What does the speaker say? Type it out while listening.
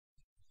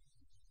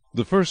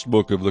The first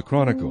book of the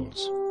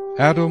Chronicles.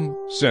 Adam,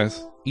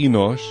 Seth,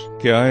 Enosh,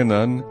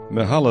 Cainan,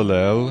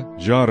 Mahalalel,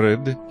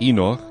 Jared,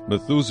 Enoch,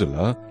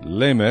 Methuselah,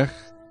 Lamech,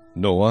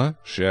 Noah,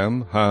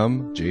 Shem,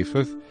 Ham,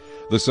 Japheth.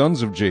 The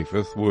sons of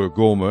Japheth were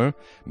Gomer,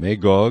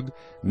 Magog,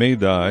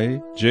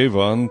 Madai,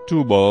 Javan,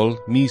 Tubal,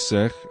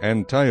 Meshech,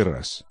 and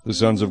Tiras. The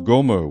sons of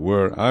Gomer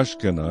were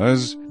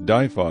Ashkenaz,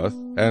 Diphath,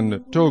 and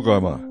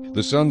Togarmah.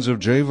 The sons of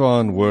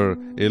Javan were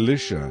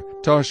Elisha,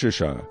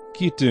 Tarshish,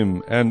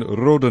 Kittim, and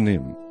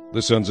Rodanim.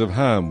 The sons of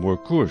Ham were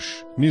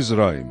Cush,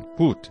 Mizraim,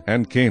 Put,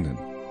 and Canaan.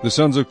 The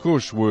sons of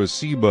Cush were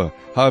Seba,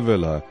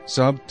 Havilah,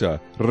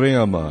 Sabta,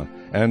 Reamah,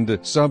 and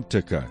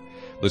Sabteka.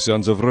 The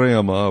sons of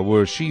Reamah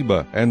were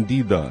Sheba and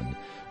Dedan.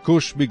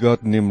 Cush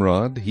begot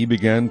Nimrod. He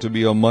began to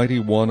be a mighty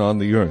one on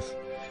the earth.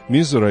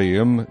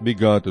 Mizraim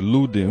begot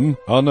Ludim,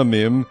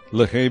 Anamim,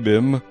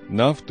 Lehabim,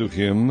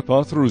 Naphtuhim,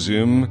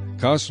 Pathruzim,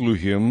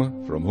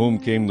 Kasluhim, from whom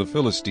came the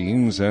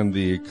Philistines and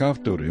the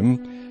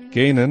Caphtorim.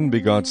 Canaan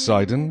begot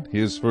Sidon,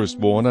 his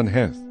firstborn, and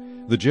Heth,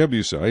 the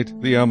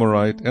Jebusite, the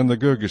Amorite, and the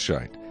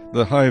Girgashite,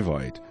 the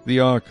Hivite, the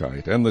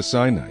Archite, and the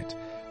Sinite,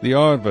 the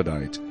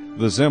Arvadite,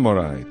 the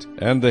Zemarite,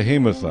 and the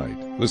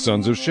Hamathite. The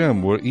sons of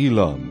Shem were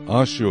Elam,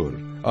 Ashur,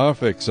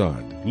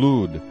 Arphaxad,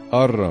 Lud,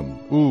 Aram,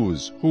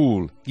 Uz,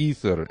 Hul,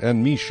 Gether,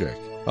 and Meshech.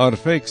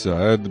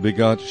 Arphaxad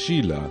begot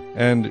Shelah,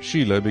 and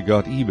Shelah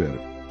begot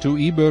Eber. To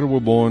Eber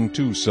were born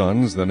 2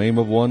 sons. The name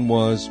of one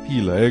was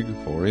Peleg,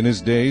 for in his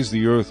days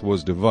the earth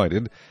was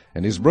divided,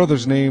 and his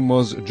brother's name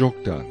was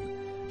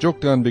Joktan.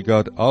 Joktan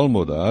begot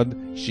Almodad,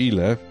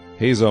 Sheleph,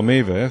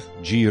 Hazarmaveth,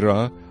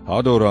 Jirah,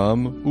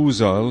 Hadoram,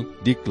 Uzal,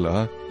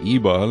 Dikla,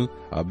 Ebal,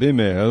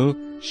 Abimael,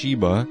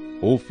 Sheba,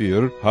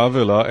 Ophir,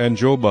 Havilah, and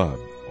Jobab.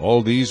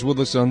 All these were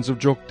the sons of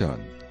Joktan.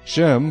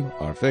 Shem,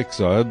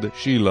 Arphaxad,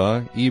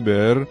 Shelah,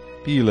 Eber,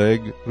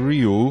 Peleg,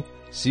 Reu,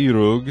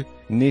 Serug,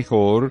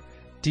 Nahor,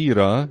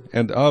 Terah,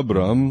 and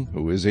Abram,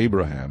 who is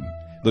Abraham.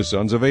 The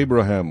sons of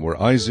Abraham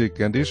were Isaac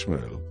and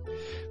Ishmael.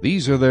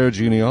 These are their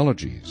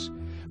genealogies.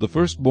 The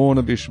firstborn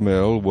of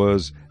Ishmael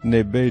was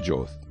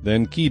Nebajoth,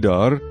 then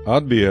Kedar,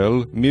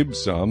 Adbeel,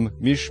 Mibsam,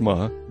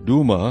 Mishma,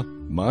 Duma,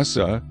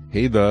 Massa,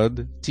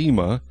 Hadad,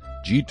 Tema,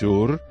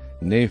 Jetur,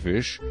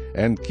 Naphish,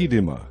 and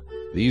Kedemah.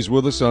 These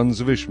were the sons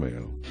of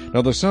Ishmael.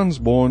 Now the sons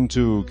born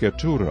to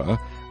Keturah,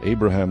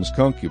 Abraham's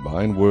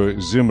concubine, were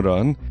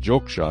Zimran,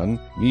 Jokshan,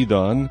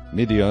 Medan,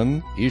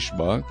 Midian,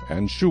 Ishbak,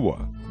 and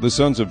Shua. The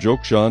sons of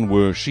Jokshan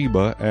were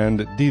Sheba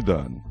and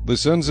Dedan. The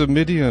sons of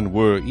Midian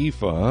were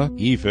Ephah,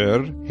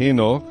 Epher,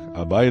 Henoch,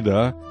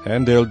 Abida,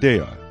 and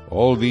Eldaah.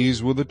 All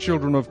these were the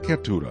children of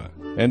Keturah.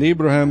 And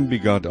Abraham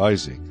begot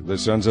Isaac. The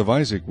sons of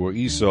Isaac were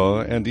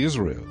Esau and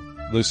Israel.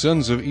 The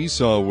sons of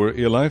Esau were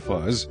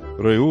Eliphaz,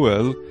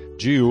 Reuel,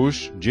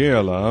 Jeush,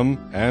 Jaalam,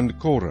 and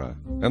Korah.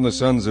 And the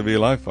sons of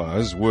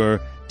Eliphaz were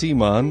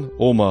Teman,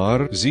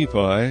 Omar,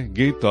 Zephi,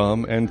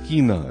 Gatam, and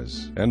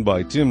Kenaz, and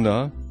by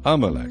Timnah,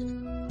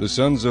 Amalek. The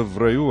sons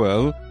of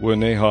Reuel were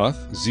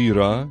Nahath,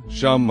 Zerah,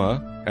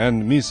 Shammah,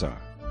 and Mizah.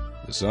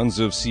 The sons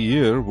of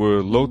Seir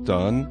were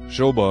Lotan,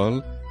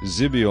 Shobal,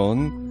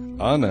 Zibeon,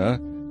 Anna,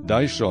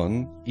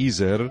 Dishon,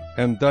 Ezer,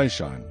 and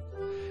Dishan.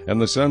 And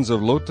the sons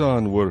of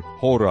Lotan were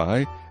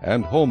Horai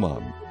and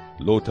Homam.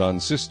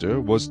 Lotan's sister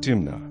was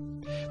Timnah.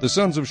 The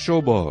sons of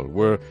Shobal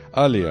were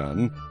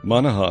Alian,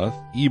 Manahath,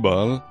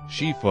 Ebal,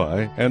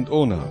 Shephi, and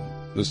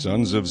Onam. The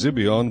sons of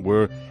Zibeon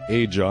were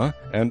Ajah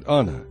and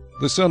Anna.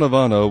 The son of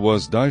Anna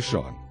was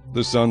Dishon.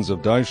 The sons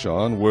of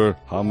Dishon were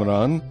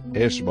Hamran,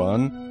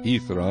 Eshban,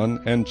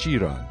 Ithran, and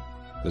Chiran.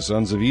 The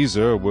sons of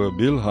Ezer were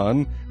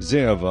Bilhan,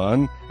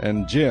 Zeavan,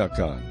 and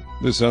Jaakan.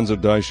 The sons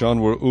of Dishon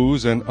were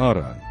Uz and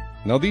Aran.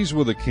 Now these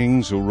were the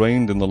kings who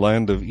reigned in the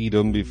land of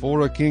Edom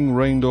before a king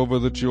reigned over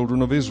the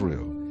children of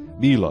Israel.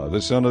 Bela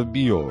the son of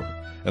Beor,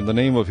 and the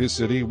name of his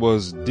city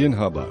was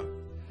Dinhabah.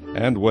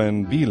 And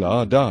when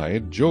Bela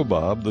died,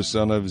 Jobab the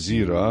son of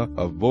Zerah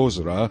of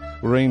Bozrah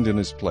reigned in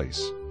his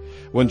place.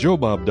 When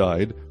Jobab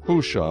died,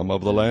 Husham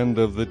of the land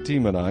of the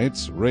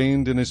Temanites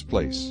reigned in his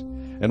place.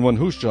 And when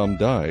Husham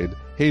died,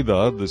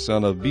 Hadad the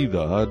son of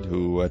Bedad,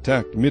 who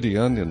attacked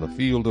Midian in the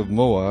field of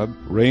Moab,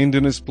 reigned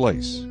in his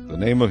place. The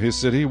name of his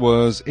city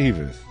was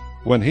Avith.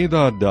 When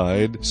Hadad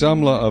died,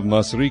 Samlah of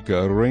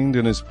Masrekah reigned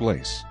in his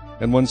place.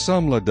 And when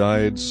Samlah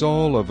died,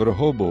 Saul of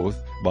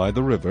Rehoboth by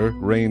the river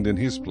reigned in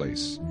his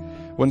place.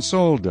 When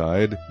Saul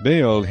died,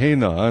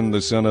 Baal-Hanan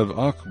the son of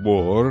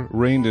Achbor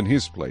reigned in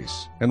his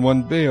place. And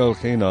when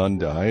Baal-Hanan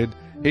died,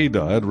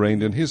 Hadad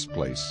reigned in his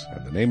place,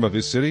 and the name of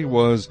his city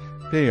was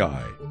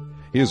Pai.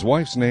 His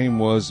wife's name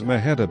was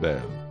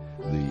Mehetabel,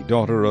 the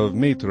daughter of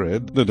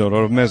Matred, the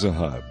daughter of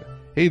Mezahab.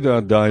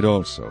 Hadad died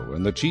also,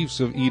 and the chiefs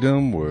of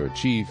Edom were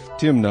Chief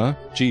Timnah,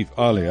 Chief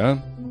Aliah,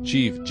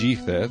 Chief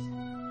Jetheth,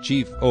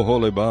 Chief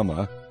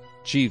Oholibamah,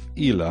 Chief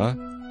Elah,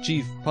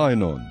 Chief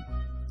Pinon,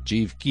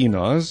 Chief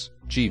Kenaz,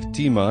 Chief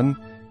Teman,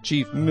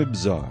 Chief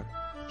Mibzar,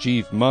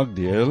 Chief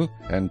Magdiel,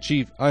 and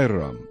Chief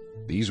Iram.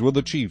 These were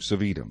the chiefs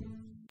of Edom.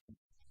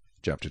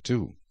 Chapter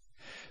 2.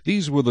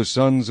 These were the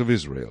sons of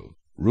Israel: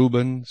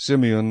 Reuben,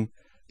 Simeon,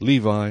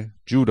 Levi,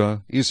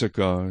 Judah,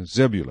 Issachar,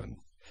 Zebulun,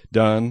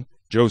 Dan,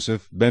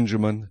 Joseph,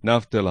 Benjamin,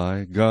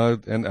 Naphtali,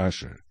 Gad, and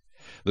Asher.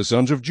 The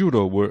sons of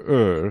Judah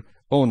were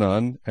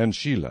Onan, and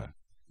Shelah.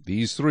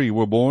 These three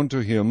were born to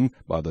him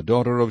by the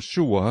daughter of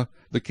Shua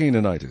the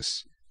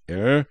Canaanitess.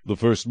 The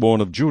firstborn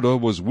of Judah,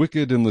 was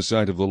wicked in the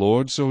sight of the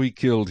Lord, so he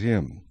killed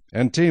him.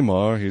 And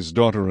Tamar, his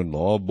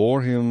daughter-in-law,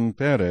 bore him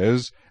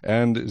Perez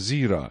and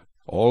Zerah.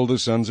 All the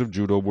sons of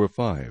Judah were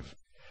 5.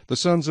 The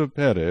sons of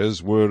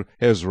Perez were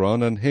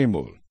Hezron and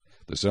Hamul.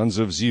 The sons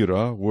of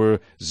Zerah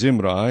were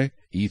Zimri,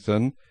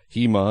 Ethan,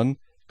 Heman,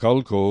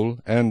 Calcol,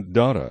 and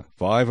Dara,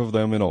 5 of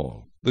them in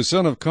all. The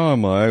son of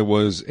Carmi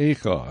was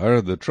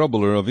Achar, the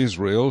troubler of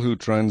Israel, who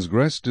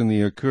transgressed in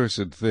the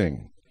accursed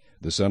thing.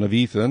 The son of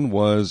Ethan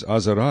was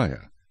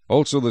Azariah.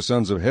 Also the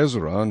sons of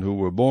Hezron, who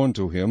were born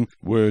to him,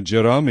 were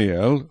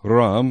Jerahmeel,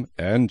 Ram,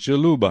 and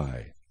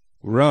Chelubai.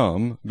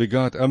 Ram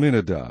begot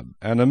Aminadab,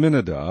 and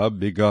Aminadab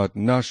begot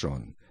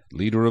Nahshon,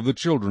 leader of the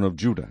children of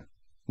Judah.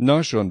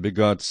 Nahshon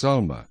begot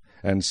Salma,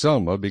 and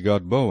Salma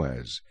begot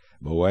Boaz.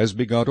 Boaz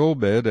begot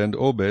Obed, and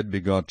Obed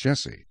begot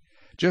Jesse.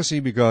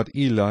 Jesse begot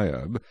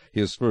Eliab,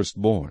 his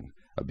firstborn,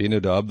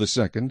 Abinadab the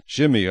second,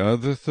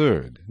 Shimeah the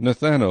third,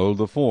 Nathanael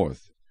the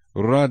fourth,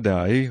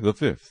 Radai the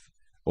 5th,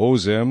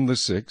 Ozem the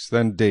 6th,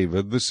 and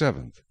David the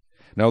 7th.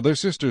 Now their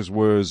sisters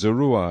were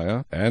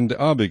Zeruiah and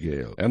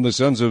Abigail, and the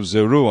sons of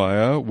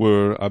Zeruiah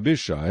were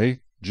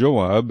Abishai,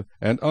 Joab,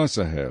 and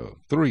Asahel,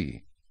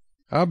 3.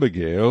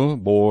 Abigail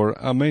bore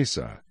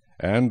Amasa,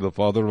 and the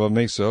father of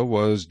Amasa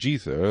was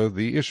Jether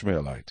the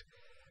Ishmaelite.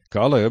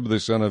 Caleb the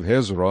son of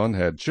Hezron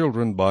had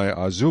children by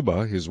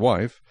Azubah his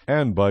wife,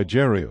 and by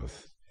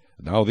Jerioth.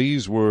 Now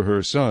these were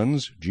her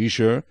sons,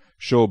 Jesher,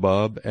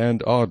 Shobab,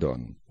 and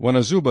Adon. When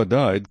Azubah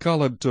died,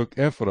 Caleb took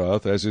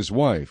Ephrath as his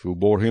wife, who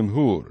bore him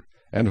Hur.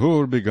 And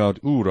Hur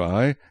begot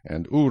Uri,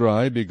 and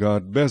Uri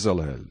begot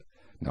Bezalel.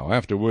 Now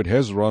afterward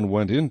Hezron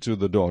went into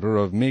the daughter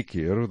of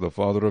Machir, the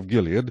father of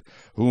Gilead,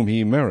 whom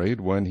he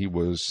married when he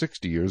was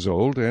 60 years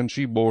old, and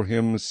she bore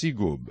him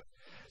Segub.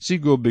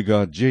 Segub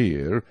begot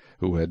Jair,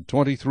 who had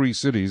 23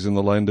 cities in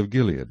the land of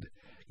Gilead.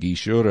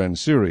 Geshur and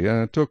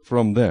Syria took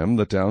from them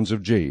the towns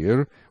of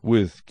Jair,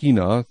 with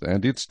Kenath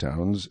and its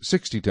towns,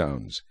 60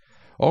 towns.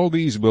 All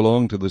these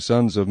belonged to the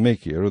sons of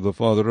Machir, the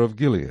father of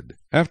Gilead.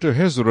 After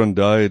Hezron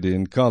died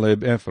in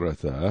Caleb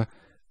Ephrathah,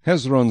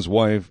 Hezron's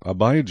wife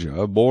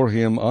Abijah bore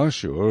him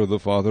Ashur, the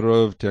father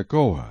of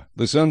Tekoa.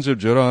 The sons of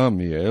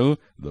Jerahmeel,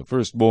 the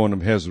firstborn of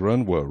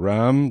Hezron, were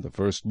Ram, the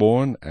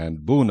firstborn, and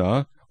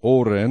Bunah,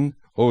 Oren,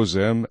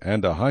 Ozem,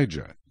 and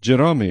Ahijah.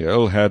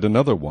 Jerahmeel had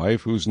another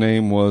wife whose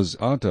name was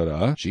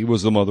Atara. She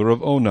was the mother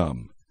of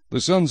Onam.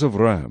 The sons of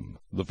Ram,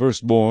 the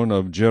firstborn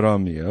of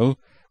Jerahmeel,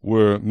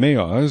 were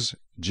Maaz,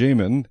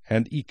 Jamin,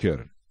 and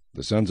Eker.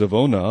 The sons of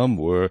Onam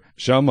were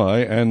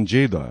Shammai and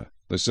Jedah.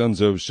 The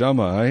sons of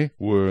Shammai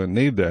were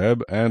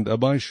Nadab and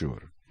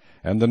Abishur.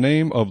 And the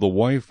name of the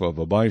wife of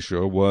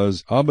Abishur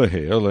was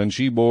Abihail, and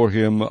she bore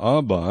him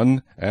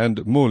Aban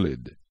and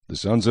Molid. The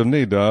sons of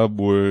Nadab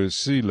were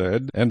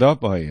Seled and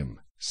Appaim.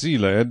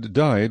 Seled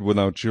died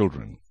without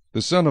children.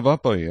 The son of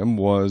Appaim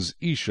was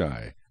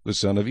Ishai. The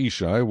son of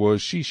Ishai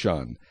was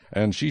Shishan,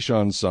 and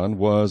Shishan's son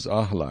was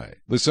Ahlai.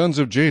 The sons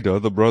of Jedah,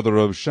 the brother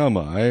of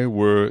Shammai,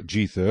 were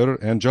Jether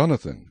and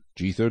Jonathan.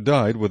 Jether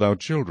died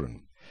without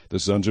children. The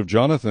sons of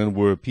Jonathan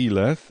were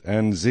Peleth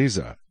and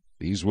Zezah.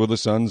 These were the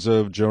sons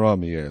of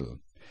Jerahmeel.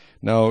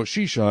 Now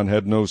Shishan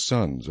had no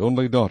sons,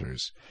 only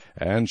daughters,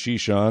 and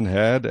Shishan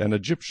had an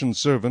Egyptian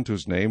servant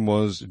whose name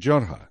was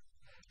Jarha.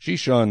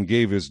 Shishan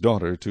gave his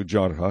daughter to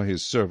Jarha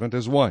his servant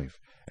as wife,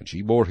 and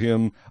she bore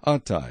him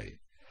Attai.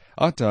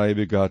 Attai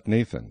begot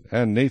Nathan,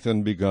 and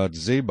Nathan begot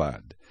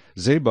Zabad.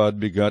 Zabad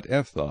begot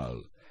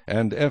Ephlal,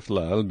 and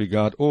Ephlal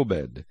begot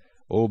Obed.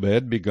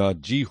 Obed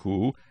begot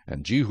Jehu,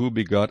 and Jehu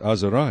begot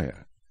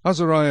Azariah.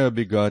 Azariah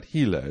begot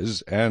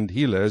Helez, and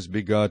Helez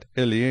begot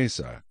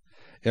Eleasah.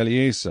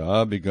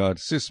 Eleasah begot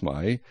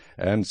Sismai,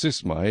 and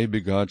Sismai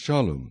begot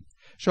Shallum.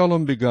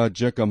 Shallum begot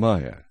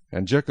Jechamiah,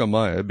 and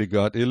Jechamiah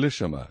begot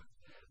Elishama.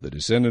 The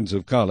descendants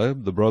of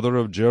Caleb, the brother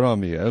of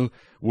Jerahmeel,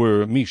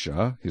 were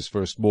Misha, his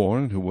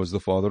firstborn, who was the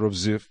father of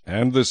Ziph,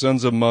 and the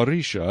sons of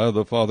Marisha,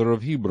 the father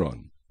of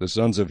Hebron. The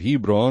sons of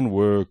Hebron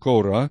were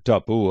Korah,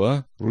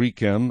 Tappuah,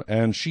 Rechem,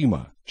 and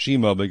Shema.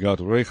 Shema begot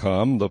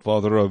Recham, the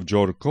father of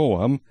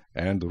Jorkoam,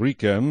 and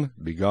Rechem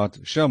begot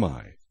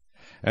Shammai.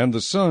 And the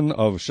son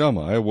of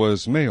Shammai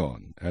was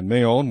Maon, and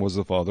Maon was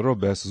the father of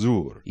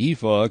Bethzur.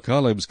 Ephah,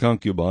 Caleb's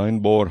concubine,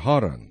 bore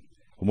Haran,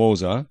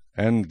 Moza,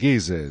 and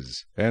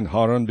Gezez, and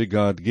Haran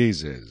begot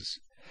Gezez.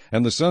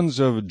 And the sons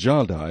of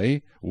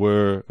Jaldai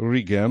were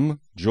Regem,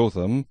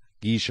 Jotham,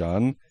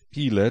 Gishan,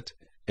 Pelet,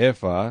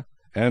 Ephah,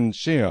 and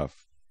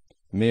Sheaph.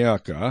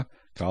 Maacah,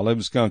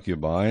 Caleb's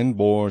concubine,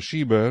 bore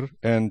Sheber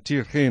and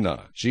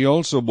Tirhena. She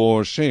also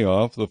bore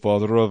Sheaph, the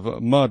father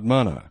of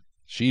Madmannah,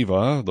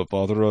 Shiva, the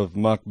father of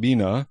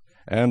Machbina,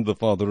 and the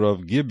father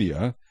of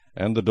Gibeah,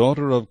 and the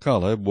daughter of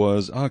Caleb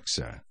was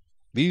Aksah.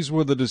 These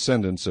were the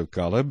descendants of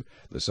Caleb.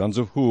 The sons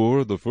of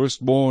Hur, the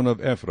firstborn of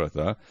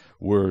Ephrathah,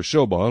 were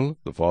Shobal,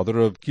 the father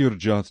of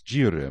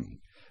Kirjath-jearim.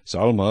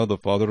 Salma the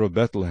father of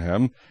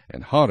Bethlehem,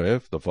 and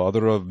Hareph the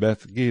father of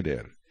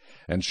Beth-Geder.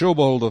 And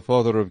Shobal the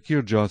father of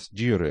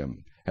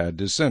Kirjath-Jearim had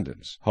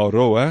descendants,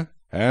 Haroah,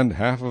 and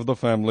half of the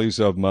families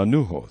of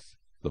Manuhoth.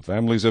 The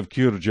families of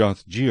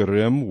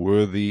Kirjath-Jearim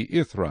were the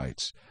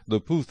Ithrites, the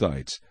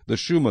Puthites, the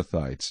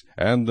Shumathites,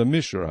 and the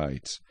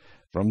Mishrahites.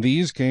 From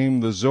these came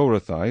the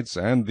Zorathites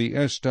and the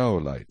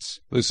Eshtaolites.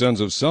 The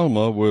sons of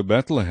Salma were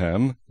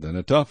Bethlehem, the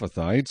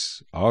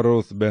Netophathites,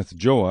 Aroth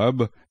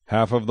Beth-Joab,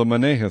 half of the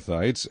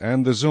Manahethites,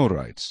 and the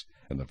Zorites.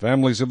 And the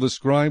families of the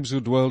scribes who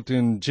dwelt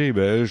in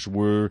Jabesh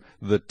were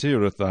the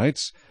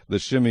Tirathites, the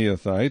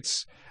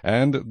Shimeathites,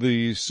 and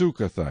the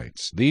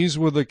Sukathites. These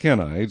were the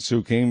Kenites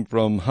who came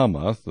from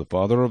Hamath, the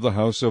father of the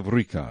house of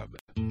Rechab.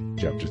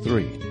 Chapter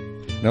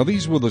 3. Now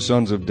these were the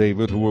sons of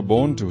David who were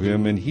born to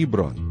him in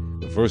Hebron.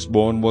 The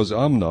firstborn was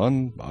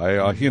Amnon, by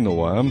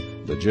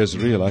Ahinoam, the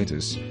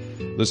Jezreelitess.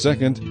 The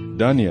second,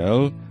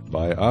 Daniel,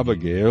 by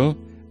Abigail,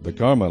 the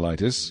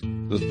Carmelitess.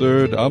 The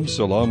third,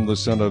 Absalom, the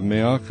son of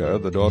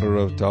Maacah, the daughter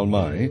of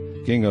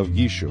Talmai, king of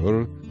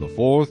Geshur. The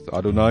fourth,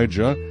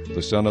 Adonijah,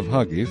 the son of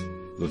Haggith.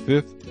 The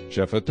fifth,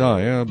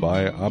 Shephatiah,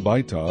 by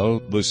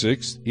Abital. The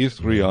sixth,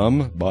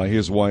 Ithream, by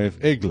his wife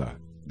Eglah.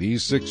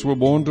 These 6 were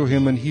born to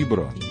him in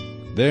Hebron.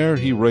 There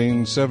he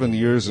reigned 7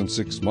 years and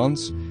 6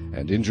 months,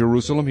 and in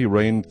Jerusalem he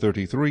reigned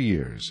 33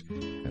 years.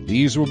 And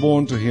these were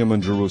born to him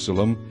in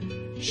Jerusalem,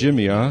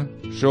 Shimeah,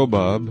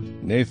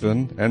 Shobab,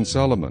 Nathan, and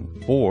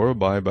Solomon, 4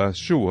 by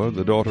Bathshua,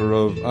 the daughter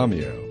of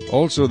Amiel.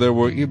 Also there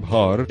were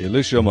Ibhar,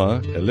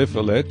 Elishama,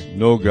 Eliphalet,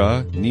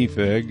 Noga,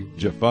 Nepheg,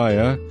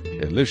 Japhiah,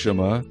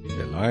 Elishama,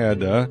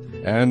 Eliada,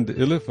 and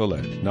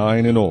Eliphalet,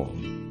 9 in all.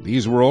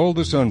 These were all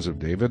the sons of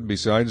David,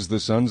 besides the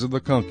sons of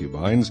the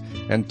concubines,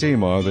 and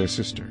Tamar their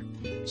sister.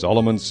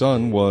 Solomon's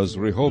son was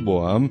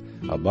Rehoboam,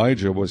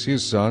 Abijah was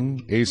his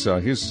son, Asa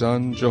his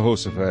son,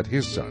 Jehoshaphat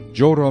his son,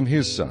 Joram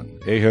his son,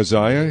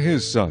 Ahaziah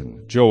his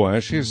son,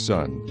 Joash his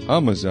son,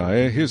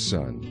 Amaziah his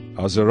son,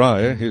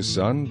 Azariah his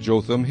son,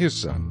 Jotham his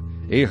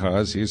son,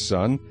 Ahaz his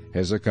son,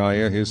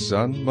 Hezekiah his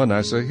son,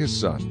 Manasseh his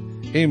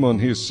son, Amon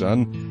his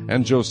son,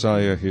 and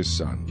Josiah his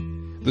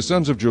son. The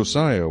sons of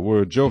Josiah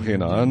were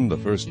Johanan the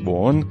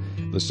firstborn,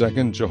 the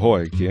second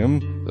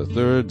Jehoiakim, the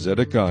third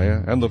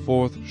Zedekiah, and the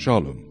fourth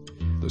Shallum.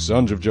 The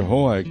sons of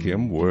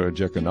Jehoiakim were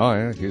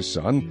Jeconiah his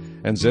son,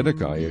 and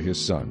Zedekiah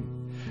his son.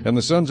 And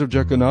the sons of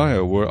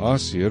Jeconiah were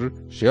Asir,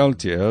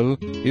 Shealtiel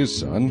his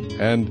son,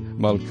 and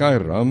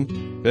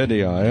Malchiram,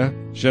 Pedaiah,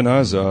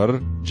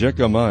 Shenazar,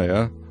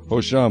 Jechamiah,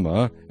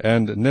 Hoshama,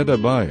 and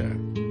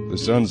Nedabiah. The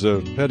sons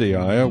of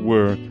Pedaiah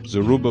were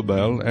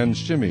Zerubbabel and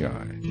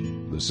Shimei.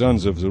 The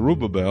sons of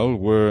Zerubbabel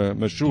were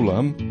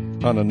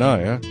Meshullam,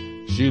 Hananiah,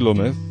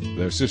 Shelomith,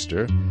 their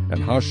sister, and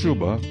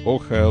Hashubah,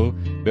 Ochel,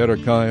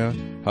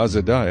 Berechiah,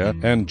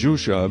 Hazadiah, and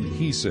Jushab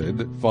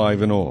Hesed,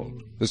 5 in all.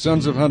 The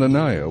sons of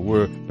Hananiah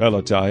were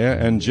Pelatiah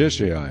and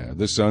Jeshaiah,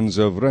 the sons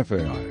of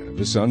Rephaiah,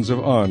 the sons of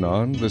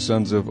Arnon, the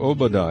sons of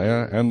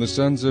Obadiah, and the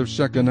sons of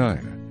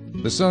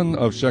Shechaniah. The son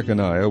of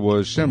Shechaniah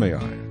was Shemaiah.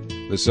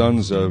 The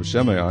sons of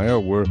Shemaiah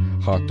were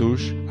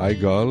Hattush,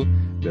 Igal,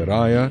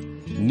 Beriah,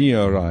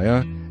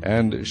 Neariah,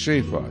 and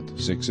Shaphat,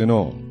 6 in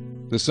all.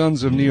 The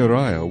sons of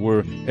Neariah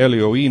were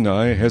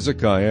Elioenai,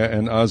 Hezekiah,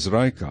 and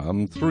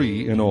Azrikam,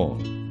 3 in all.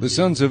 The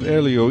sons of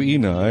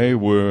Elioenai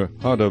were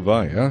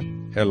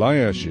Hodaviah,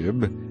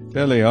 Eliashib,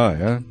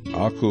 Pelaiah,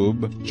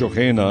 Akub,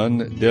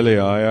 Johanan,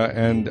 Delaiah,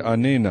 and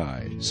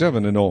Anani,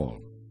 7 in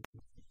all.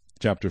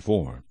 Chapter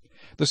 4.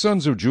 The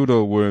sons of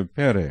Judah were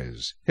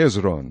Perez,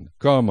 Hezron,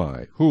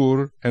 Carmi,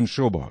 Hur, and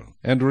Shobal.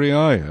 And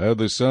Reiah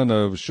the son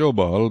of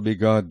Shobal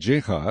begot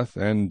Jehath,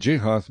 and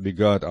Jehath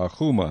begot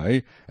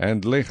Ahumai,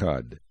 and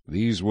Lechad.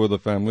 These were the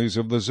families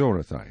of the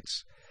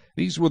Zorathites.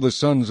 These were the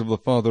sons of the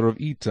father of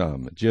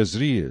Etam,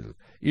 Jezreel,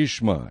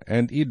 Ishma,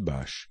 and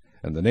Idbash.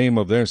 And the name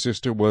of their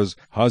sister was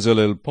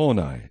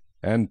Hazelelponai.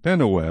 And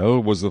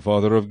Penuel was the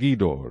father of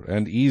Gedor,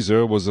 and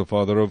Ezer was the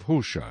father of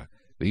Husha.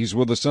 These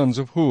were the sons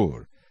of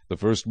Hur, the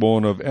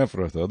firstborn of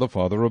Ephrathah, the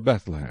father of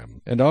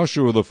Bethlehem. And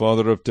Ashur the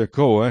father of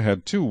Tekoa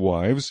had 2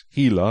 wives,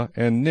 Helah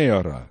and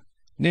Nearah.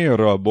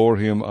 Nearah bore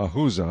him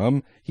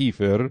Ahuzam,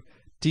 Hepher,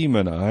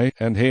 Temani,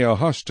 and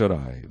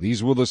Heahashtarai.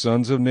 These were the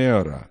sons of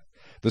Nearah.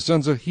 The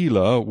sons of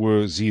Helah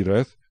were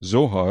Zereth,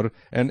 Zohar,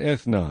 and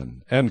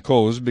Ethnan. And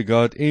Koz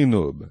begot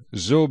Enub,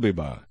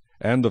 Zobibah,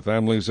 and the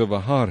families of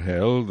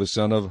Aharhel, the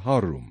son of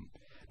Harum.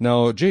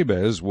 Now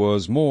Jabez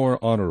was more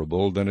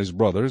honorable than his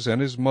brothers,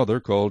 and his mother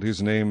called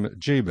his name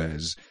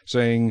Jabez,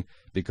 saying,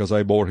 Because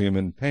I bore him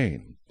in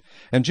pain.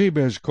 And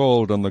Jabez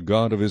called on the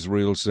God of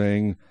Israel,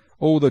 saying,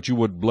 O that you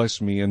would bless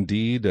me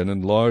indeed, and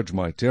enlarge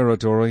my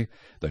territory,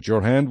 that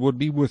your hand would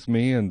be with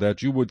me, and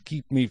that you would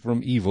keep me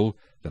from evil,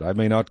 that I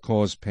may not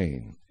cause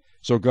pain.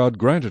 So God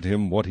granted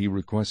him what he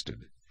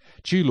requested.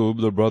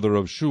 Chelub, the brother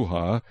of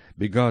Shuha,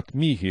 begot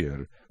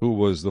Mihir, who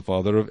was the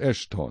father of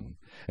Eshton.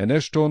 And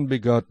Eshton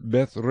begot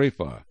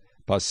Beth-Rapha,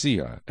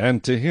 Paseah,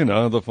 and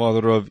Tehinnah, the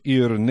father of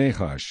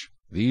Ir-Nahash.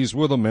 These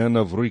were the men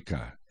of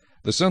Rekah.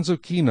 The sons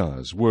of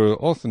Kenaz were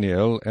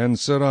Othniel and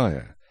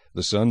Seraiah.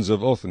 The sons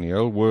of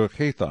Othniel were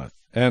Hathath,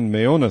 And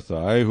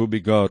Meonothai, who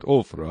begot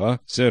Ophrah,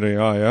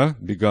 Seraiah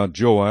begot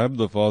Joab,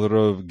 the father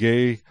of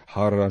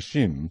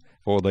Ge-Harashim,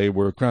 for they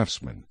were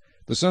craftsmen.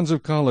 The sons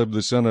of Caleb,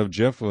 the son of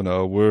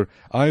Jephunneh, were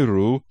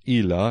Iru,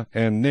 Elah,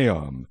 and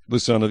Nahum. The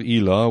son of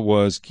Elah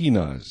was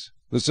Kenaz.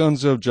 The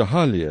sons of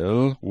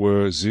Jahaliel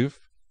were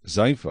Ziph,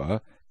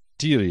 Ziphah,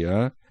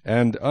 Tiriah,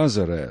 and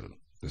Azarel.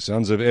 The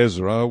sons of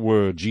Ezra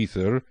were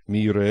Jether,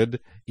 Mered,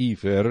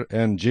 Epher,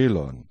 and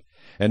Jalon.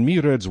 And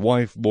Mered's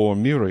wife bore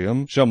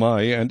Miriam,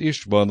 Shammai, and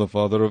Ishba, the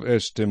father of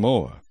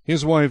Eshtemoa.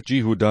 His wife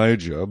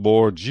Jehudijah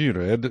bore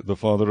Jered, the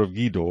father of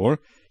Gedor,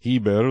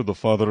 Heber, the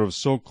father of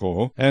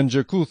Socho, and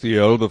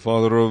Jekuthiel, the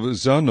father of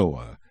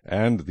Zanoah.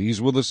 And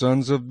these were the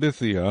sons of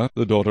Bithiah,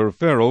 the daughter of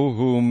Pharaoh,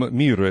 whom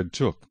Mered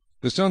took.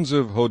 The sons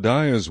of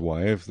Hodiah's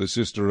wife, the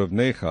sister of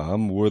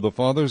Naham, were the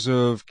fathers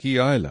of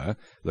Keilah,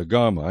 the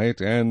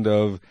Garmite, and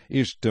of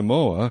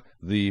Eshtemoa,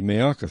 the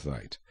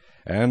Maacathite.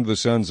 And the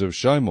sons of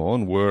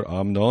Shimon were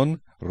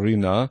Amnon,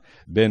 Rina,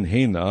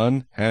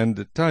 Ben-Hanan,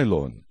 and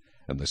Tilon.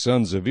 And the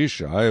sons of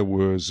Ishai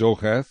were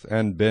Zoheth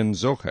and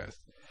Ben-Zoheth.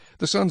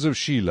 The sons of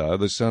Shelah,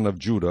 the son of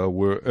Judah,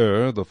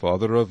 were the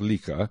father of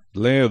Lechah,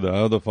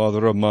 Leadah, the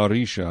father of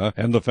Marisha,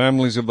 and the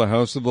families of the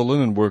house of the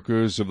linen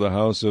workers of the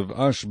house of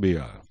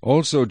Ashbiah.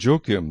 Also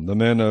Joachim, the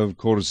men of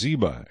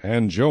Korzeba,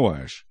 and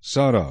Joash,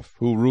 Saraph,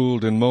 who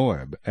ruled in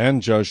Moab,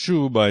 and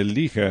Jashub by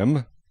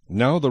Lechem.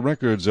 Now the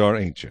records are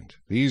ancient.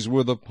 These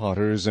were the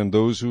potters, and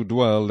those who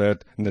dwelled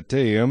at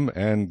Netaim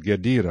and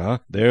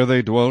Gedera. There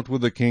they dwelt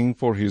with the king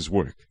for his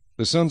work.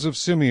 The sons of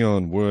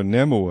Simeon were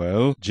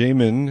Nemuel,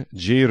 Jamin,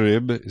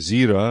 Jerib,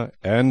 Zerah,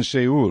 and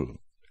Shaul.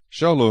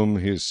 Shallum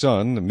his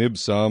son,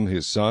 Mibsam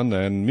his son,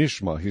 and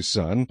Mishma his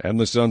son. And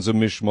the sons of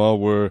Mishma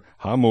were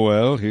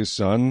Hamuel his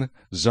son,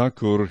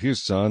 Zakur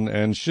his son,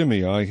 and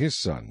Shimei his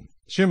son.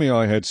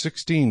 Shimei had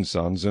 16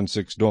 sons and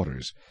 6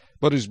 daughters.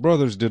 But his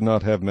brothers did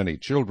not have many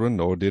children,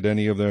 nor did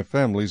any of their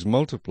families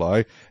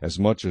multiply as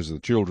much as the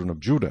children of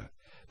Judah.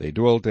 They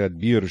dwelt at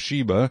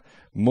Beersheba,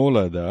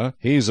 Moladah,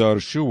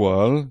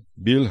 Hazar-Shual,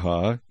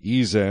 Bilhah,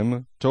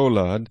 Ezem,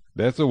 Tolad,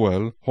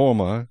 Bethuel,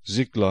 Hormah,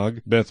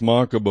 Ziklag,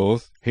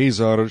 Beth-Markaboth,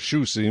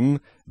 Hazar-Shusim,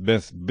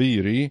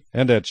 Beth-Biri,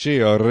 and at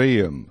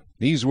Shearaim.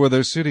 These were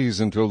their cities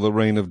until the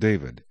reign of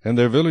David, and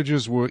their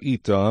villages were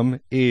Etam,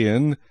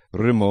 Ain,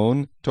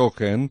 Rimmon,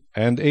 Tochen,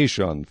 and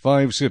Ashan,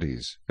 5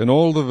 cities, and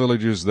all the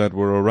villages that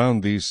were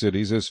around these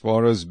cities as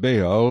far as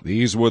Baal.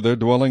 These were their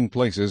dwelling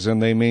places,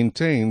 and they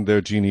maintained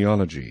their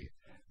genealogy.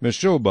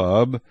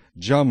 Meshobab,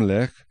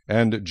 Jamlech,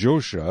 and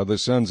Josha, the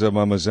sons of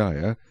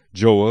Amaziah,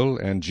 Joel,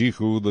 and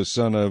Jehu, the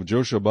son of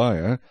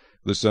Joshabiah,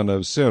 the son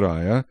of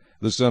Seraiah,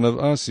 the son of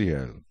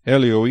Asiel,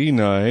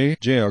 Elioenai,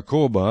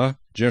 Jacoba,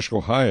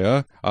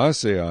 Jeshoiah,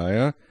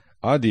 Asaiah,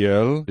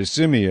 Adiel,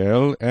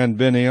 Simiel, and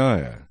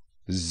Benaiah.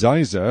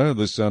 Ziza,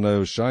 the son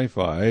of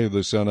Shiphi,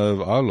 the son of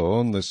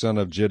Alon, the son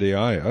of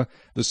Jedaiah,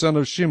 the son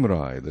of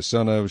Shimri, the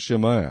son of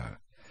Shemaiah.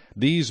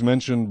 These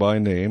mentioned by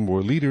name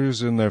were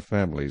leaders in their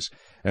families,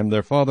 and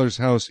their father's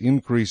house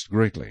increased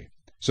greatly.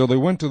 So they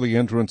went to the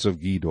entrance of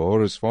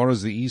Gedor as far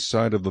as the east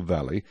side of the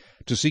valley,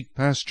 to seek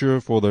pasture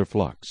for their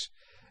flocks.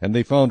 And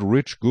they found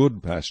rich,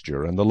 good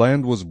pasture, and the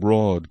land was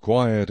broad,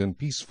 quiet, and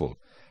peaceful,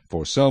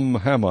 for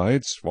some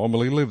Hamites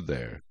formerly lived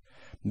there.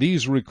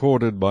 These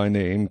recorded by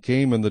name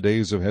came in the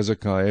days of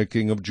Hezekiah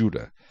king of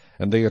Judah,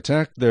 and they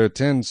attacked their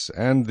tents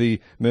and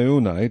the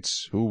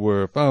Meunites who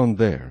were found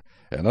there,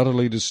 and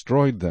utterly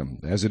destroyed them,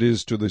 as it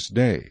is to this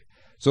day.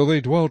 So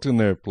they dwelt in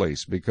their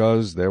place,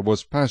 because there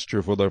was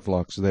pasture for their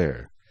flocks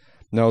there.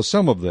 Now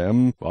some of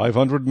them,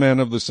 500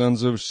 men of the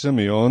sons of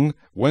Simeon,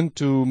 went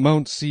to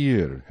Mount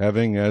Seir,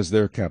 having as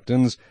their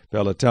captains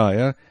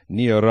Pelatiah,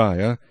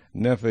 Neariah,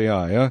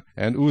 Nephaiah,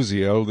 and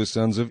Uzziel, the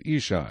sons of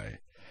Ishai.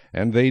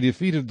 And they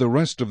defeated the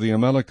rest of the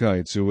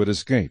Amalekites who had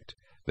escaped.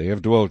 They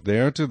have dwelt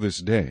there to this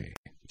day.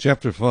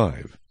 Chapter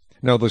 5.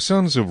 Now the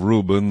sons of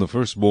Reuben, the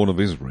firstborn of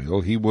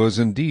Israel, he was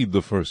indeed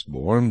the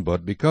firstborn,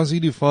 but because he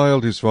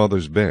defiled his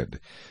father's bed,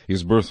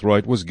 his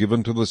birthright was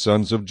given to the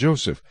sons of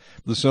Joseph,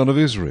 the son of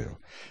Israel,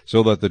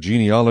 so that the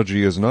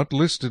genealogy is not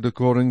listed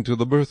according to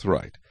the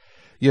birthright.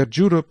 Yet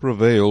Judah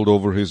prevailed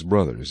over his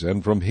brothers,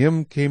 and from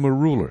him came a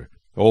ruler,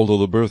 although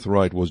the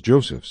birthright was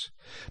Joseph's.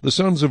 The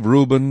sons of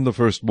Reuben, the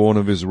firstborn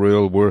of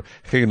Israel, were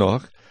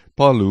Henoch,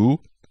 Palu,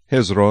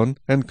 Hezron,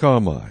 and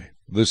Carmi.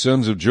 The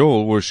sons of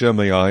Joel were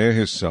Shemaiah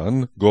his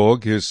son,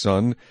 Gog his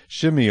son,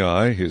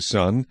 Shimei his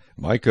son,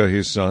 Micah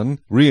his son,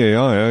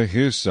 Reiah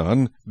his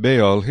son,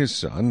 Baal his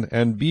son,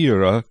 and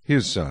Beerah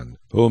his son,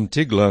 whom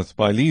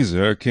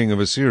Tiglath-Pileser king of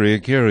Assyria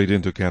carried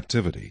into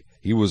captivity.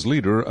 He was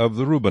leader of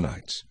the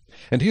Reubenites.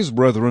 And his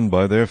brethren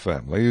by their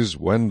families,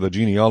 when the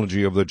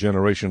genealogy of their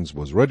generations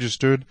was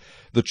registered,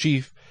 the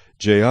chief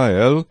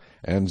Jeiel,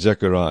 and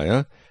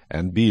Zechariah,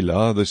 and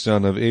Bela the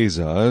son of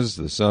Azaz,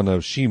 the son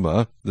of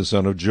Shema, the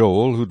son of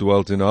Joel, who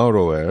dwelt in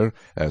Aroer,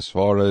 as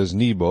far as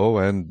Nebo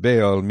and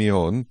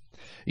Baal-Meon.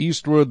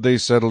 Eastward they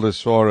settled as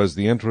far as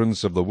the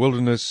entrance of the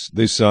wilderness,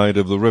 this side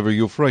of the river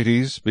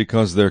Euphrates,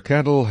 because their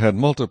cattle had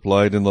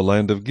multiplied in the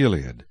land of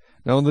Gilead.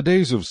 Now in the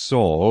days of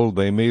Saul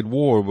they made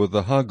war with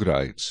the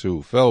Hagrites,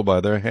 who fell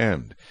by their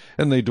hand,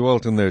 and they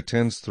dwelt in their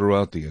tents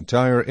throughout the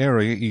entire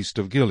area east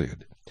of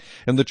Gilead.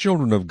 And the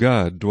children of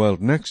Gad dwelt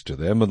next to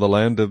them in the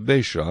land of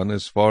Bashan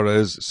as far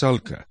as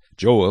Salcah.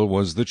 Joel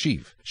was the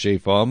chief,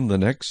 Shapham the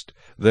next,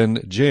 then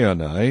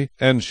Jaanai,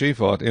 and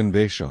Shaphat in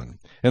Bashan.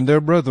 And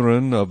their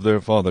brethren of their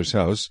father's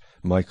house,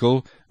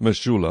 Michael,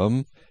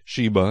 Meshullam,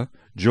 Sheba,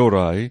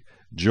 Jorai,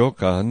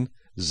 Jokan,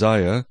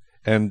 Ziah,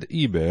 and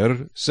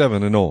Eber,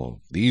 7 in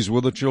all. These were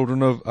the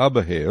children of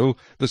Abihail,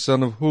 the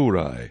son of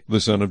Hurai,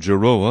 the son of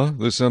Jeroah,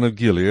 the son of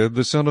Gilead,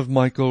 the son of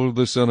Michael,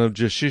 the son of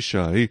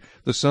Jeshishai,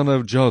 the son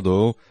of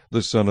Jado,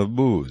 the son of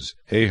Buz.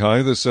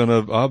 Ahai, the son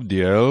of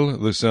Abdiel,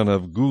 the son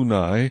of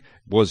Gunai,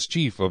 was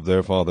chief of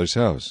their father's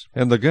house.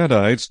 And the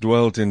Gadites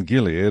dwelt in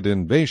Gilead,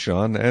 in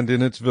Bashan, and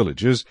in its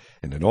villages,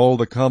 and in all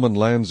the common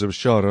lands of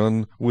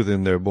Sharon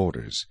within their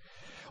borders.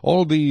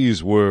 All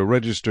these were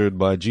registered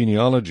by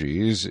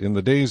genealogies in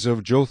the days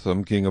of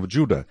Jotham king of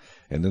Judah,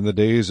 and in the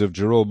days of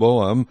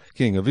Jeroboam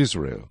king of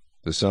Israel.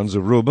 The sons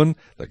of Reuben,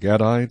 the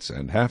Gadites,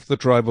 and half the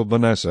tribe of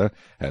Manasseh,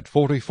 had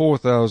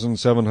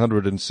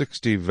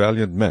 44,760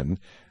 valiant men,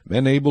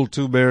 men able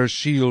to bear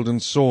shield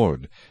and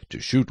sword, to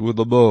shoot with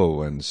the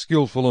bow, and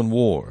skillful in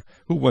war,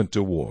 who went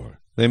to war.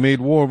 They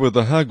made war with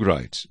the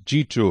Hagrites,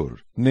 Jetur,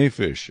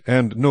 Naphish,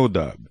 and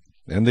Nodab.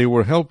 And they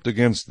were helped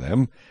against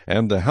them,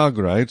 and the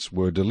Hagrites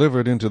were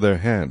delivered into their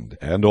hand,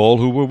 and all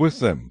who were with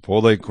them,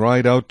 for they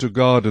cried out to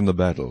God in the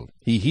battle.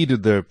 He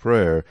heeded their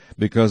prayer,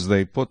 because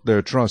they put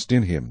their trust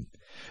in him.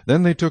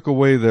 Then they took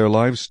away their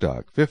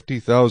livestock,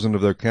 50,000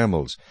 of their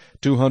camels,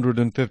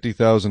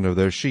 250,000 of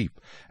their sheep,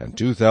 and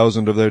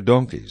 2,000 of their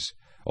donkeys,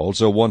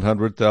 also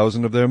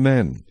 100,000 of their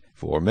men,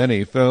 for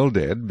many fell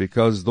dead,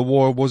 because the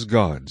war was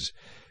God's.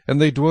 And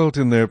they dwelt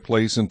in their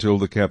place until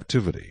the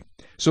captivity.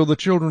 So the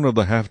children of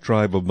the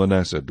half-tribe of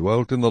Manasseh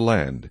dwelt in the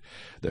land.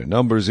 Their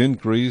numbers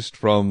increased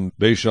from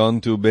Bashan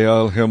to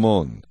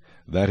Baal-Hermon,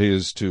 that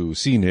is, to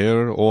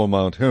Senir or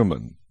Mount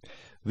Hermon.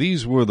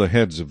 These were the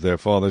heads of their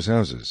fathers'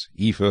 houses: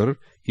 Epher,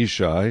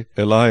 Ishai,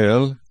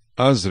 Eliel,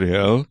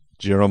 Azriel,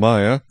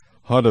 Jeremiah,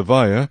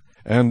 Hodaviah,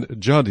 and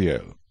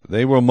Jadiel.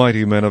 They were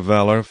mighty men of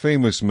valor,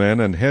 famous men,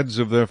 and heads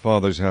of their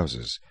fathers'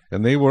 houses.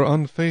 And they were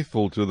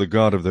unfaithful to the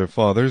God of their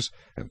fathers,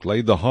 and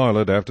played the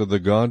harlot after the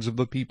gods of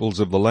the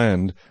peoples of the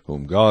land,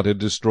 whom God had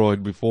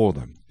destroyed before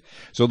them.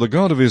 So the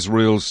God of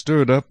Israel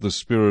stirred up the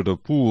spirit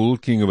of Pul,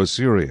 king of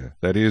Assyria,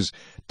 that is,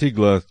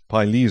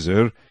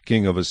 Tiglath-Pileser,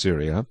 king of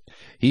Assyria.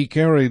 He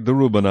carried the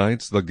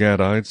Reubenites, the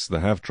Gadites, the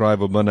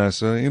half-tribe of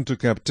Manasseh, into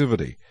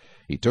captivity.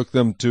 He took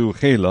them to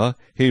Helah,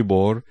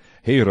 Habor,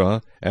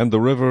 Hera, and the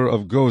river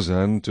of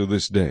Gozan to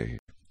this day.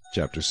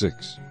 Chapter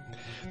 6.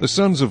 The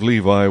sons of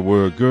Levi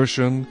were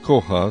Gershon,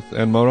 Kohath,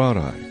 and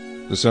Merari.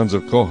 The sons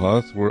of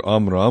Kohath were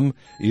Amram,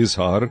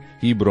 Izhar,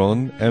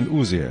 Hebron, and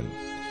Uzziel.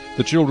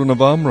 The children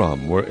of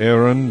Amram were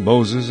Aaron,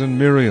 Moses, and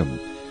Miriam.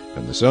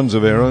 And the sons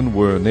of Aaron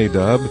were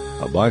Nadab,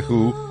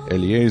 Abihu,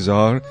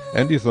 Eleazar,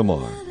 and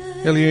Ithamar.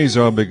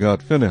 Eleazar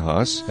begot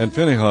Phinehas, and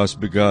Phinehas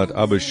begot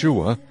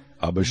Abishua.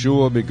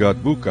 Abishua begot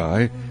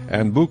Bukai,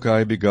 and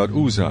Bukai begot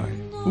Uzai.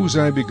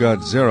 Uzai begot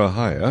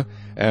Zerahiah,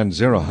 and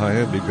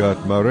Zerahiah begot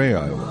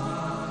Meraioth.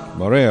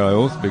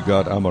 Meraioth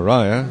begot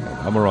Amariah, and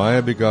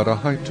Amariah begot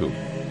Ahitub.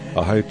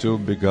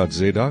 Ahitub begot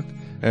Zadok,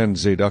 and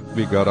Zadok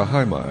begot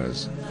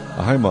Ahimaaz.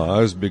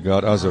 Ahimaaz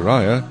begot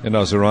Azariah, and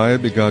Azariah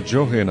begot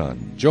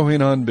Johanan.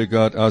 Johanan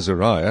begot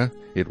Azariah.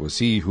 It was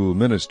he who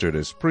ministered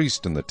as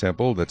priest in the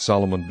temple that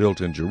Solomon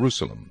built in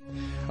Jerusalem.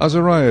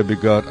 Azariah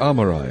begot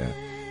Amariah,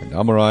 and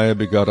Amariah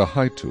begot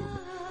Ahitub.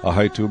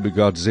 Ahitub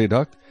begot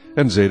Zadok,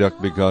 and Zadok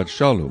begot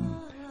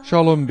Shallum.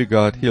 Shallum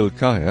begot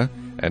Hilkiah,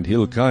 and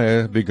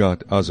Hilkiah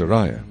begot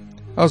Azariah.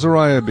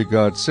 Azariah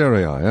begot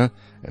Seraiah,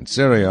 and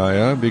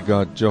Seraiah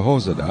begot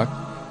Jehozadak.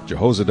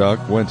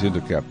 Jehozadak went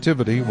into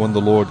captivity when the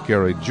Lord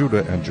carried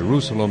Judah and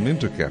Jerusalem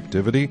into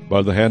captivity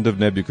by the hand of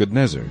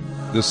Nebuchadnezzar.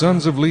 The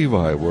sons of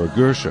Levi were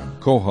Gershon,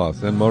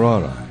 Kohath, and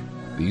Merari.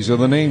 These are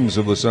the names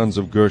of the sons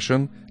of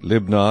Gershon,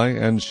 Libni,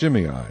 and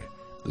Shimei.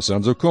 The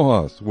sons of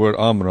Kohath were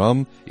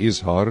Amram,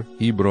 Izhar,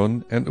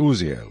 Hebron, and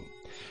Uzziel.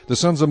 The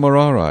sons of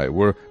Merari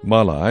were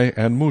Malai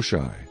and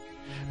Mushai.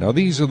 Now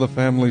these are the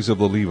families of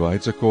the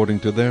Levites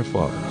according to their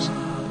fathers.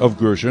 Of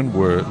Gershon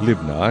were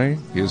Libni,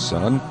 his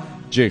son,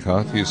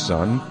 Jahath, his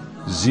son,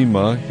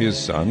 Zima, his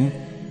son,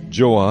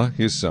 Joah,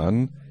 his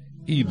son,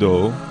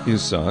 Edo,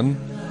 his son,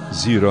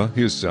 Zerah,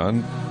 his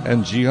son,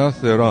 and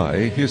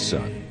Jeatherai, his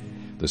son.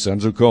 The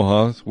sons of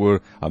Kohath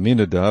were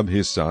Aminadab,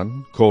 his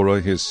son,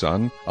 Korah, his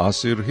son,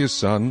 Asir, his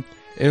son,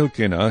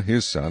 Elkanah,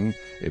 his son,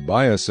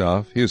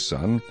 Ebiasaph, his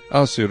son,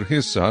 Asir,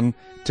 his son,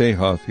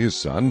 Tehath, his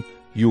son,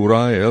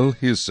 Uriel,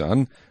 his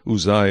son,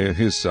 Uzziah,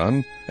 his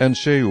son, and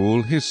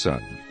Shaul, his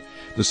son.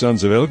 The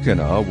sons of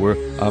Elkanah were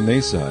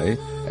Amasai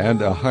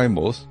and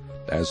Ahimoth.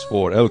 As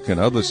for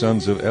Elkanah, the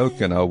sons of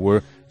Elkanah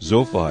were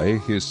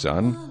Zophai, his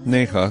son,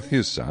 Nahath,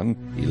 his son,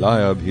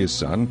 Eliab, his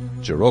son,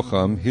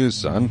 Jeroham, his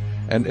son,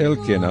 and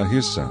Elkanah,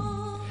 his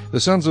son. The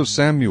sons of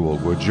Samuel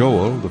were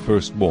Joel, the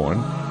firstborn,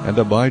 and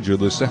Abijah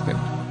the second.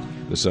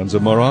 The sons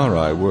of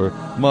Merari were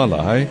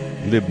Malai,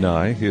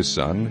 Libni his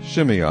son,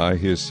 Shimei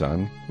his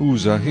son,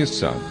 Uzzah his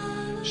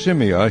son,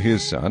 Shimei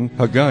his son,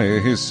 Haggai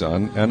his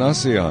son, and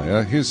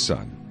Asaiah his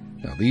son.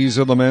 Now these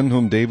are the men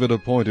whom David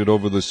appointed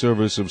over the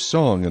service of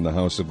song in the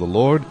house of the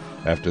Lord,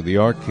 after the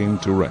ark came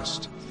to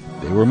rest.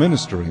 They were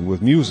ministering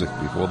with music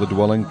before the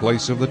dwelling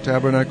place of the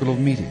tabernacle of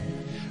meeting,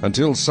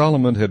 until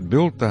Solomon had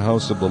built the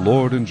house of the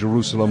Lord in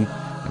Jerusalem,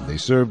 and they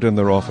served in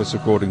their office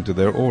according to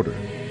their order.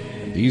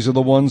 And these are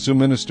the ones who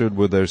ministered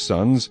with their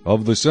sons.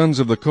 Of the sons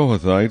of the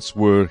Kohathites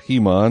were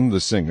Heman the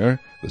singer,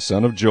 the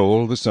son of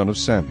Joel, the son of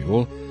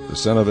Samuel, the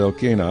son of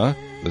Elkanah,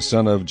 the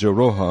son of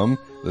Jeroham,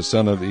 the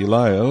son of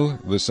Eliel,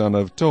 the son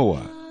of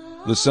Toah,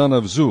 the son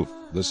of Zuph,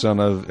 the son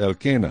of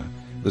Elkanah,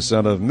 the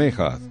son of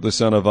Mechath, the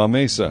son of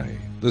Amasai,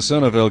 the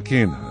son of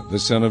Elkanah, the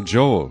son of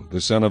Joel, the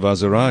son of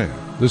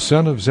Azariah, the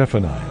son of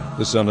Zephaniah,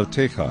 the son of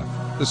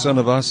Techath, the son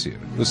of Asir,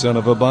 the son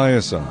of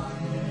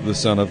Abiasaph, the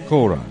son of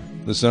Korah,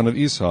 the son of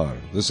Ishar,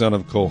 the son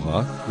of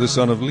Kohath, the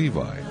son of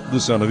Levi,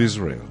 the son of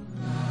Israel.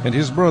 And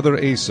his brother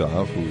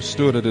Asaph, who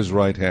stood at his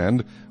right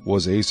hand,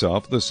 was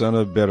Asaph the son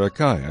of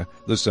Berechiah,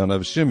 the son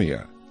of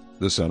Shimeah,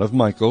 the son of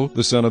Michael,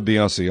 the son of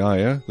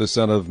Beasiah, the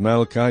son of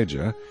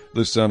Malchijah,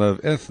 the son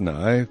of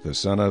Ethni, the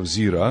son of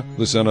Zerah,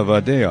 the son of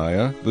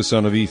Adaiah, the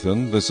son of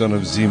Ethan, the son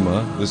of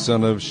Zimah, the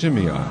son of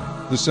Shimei,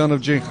 the son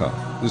of Jacob,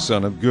 the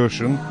son of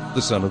Gershon,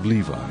 the son of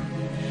Levi.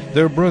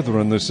 Their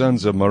brethren, the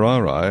sons of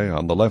Merari,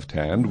 on the left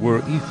hand, were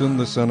Ethan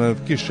the son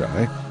of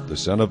Kishai, the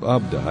son of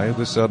Abdi,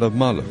 the son of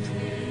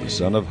Maluch, the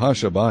son of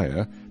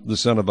Hashabiah, the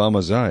son of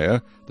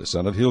Amaziah, the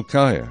son of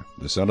Hilkiah,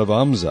 the son of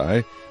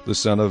Amzai, the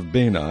son of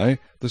Bani,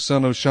 the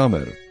son of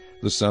Shamer,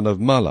 the son of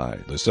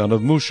Malai, the son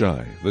of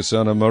Mushai, the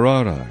son of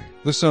Merari,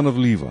 the son of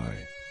Levi.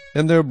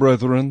 And their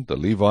brethren, the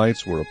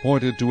Levites, were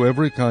appointed to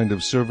every kind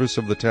of service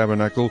of the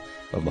tabernacle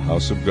of the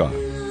house of God.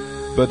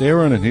 But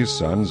Aaron and his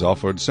sons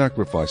offered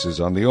sacrifices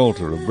on the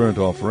altar of burnt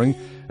offering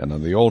and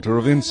on the altar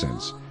of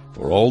incense,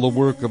 for all the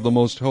work of the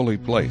most holy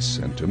place,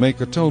 and to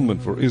make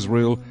atonement for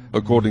Israel,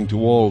 according to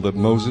all that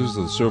Moses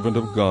the servant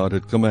of God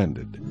had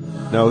commanded.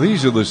 Now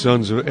these are the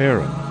sons of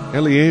Aaron: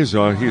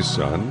 Eleazar his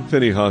son,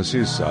 Phinehas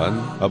his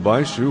son,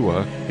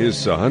 Abishua his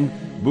son,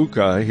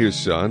 Bukai his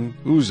son,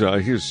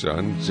 Uzzah his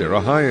son,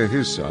 Zerahiah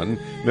his son,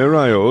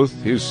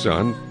 Merioth his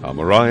son,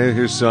 Amariah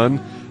his son,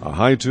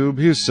 Ahitub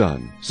his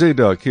son,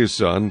 Zadok his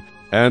son,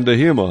 and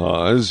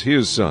Ahimaaz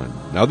his son.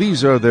 Now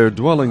these are their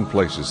dwelling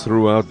places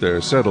throughout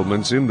their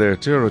settlements in their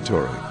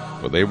territory,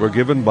 for they were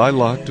given by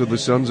lot to the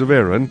sons of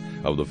Aaron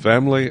of the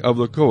family of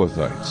the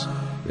Kohathites.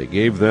 They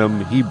gave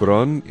them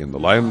Hebron in the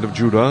land of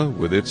Judah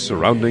with its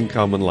surrounding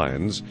common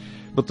lands,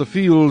 but the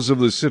fields of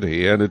the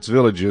city and its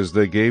villages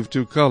they gave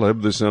to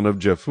Caleb the son of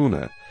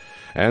Jephunneh.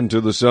 And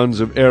to the sons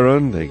of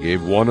Aaron they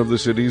gave one of the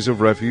cities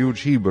of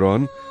refuge,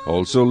 Hebron,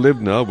 also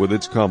Libnah with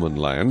its common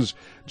lands,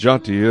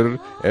 Jatir,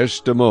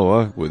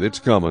 Eshtemoa with its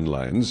common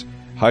lands,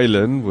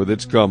 Hilen with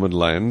its common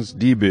lands,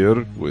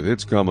 Debir with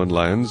its common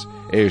lands,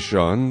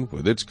 Ashan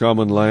with its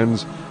common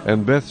lands,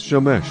 and Beth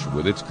Shemesh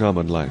with its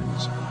common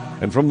lands.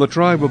 And from the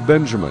tribe of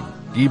Benjamin,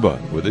 Geba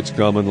with its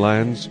common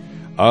lands,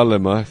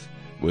 Alemath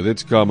with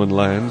its common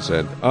lands,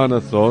 and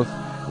Anathoth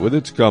with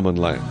its common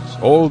lands.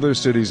 All their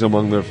cities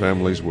among their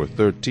families were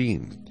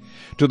 13.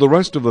 To the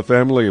rest of the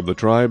family of the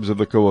tribes of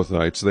the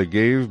Kohathites they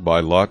gave by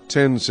lot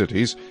 10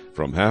 cities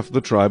from half the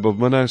tribe of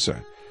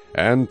Manasseh.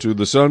 And to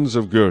the sons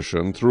of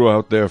Gershon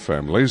throughout their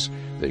families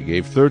they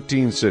gave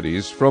 13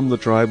 cities from the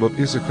tribe of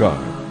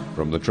Issachar,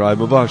 from the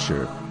tribe of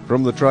Asher,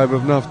 from the tribe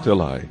of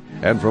Naphtali,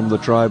 and from the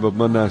tribe of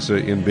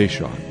Manasseh in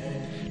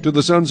Bashan. To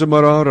the sons of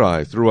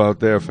Merari throughout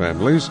their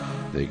families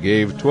they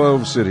gave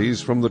 12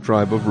 cities from the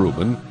tribe of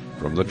Reuben,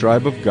 from the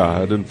tribe of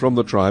Gad, and from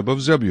the tribe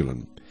of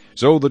Zebulun.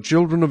 So the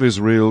children of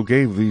Israel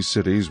gave these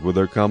cities with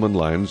their common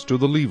lands to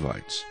the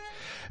Levites.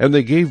 And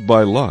they gave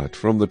by lot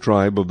from the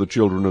tribe of the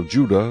children of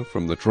Judah,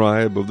 from the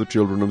tribe of the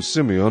children of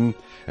Simeon,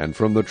 and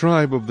from the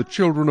tribe of the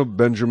children of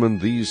Benjamin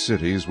these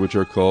cities which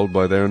are called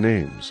by their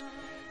names.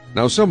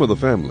 Now some of the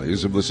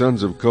families of the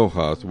sons of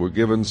Kohath were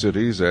given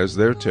cities as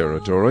their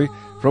territory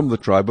from the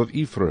tribe of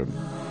Ephraim,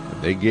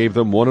 and they gave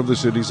them one of the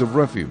cities of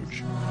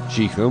refuge,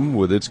 Shechem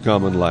with its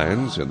common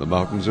lands in the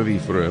mountains of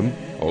Ephraim,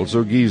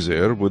 also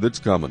Gezer with its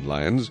common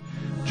lands,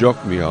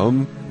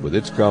 Jokmeam with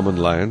its common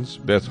lands,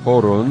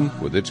 Beth-horon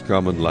with its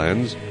common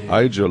lands,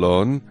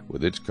 Aijalon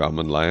with its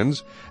common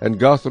lands, and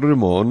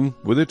Gath-rimmon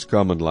with its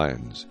common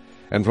lands.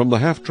 And from the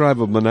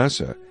half-tribe of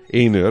Manasseh,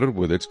 Aner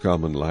with its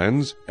common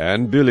lands,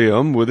 and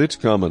Bileam with its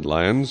common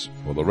lands,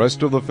 for the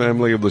rest of the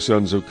family of the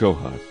sons of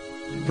Kohath.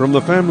 From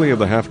the family of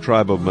the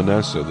half-tribe of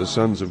Manasseh the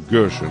sons of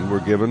Gershon were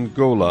given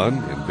Golan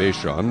in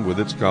Bashan with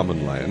its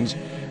common lands,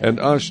 and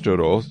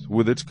Ashtaroth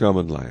with its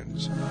common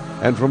lands.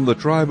 And from the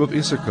tribe of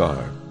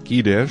Issachar,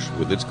 Kedesh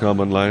with its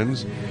common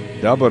lands,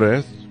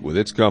 Dabereth with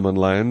its common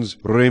lands,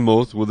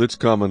 Ramoth with its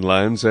common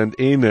lands, and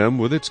Anem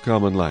with its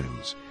common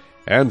lands.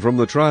 And from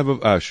the tribe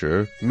of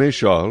Asher,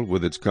 Meshal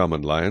with its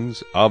common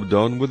lands,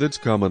 Abdon with its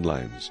common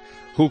lands,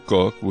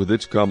 Hukok with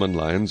its common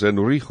lands, and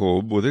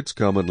Rehob with its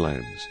common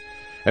lands.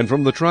 And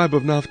from the tribe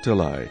of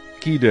Naphtali,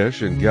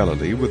 Kedesh in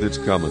Galilee with its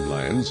common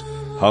lands,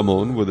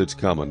 Hammon with its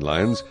common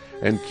lands,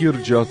 and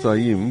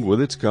Kirjathaim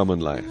with its common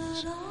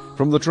lands.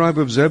 From the tribe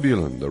of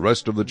Zebulun, the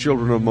rest of the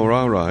children of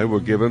Merari were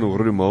given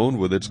Rimmon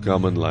with its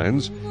common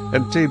lands,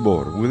 and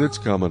Tabor with its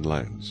common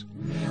lands.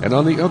 And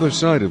on the other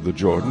side of the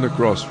Jordan,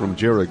 across from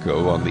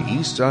Jericho, on the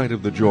east side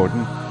of the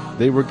Jordan,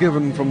 they were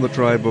given from the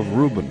tribe of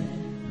Reuben,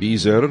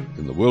 Bezer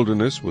in the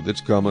wilderness with its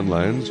common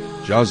lands,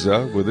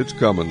 Jazza with its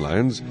common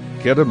lands,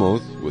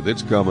 Kedemoth with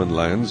its common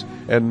lands,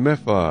 and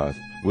Mephaath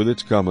with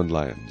its common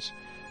lands.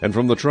 And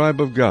from the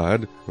tribe of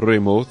Gad,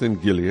 Ramoth in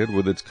Gilead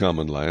with its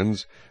common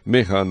lands,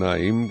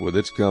 Mahanaim with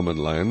its common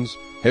lands,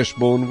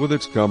 Heshbon with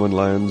its common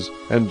lands,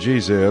 and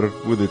Jazer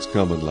with its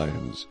common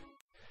lands.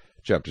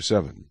 Chapter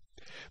 7.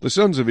 The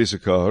sons of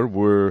Issachar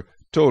were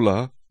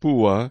Tola,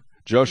 Puah,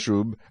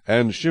 Jashub,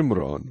 and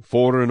Shimron,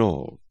 4 in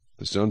all.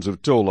 The sons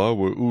of Tola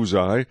were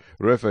Uzai,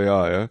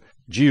 Rephaiah,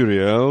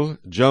 Jeriel,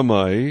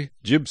 Jamai,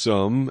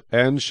 Jibsam,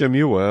 and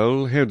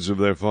Shemuel, heads of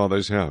their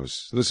father's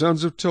house. The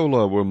sons of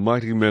Tola were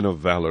mighty men of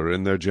valor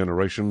in their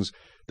generations.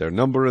 Their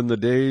number in the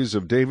days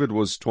of David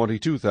was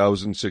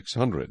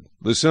 22,600.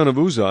 The son of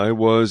Uzai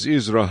was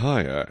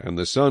Izrahiah, and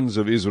the sons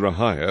of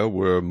Izrahiah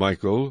were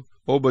Michael,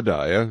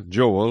 Obadiah,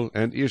 Joel,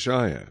 and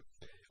Ishiah.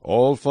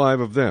 All 5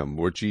 of them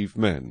were chief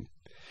men.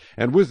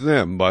 And with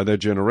them, by their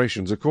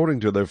generations, according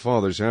to their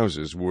fathers'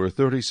 houses, were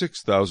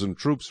 36,000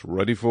 troops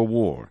ready for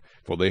war,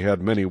 for they had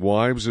many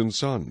wives and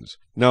sons.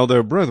 Now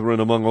their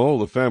brethren among all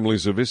the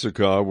families of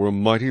Issachar were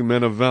mighty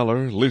men of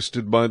valor,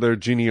 listed by their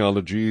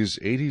genealogies,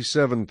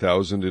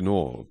 87,000 in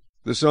all.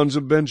 The sons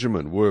of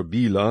Benjamin were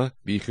Bela,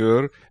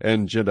 Becher,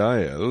 and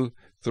Jediel,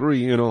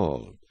 3 in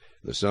all.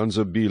 The sons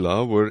of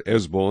Bela were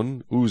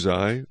Esbon,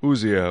 Uzai,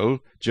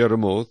 Uziel,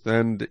 Jeremoth,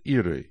 and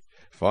Eri,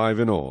 5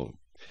 in all.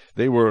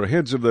 They were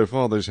heads of their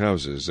fathers'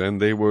 houses,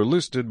 and they were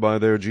listed by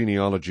their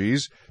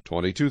genealogies,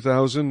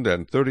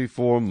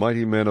 22,034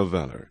 mighty men of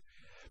valor.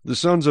 The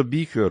sons of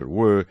Becher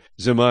were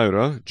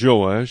Zemira,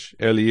 Joash,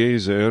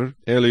 Eliezer,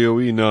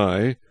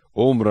 Elioenai,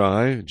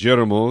 Omri,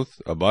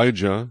 Jeremoth,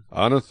 Abijah,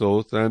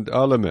 Anathoth, and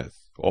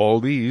Alemeth. All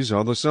these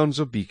are the sons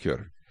of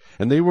Becher.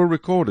 And they were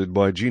recorded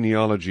by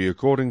genealogy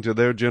according to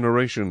their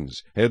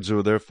generations, heads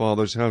of their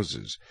fathers'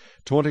 houses,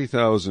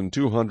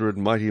 20,200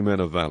 mighty men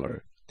of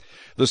valor.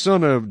 The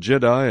son of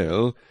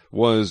Jediel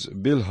was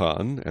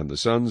Bilhan, and the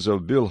sons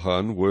of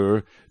Bilhan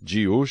were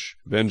Jeush,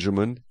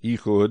 Benjamin,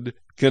 Ehud,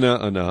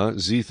 Kenaanah,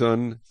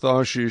 Zethan,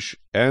 Tharshish,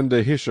 and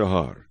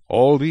Ahishahar.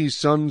 All these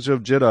sons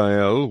of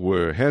Jediel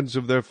were heads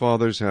of their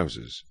fathers'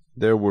 houses.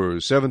 There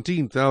were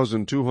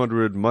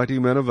 17,200 mighty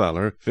men of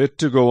valor, fit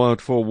to go out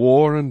for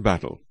war and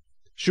battle.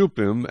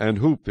 Shuppim and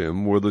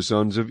Huppim were the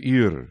sons of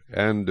Ir,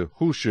 and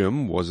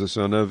Hushim was the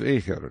son of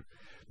Acher.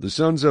 The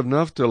sons of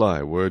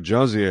Naphtali were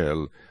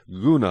Jaziel,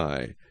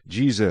 Gunai,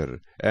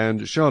 Jezer,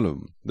 and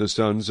Shallum, the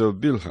sons of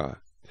Bilhah.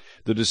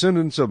 The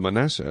descendants of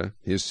Manasseh,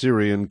 his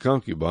Syrian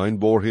concubine,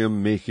 bore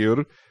him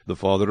Machir, the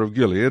father of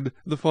Gilead,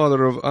 the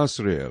father of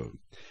Asriel.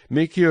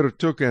 Machir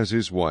took as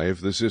his wife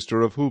the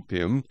sister of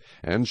Huppim,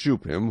 and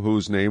Shuppim,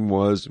 whose name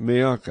was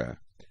Maacah.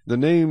 The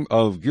name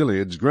of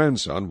Gilead's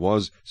grandson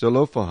was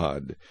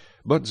Zelophehad,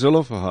 but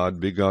Zelophehad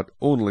begot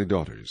only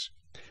daughters.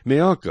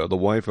 Maacah, the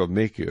wife of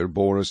Machir,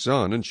 bore a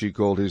son, and she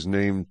called his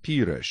name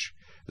Peresh.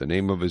 The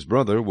name of his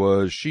brother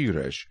was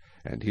Sheresh,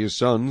 and his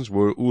sons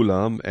were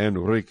Ulam and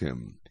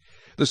Rechim.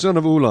 The son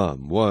of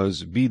Ulam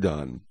was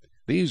Bedan.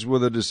 These were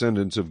the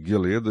descendants of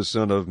Gilead, the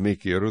son of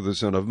Machir, the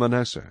son of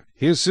Manasseh.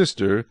 His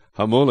sister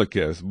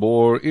Hammoleketh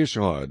bore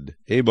Ishhad,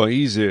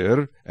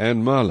 Abiezer,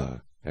 and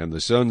Mala. And the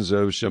sons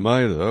of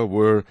Shemaiah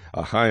were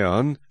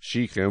Ahian,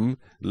 Shechem,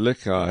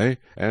 Lechi,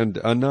 and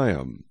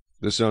Aniam.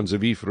 The sons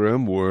of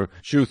Ephraim were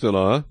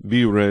Shuthelah,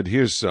 Bered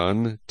his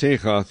son,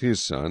 Tehath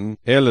his son,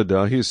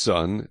 Elidah his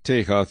son,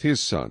 Tehath his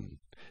son,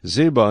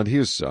 Zabad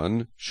his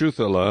son,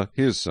 Shuthelah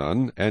his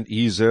son, and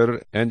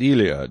Ezer and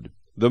Eliad.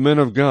 The men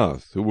of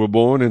Gath, who were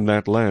born in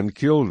that land,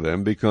 killed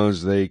them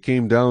because they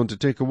came down to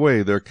take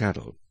away their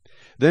cattle.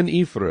 Then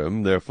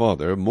Ephraim, their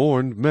father,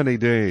 mourned many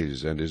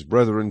days, and his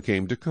brethren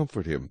came to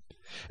comfort him.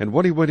 And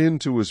when he went in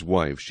to his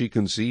wife, she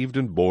conceived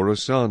and bore a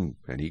son,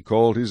 and he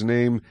called his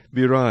name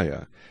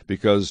Beriah,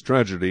 because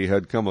tragedy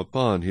had come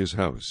upon his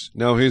house.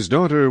 Now his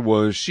daughter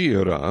was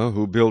Sheerah,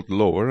 who built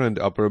Lower and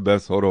Upper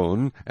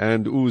Beth-horon,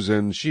 and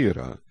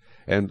Uzen-Sheerah.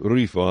 And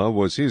Ripha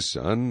was his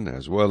son,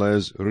 as well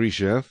as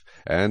Resheph,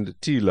 and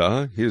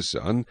Telah his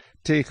son,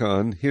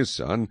 Techan his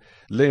son,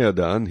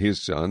 Leadan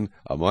his son,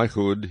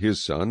 Ammihud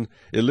his son,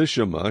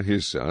 Elishama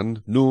his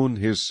son, Nun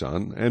his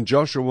son, and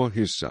Joshua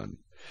his son.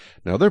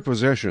 Now their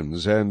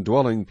possessions and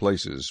dwelling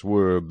places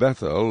were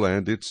Bethel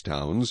and its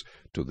towns,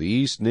 to the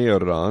east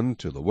Nearan,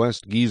 to the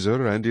west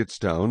Gezer and its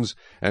towns,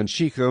 and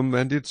Shechem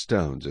and its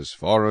towns, as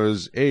far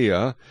as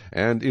Aiah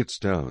and its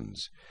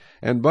towns.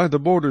 And by the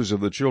borders of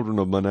the children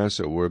of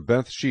Manasseh were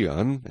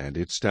Beth-shean and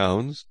its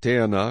towns,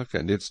 Taanach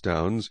and its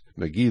towns,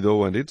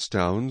 Megiddo and its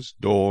towns,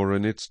 Dor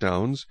and its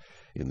towns.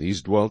 In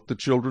these dwelt the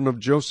children of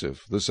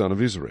Joseph, the son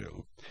of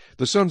Israel.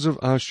 The sons of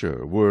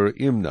Asher were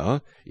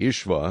Imnah,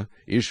 Ishva,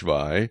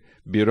 Ishvi,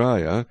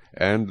 Beriah,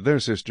 and their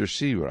sister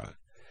Sirah.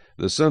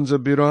 The sons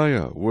of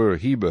Beriah were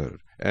Heber,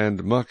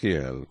 and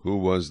Machiel, who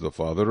was the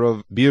father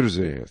of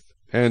Birzaith.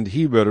 And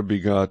Heber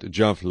begot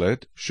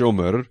Japhlet,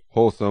 Shomer,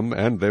 Hotham,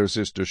 and their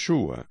sister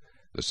Shua.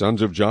 The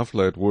sons of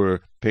Japhlet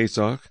were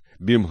Pesach,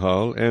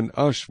 Bimhal, and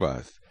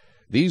Ashvath.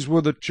 These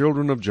were the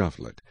children of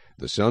Japhlet.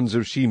 The sons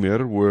of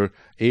Shemer were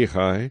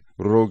Ahai,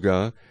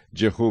 Roga,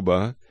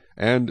 Jehuba,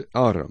 and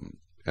Aram.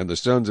 And the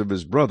sons of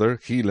his brother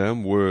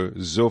Helem were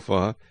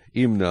Zophah,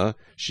 Imnah,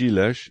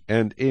 Shelesh,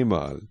 and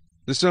Emal.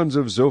 The sons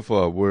of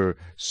Zophah were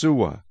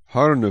Suah,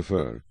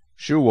 Harnefer,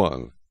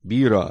 Shual,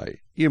 Birai,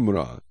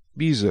 Imrah,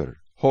 Bezer,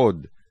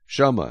 Hod,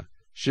 Shammah,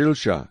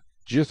 Shilshah,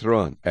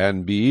 Jithron,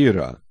 and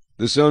Beerah.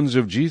 The sons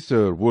of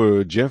Jether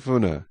were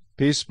Jephunneh,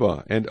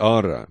 Pispa, and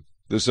Ara.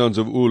 The sons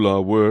of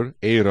Ulah were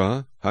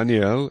Erah,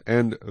 Haniel,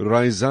 and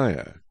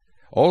Rizaiah.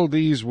 All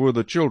these were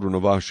the children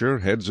of Asher,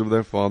 heads of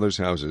their fathers'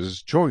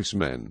 houses, choice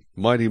men,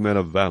 mighty men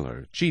of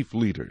valor, chief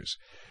leaders.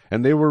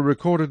 And they were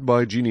recorded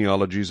by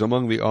genealogies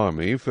among the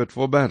army fit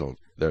for battle.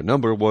 Their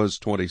number was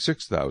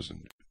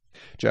 26,000.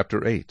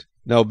 Chapter 8.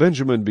 Now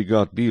Benjamin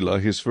begot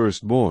Bela his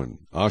firstborn,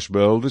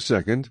 Ashbel the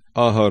second,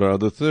 Ahara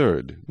the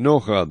third,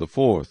 Nocha the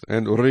fourth,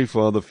 and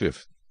Repha the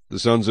fifth. The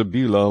sons of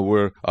Bela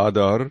were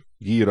Adar,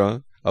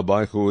 Gera,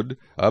 Abihud,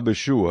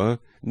 Abishua,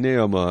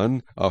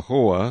 Naaman,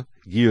 Ahoah,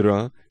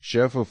 Gera,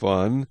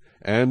 Shephaphan,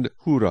 and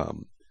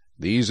Huram.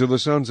 These are the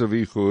sons of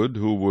Ehud,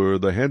 who were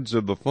the heads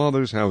of the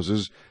fathers'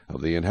 houses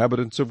of the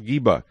inhabitants of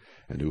Geba,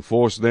 and who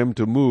forced them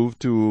to move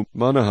to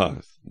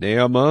Manahath.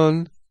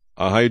 Naaman,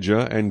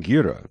 Ahijah, and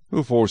Gera,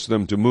 who forced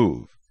them to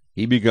move.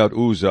 He begot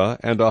Uzzah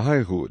and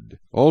Ahihud.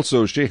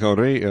 Also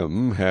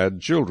Sheharaim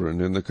had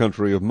children in the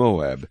country of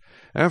Moab.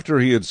 After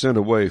he had sent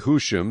away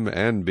Hushim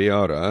and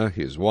Beara,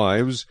 his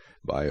wives,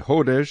 by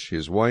Hodesh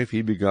his wife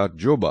he begot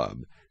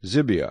Jobab,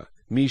 Zibiah,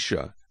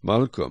 Misha,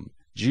 Malcolm,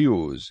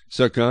 Jeuz,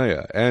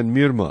 Sakiah, and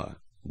Mirmah.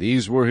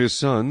 These were his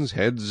sons,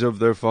 heads of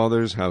their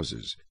fathers'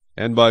 houses.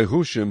 And by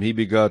Hushim he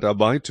begot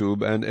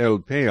Abitub and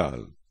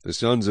Elpaal. The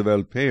sons of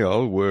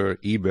Elpaal were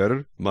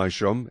Eber,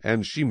 Misham,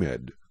 and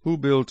Shemed, who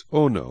built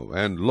Ono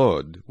and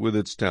Lod with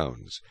its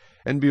towns,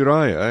 and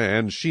Beriah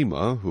and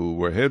Shema, who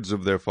were heads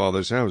of their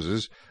fathers'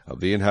 houses, of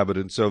the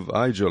inhabitants of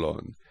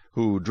Aijalon,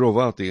 who drove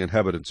out the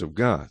inhabitants of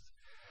Gath.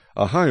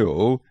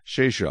 Ahio,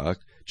 Sheshach,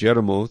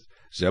 Jeremoth,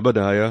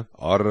 Zebadiah,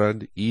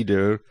 Arad,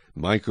 Eder,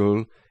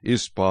 Michael,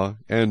 Ispa,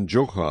 and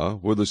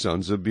Jocha were the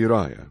sons of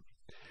Beriah.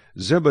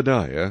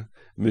 Zebadiah,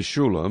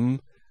 Meshulam,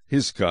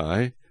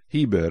 Hiskai,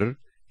 Heber,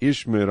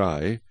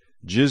 Ishmerai,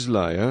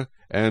 Jizliah,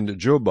 and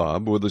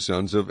Jobab were the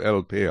sons of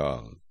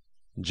Elpaal.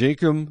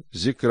 Jacob,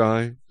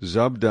 Zikri,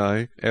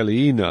 Zabdi,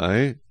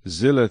 Elienai,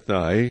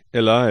 Zilethai,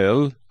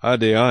 Eliel,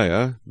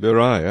 Adaiah,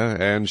 Beriah,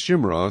 and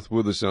Shimroth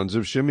were the sons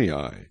of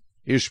Shimei.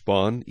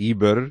 Ishban,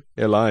 Eber,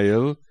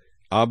 Eliel,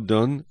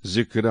 Abdon,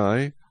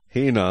 Zikri,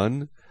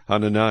 Hanan,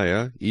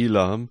 Hananiah,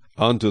 Elam,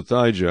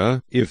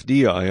 Antothijah,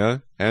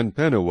 Ifdeiah, and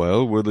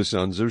Penuel were the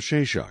sons of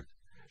Sheshach.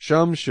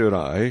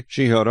 Shamsherai,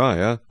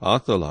 Shehariah,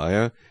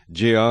 Athaliah,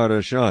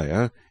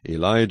 Jearashiah,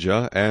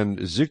 Elijah, and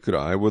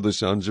Zikri were the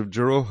sons of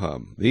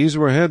Jeroham. These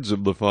were heads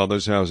of the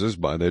fathers' houses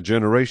by their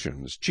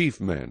generations,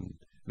 chief men.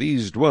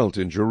 These dwelt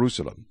in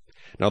Jerusalem.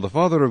 Now the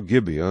father of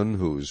Gibeon,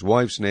 whose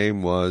wife's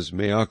name was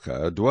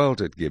Maacah, dwelt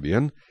at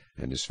Gibeon,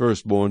 and his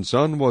firstborn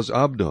son was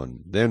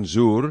Abdon, then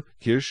Zur,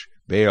 Kish,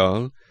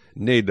 Baal,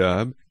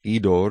 Nadab,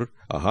 Edor,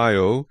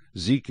 Ahio,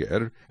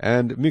 Zecher,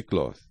 and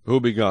Mikloth, who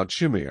begot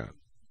Shimeah.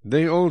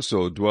 They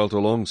also dwelt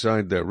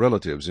alongside their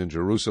relatives in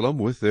Jerusalem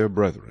with their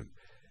brethren.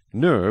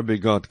 Ner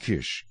begot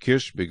Kish,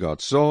 Kish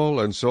begot Saul,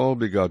 and Saul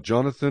begot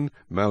Jonathan,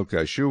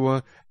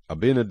 Malchishua,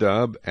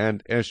 Abinadab,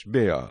 and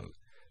Eshbaal.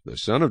 The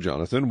son of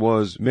Jonathan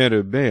was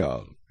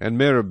Meribbaal, and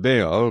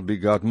Meribbaal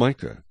begot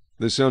Micah.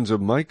 The sons of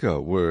Micah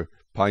were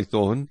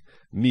Python,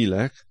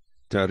 Melech,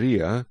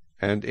 Tariah,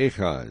 and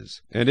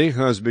Ahaz. And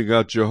Ahaz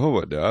begot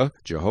Jehoiada,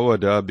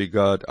 Jehoiada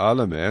begot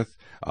Alameth,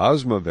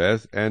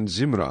 Asmaveth, and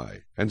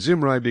Zimri. And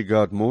Zimri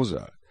begot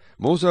Moza.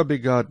 Moza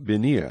begot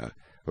Beniah,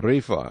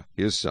 Repha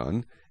his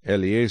son,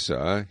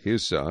 Eleazar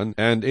his son,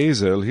 and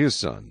Azel his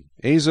son.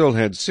 Azel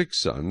had 6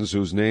 sons,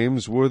 whose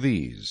names were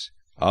these: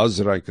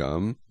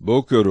 Azrikam,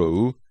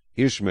 Bokeru,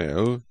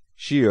 Ishmael,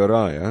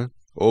 Sheariah,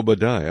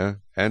 Obadiah,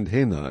 and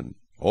Hanan.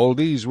 All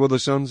these were the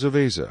sons of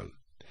Azel.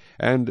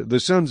 And the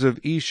sons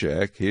of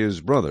Eshek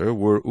his brother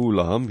were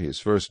Ulam his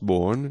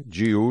firstborn,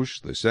 Jeush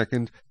the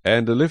second,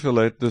 and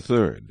Eliphalet the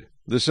third.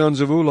 The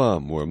sons of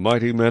Ulam were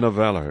mighty men of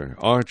valor,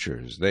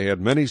 archers. They had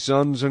many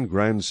sons and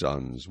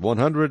grandsons,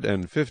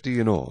 150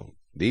 in all.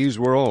 These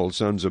were all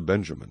sons of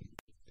Benjamin.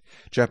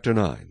 Chapter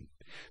 9.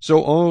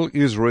 So all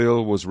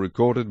Israel was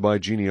recorded by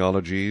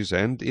genealogies,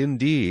 and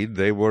indeed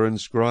they were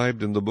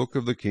inscribed in the book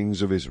of the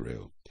kings of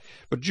Israel.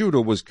 But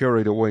Judah was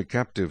carried away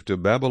captive to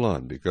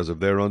Babylon because of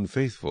their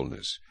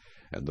unfaithfulness,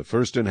 and the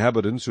first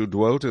inhabitants who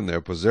dwelt in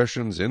their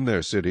possessions in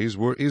their cities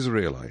were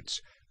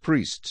Israelites,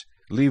 priests,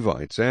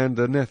 Levites, and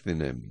the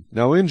Nethinim.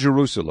 Now in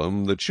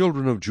Jerusalem the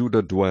children of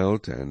Judah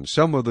dwelt, and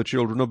some of the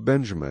children of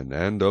Benjamin,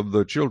 and of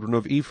the children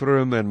of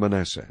Ephraim and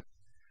Manasseh.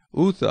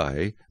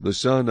 Uthai, the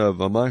son of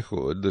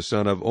Ammihud, the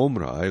son of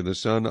Omri, the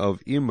son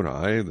of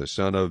Imri, the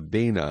son of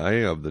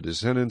Bani, of the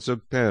descendants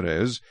of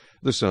Perez,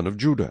 the son of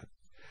Judah.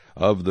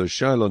 Of the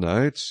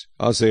Shilonites,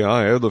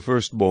 Asaiah the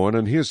firstborn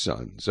and his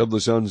sons. Of the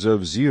sons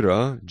of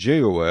Zerah,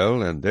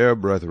 Jeuel and their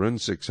brethren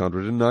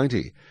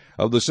 690.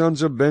 Of the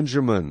sons of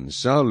Benjamin,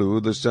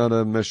 Salu the son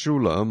of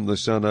Meshullam, the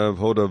son of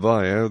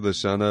Hodaviah, the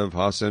son of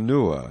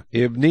Hasenuah.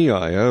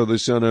 Ibneiah the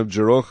son of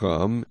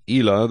Jeroham,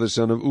 Elah the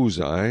son of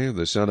Uzai,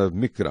 the son of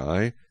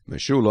Mikri,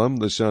 Meshullam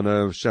the son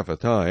of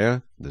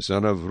Shephatiah, the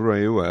son of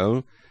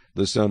Reuel,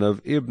 the son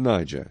of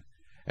Ibnijah,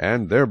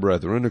 and their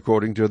brethren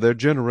according to their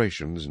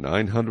generations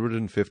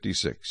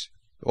 956.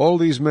 All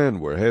these men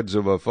were heads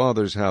of a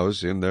father's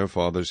house in their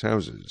father's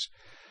houses.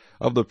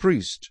 Of the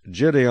priests,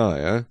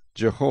 Jedaiah,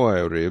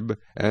 Jehoiarib,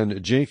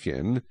 and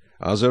Jachin,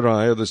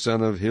 Azariah the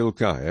son of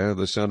Hilkiah,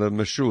 the son of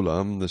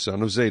Meshullam, the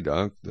son of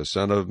Zadok, the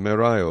son of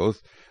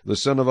Merioth, the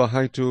son of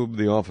Ahitub,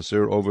 the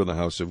officer over the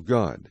house of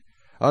God.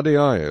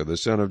 Adaiah the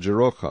son of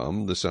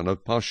Jeroham, the son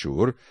of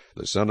Pashur,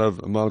 the son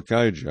of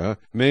Malchijah,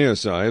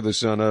 Maasai the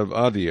son of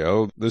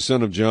Adiel, the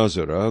son of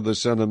Jazerah, the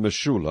son of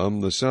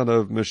Meshullam, the son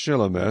of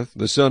Meshilemeth,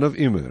 the son of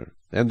Immer,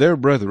 and their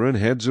brethren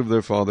heads of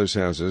their fathers'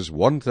 houses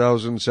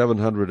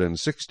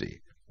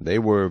 1,760. They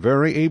were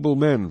very able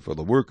men for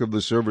the work of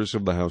the service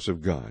of the house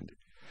of God.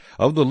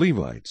 Of the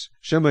Levites,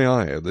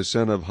 Shemaiah the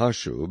son of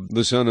Hashub,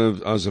 the son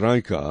of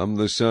Azrikam,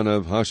 the son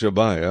of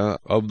Hashabiah,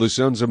 of the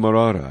sons of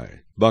Merari,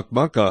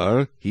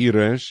 Bakbakar,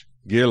 Heresh,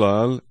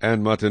 Gilal,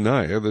 and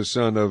Mattaniah the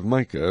son of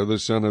Micah, the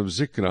son of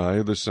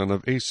Zichri, the son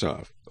of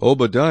Asaph.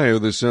 Obadiah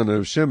the son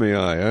of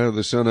Shemaiah,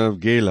 the son of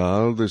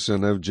Galal, the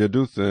son of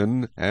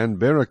Jeduthun, and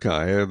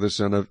Berechiah the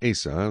son of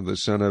Asa, the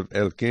son of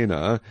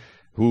Elkanah,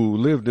 who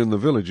lived in the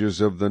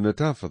villages of the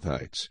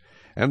Netophathites.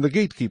 And the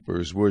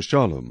gatekeepers were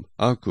Shallum,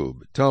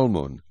 Akub,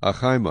 Talmon,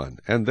 Ahiman,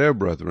 and their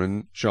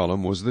brethren.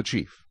 Shallum was the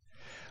chief.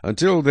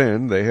 Until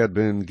then they had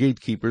been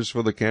gatekeepers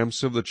for the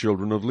camps of the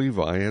children of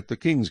Levi at the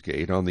king's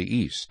gate on the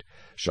east.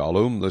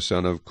 Shallum the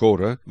son of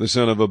Korah, the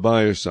son of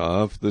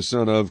Abiasaph, the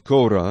son of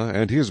Korah,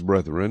 and his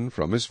brethren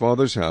from his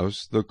father's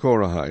house, the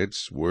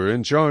Korahites, were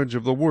in charge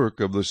of the work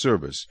of the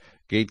service,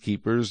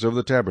 gatekeepers of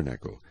the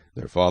tabernacle.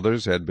 Their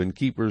fathers had been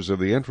keepers of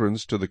the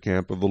entrance to the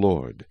camp of the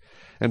Lord.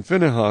 And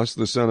Phinehas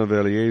the son of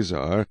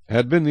Eleazar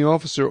had been the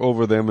officer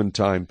over them in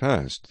time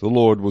past. The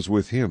Lord was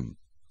with him.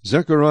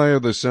 Zechariah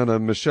the son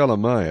of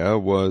Meshelemiah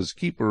was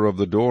keeper of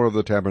the door of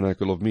the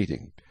tabernacle of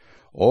meeting.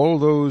 All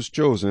those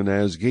chosen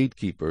as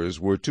gatekeepers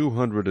were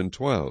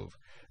 212.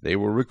 They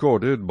were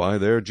recorded by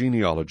their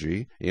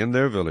genealogy in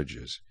their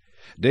villages.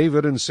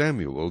 David and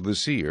Samuel the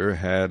seer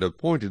had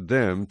appointed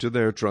them to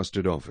their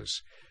trusted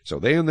office. So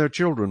they and their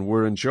children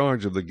were in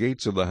charge of the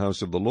gates of the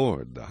house of the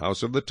Lord, the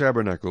house of the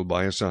tabernacle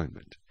by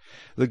assignment.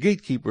 The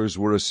gatekeepers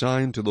were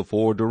assigned to the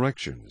 4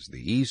 directions,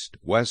 the east,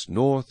 west,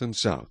 north, and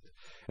south.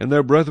 And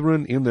their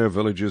brethren in their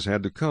villages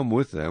had to come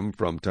with them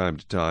from time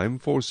to time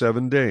for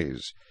 7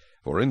 days.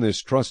 For in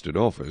this trusted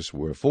office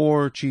were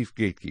 4 chief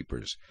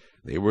gatekeepers.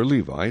 They were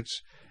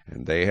Levites,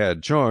 and they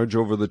had charge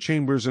over the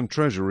chambers and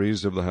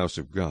treasuries of the house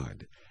of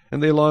God.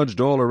 And they lodged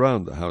all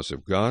around the house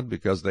of God,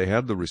 because they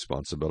had the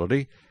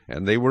responsibility,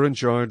 and they were in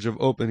charge of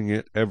opening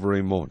it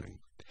every morning.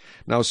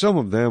 Now some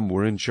of them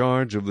were in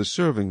charge of the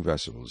serving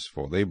vessels,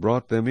 for they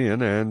brought them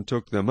in and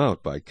took them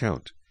out by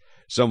count.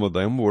 Some of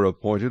them were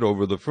appointed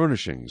over the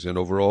furnishings, and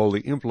over all the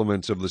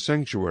implements of the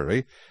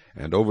sanctuary,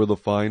 and over the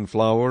fine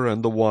flour,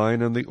 and the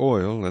wine, and the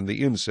oil, and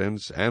the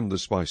incense, and the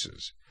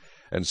spices.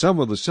 And some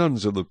of the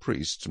sons of the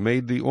priests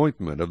made the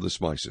ointment of the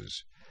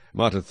spices.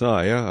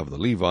 Mattithiah of the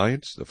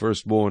Levites, the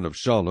firstborn of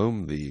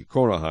Shallum the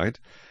Korahite,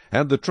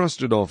 had the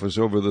trusted office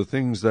over the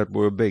things that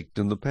were baked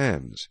in the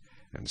pans.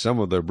 And some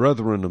of their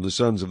brethren of the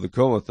sons of the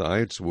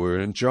Kohathites were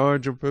in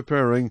charge of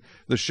preparing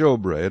the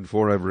showbread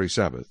for every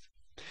Sabbath.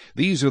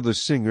 These are the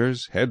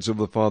singers, heads of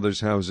the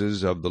fathers'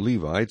 houses of the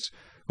Levites,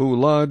 who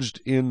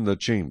lodged in the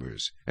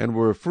chambers, and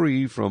were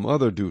free from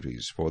other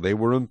duties, for they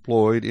were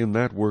employed in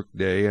that work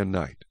day and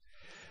night.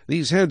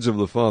 These heads of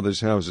the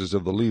fathers' houses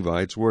of the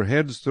Levites were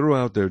heads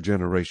throughout their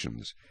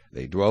generations.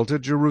 They dwelt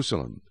at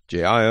Jerusalem.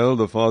 Jeiel,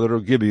 the father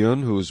of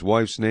Gibeon, whose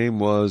wife's name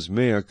was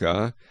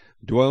Maacah,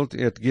 dwelt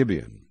at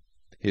Gibeon.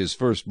 His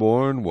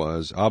firstborn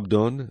was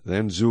Abdon,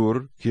 then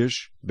Zur,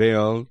 Kish,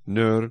 Baal,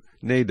 Ner,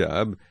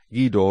 Nadab,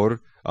 Gedor,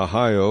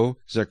 Ahio,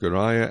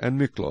 Zechariah, and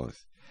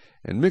Mikloth.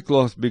 And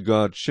Mikloth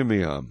begot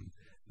Shimeam.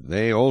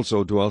 They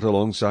also dwelt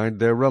alongside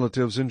their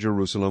relatives in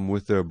Jerusalem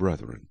with their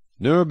brethren.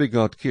 Ner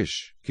begot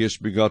Kish, Kish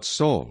begot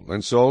Saul,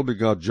 and Saul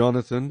begot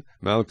Jonathan,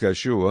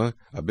 Malchishua,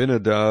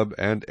 Abinadab,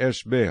 and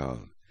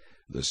Eshbaal.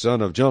 The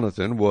son of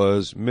Jonathan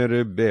was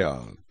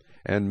Merib-Baal,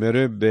 and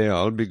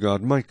Merib-Baal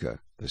begot Micah.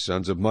 The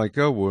sons of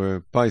Micah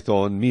were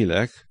Pithon,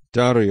 Melech,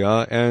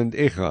 Tariah, and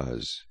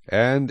Ahaz.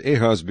 And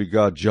Ahaz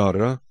begot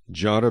Jarah,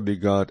 Jarah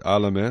begot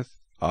Alameth,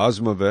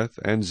 Azmaveth,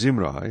 and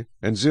Zimri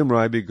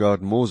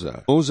begot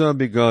Moza. Moza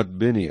begot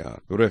Biniah,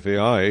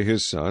 Rephai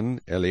his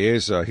son,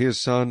 Eleazar his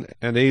son,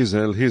 and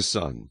Azel his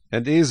son.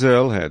 And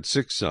Azel had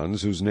 6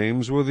 sons, whose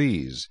names were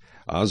these: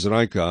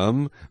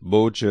 Azrikam,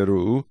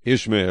 Bocheru,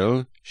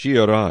 Ishmael,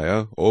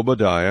 Sheariah,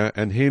 Obadiah,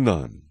 and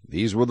Hanan.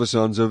 These were the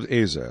sons of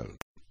Azel.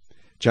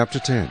 Chapter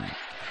 10.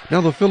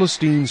 Now the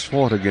Philistines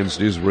fought against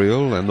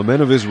Israel, and the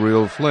men of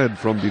Israel fled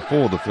from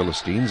before the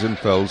Philistines, and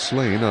fell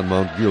slain on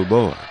Mount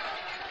Gilboa.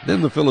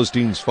 Then the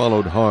Philistines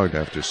followed hard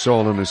after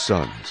Saul and his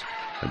sons,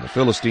 and the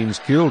Philistines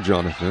killed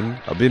Jonathan,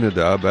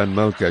 Abinadab, and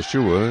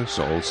Malchishua,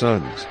 Saul's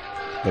sons.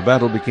 The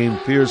battle became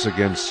fierce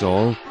against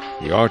Saul.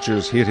 The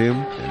archers hit him,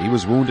 and he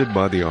was wounded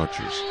by the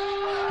archers.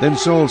 Then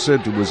Saul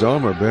said to his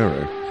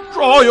armor-bearer,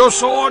 "Draw your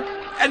sword,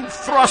 and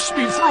thrust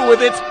me through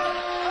with it,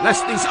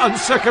 lest these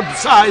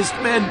uncircumcised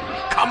men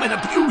come and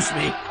abuse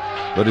me."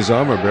 But his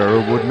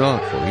armor-bearer would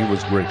not, for he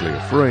was greatly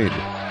afraid.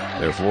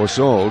 Therefore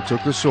Saul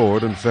took the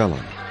sword and fell on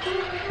it.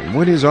 And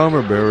when his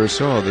armor-bearer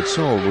saw that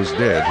Saul was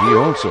dead, he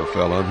also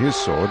fell on his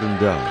sword and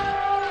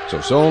died.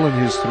 So Saul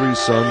and his 3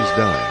 sons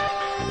died,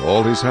 and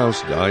all his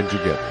house died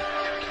together.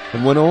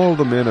 And when all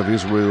the men of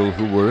Israel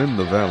who were in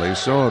the valley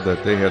saw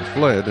that they had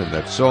fled, and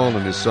that Saul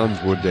and his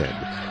sons were dead,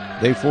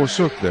 they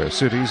forsook their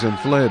cities and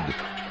fled.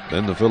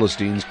 Then the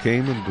Philistines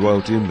came and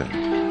dwelt in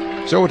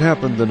them. So it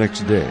happened the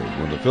next day,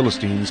 when the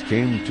Philistines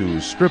came to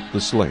strip the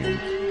slain,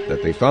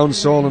 that they found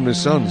Saul and his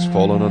sons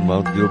fallen on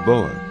Mount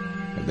Gilboa.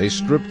 And they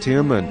stripped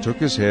him, and took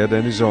his head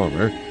and his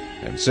armor,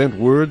 and sent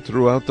word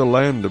throughout the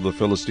land of the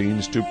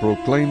Philistines to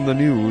proclaim the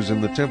news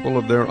in the temple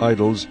of their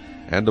idols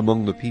and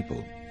among the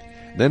people.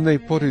 Then they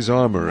put his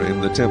armor in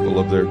the temple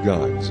of their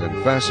gods,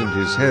 and fastened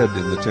his head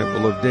in the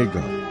temple of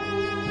Dagon.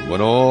 And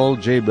when all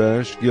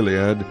Jabesh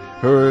Gilead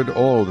heard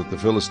all that the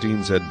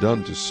Philistines had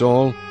done to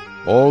Saul,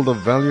 all the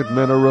valiant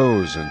men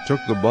arose, and took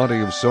the body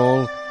of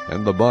Saul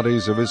and the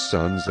bodies of his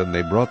sons, and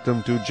they brought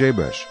them to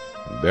Jabesh,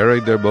 and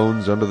buried their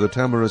bones under the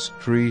tamarisk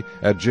tree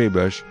at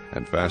Jabesh,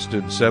 and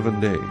fasted 7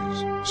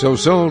 days. So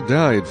Saul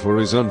died for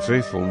his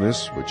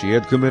unfaithfulness, which he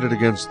had committed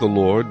against the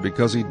Lord,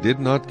 because he did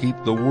not keep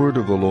the word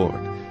of the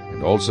Lord,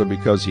 and also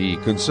because he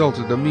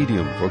consulted a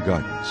medium for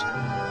guidance.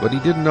 But he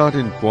did not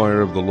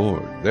inquire of the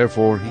Lord.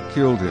 Therefore he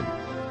killed him,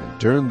 and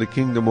turned the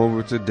kingdom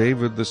over to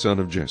David the son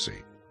of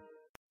Jesse.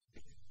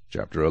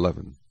 Chapter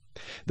 11.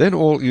 Then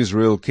all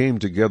Israel came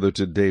together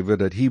to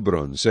David at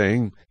Hebron,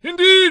 saying,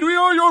 "Indeed, we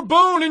are your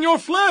bone and your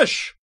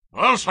flesh.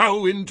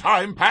 Also in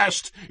time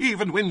past,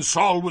 even when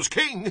Saul was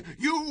king,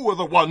 you were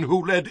the one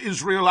who led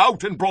Israel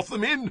out and brought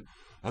them in.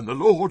 And the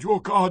Lord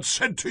your God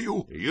said to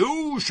you,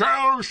 'You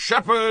shall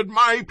shepherd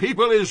my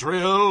people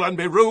Israel, and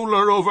be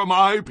ruler over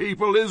my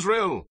people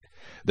Israel.'"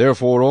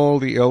 Therefore all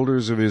the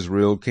elders of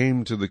Israel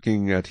came to the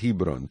king at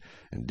Hebron,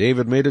 and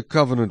David made a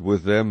covenant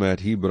with them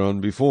at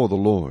Hebron before the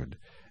Lord.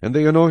 And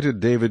they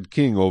anointed David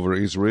king over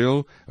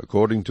Israel,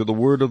 according to the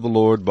word of the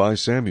Lord by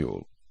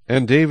Samuel.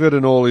 And David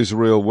and all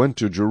Israel went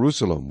to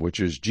Jerusalem, which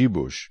is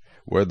Jebush,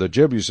 where the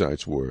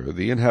Jebusites were,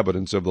 the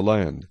inhabitants of the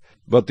land.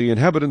 But the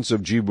inhabitants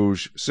of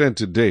Jebush said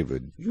to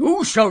David,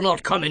 "You shall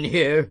not come in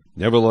here."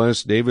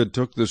 Nevertheless David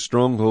took the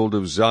stronghold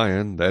of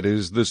Zion, that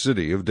is, the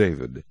city of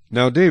David.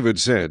 Now David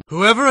said,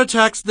 "Whoever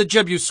attacks the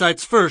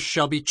Jebusites first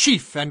shall be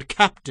chief and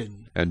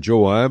captain." And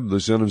Joab the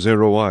son of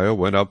Zeruiah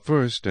went up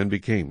first, and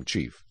became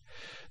chief.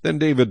 Then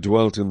David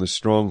dwelt in the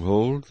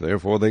stronghold,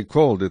 therefore they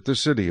called it the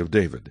city of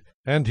David.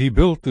 And he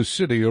built the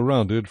city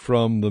around it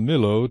from the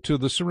Millo to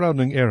the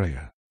surrounding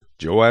area.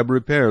 Joab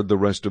repaired the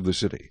rest of the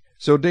city.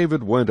 So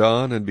David went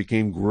on and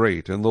became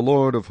great, and the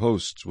Lord of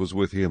hosts was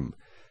with him.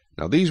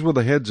 Now these were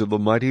the heads of the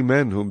mighty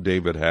men whom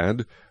David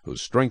had, who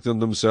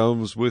strengthened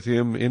themselves with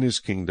him in his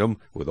kingdom,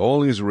 with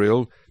all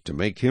Israel, to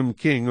make him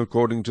king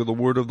according to the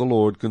word of the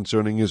Lord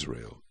concerning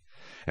Israel.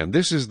 And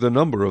this is the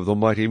number of the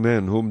mighty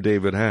men whom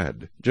David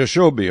had.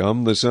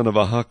 Jashobeam the son of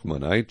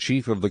Ahachmonite,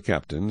 chief of the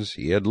captains,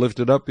 he had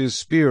lifted up his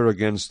spear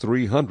against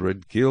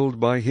 300, killed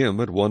by him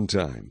at one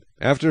time.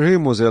 After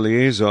him was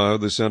Eleazar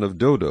the son of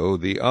Dodo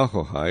the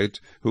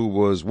Ahohite, who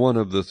was one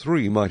of the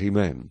 3 mighty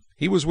men.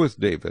 He was with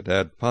David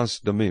at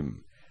Pasdamim.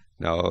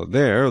 Now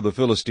there the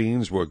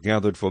Philistines were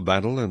gathered for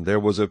battle, and there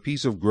was a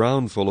piece of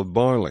ground full of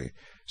barley.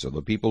 So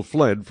the people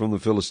fled from the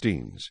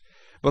Philistines.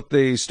 But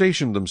they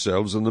stationed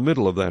themselves in the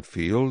middle of that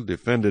field,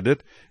 defended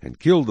it, and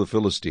killed the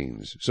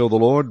Philistines. So the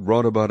Lord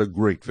brought about a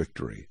great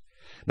victory.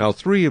 Now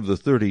 3 of the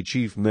 30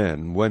 chief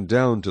men went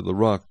down to the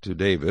rock to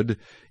David,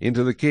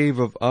 into the cave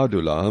of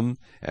Adullam,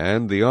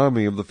 and the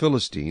army of the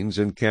Philistines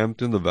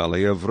encamped in the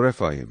valley of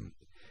Rephaim.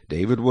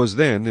 David was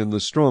then in the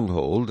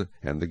stronghold,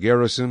 and the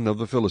garrison of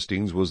the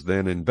Philistines was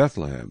then in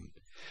Bethlehem.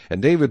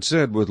 And David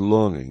said with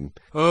longing,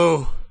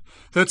 "Oh,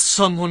 that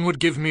someone would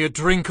give me a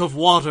drink of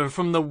water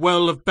from the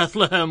well of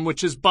Bethlehem,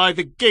 which is by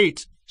the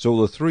gate." So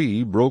the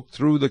 3 broke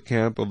through the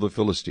camp of the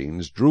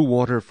Philistines, drew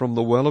water from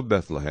the well of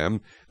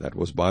Bethlehem, that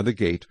was by the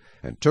gate,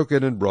 and took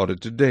it and brought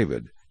it to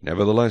David.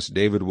 Nevertheless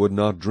David would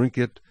not drink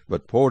it,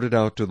 but poured it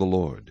out to the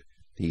Lord.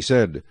 He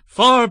said,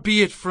 Far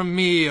be it from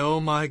me,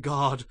 O my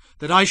God,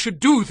 that I should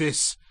do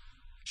this.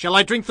 Shall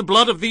I drink the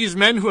blood of these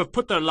men who have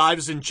put their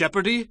lives in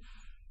jeopardy?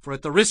 For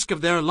at the risk of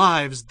their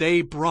lives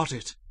they brought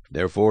it.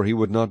 Therefore he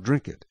would not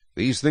drink it.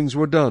 These things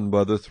were done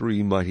by the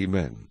 3 mighty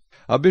men.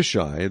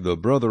 Abishai, the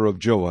brother of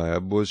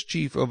Joab, was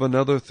chief of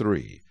another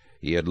 3.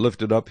 He had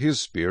lifted up his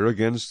spear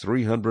against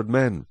 300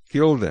 men,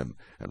 killed them,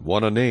 and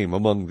won a name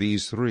among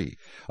these 3.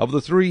 Of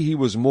the 3 he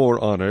was more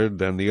honored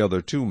than the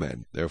other 2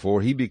 men.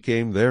 Therefore he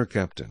became their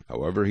captain.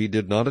 However, he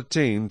did not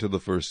attain to the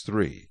first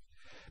 3.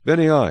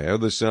 Benaiah,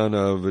 the son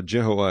of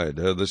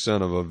Jehoiada, the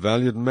son of a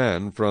valiant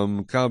man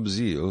from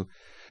Kabzeel,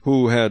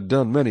 who had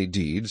done many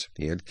deeds.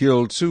 He had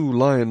killed 2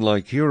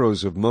 lion-like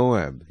heroes of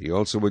Moab. He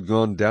also had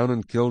gone down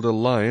and killed a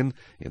lion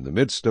in the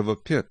midst of a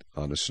pit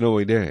on a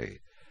snowy day.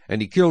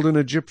 And he killed an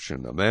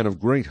Egyptian, a man of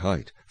great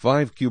height,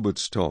 5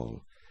 cubits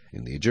tall.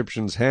 In the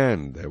Egyptian's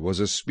hand there was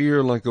a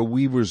spear like a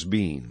weaver's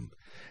beam.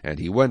 And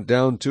he went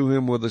down to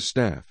him with a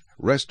staff,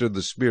 wrested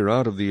the spear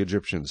out of the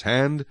Egyptian's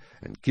hand,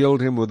 and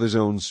killed him with his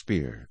own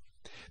spear.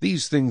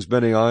 These things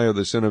Benaiah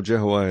the son of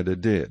Jehoiada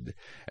did,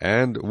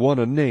 and won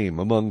a name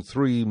among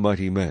 3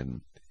 mighty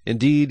men.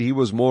 Indeed, he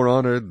was more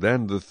honored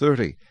than the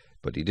 30,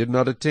 but he did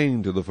not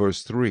attain to the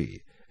first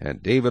 3,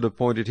 and David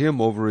appointed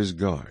him over his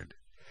guard.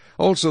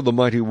 Also the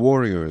mighty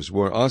warriors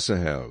were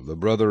Asahel, the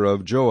brother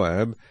of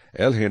Joab,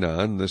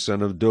 Elhanan, the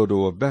son of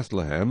Dodo of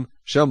Bethlehem,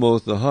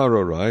 Shamoth the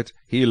Harorite,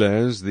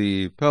 Helez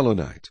the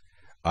Pelonite,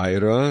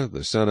 Ira,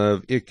 the son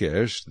of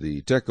Ikesh,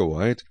 the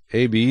Tekoite,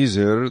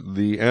 Abiezer,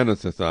 the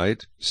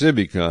Anathothite,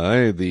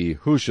 Sibbecai, the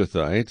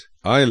Hushathite,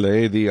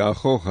 Ile, the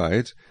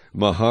Ahohite,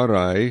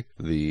 Maharai,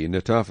 the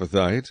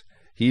Netophathite,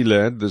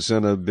 Heled, the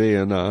son of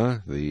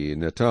Baanah, the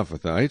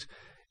Netophathite,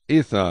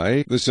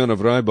 Ithai, the son of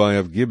Ribai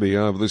of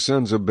Gibeah of the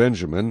sons of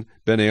Benjamin,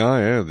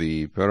 Benaiah,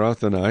 the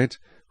Pirathonite,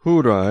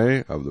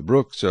 Hurai, of the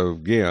brooks of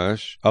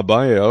Gaash,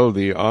 Abiel,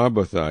 the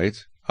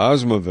Arbathite,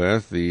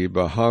 Asmaveth, the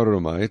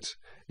Baharumite,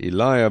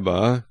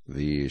 Eliabah,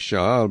 the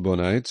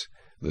Shaalbonite,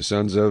 the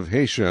sons of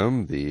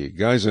Hashem, the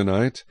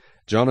Gizonite,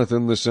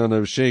 Jonathan, the son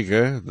of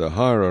Shekah, the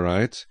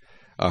Hararite,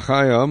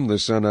 Achiam, the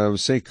son of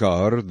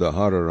Sekar, the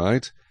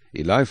Hararite,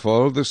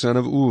 Eliphal, the son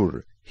of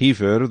Ur,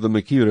 Hefer, the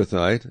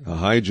Mechirathite,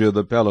 Ahijah,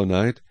 the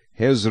Pelonite,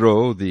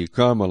 Hezro, the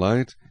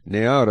Carmelite,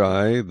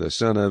 Nearai, the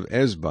son of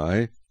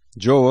Ezbai,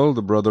 Joel,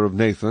 the brother of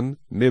Nathan,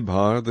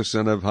 Mibhar, the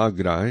son of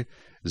Haggai,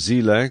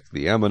 Zelek,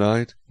 the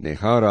Ammonite,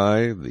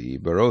 Neharai, the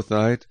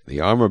Berothite, the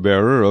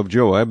armor-bearer of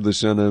Joab, the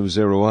son of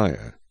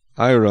Zeruiah,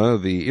 Ira,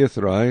 the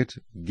Ithrite,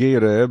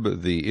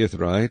 Gareb, the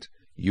Ithrite,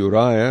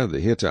 Uriah, the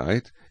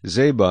Hittite,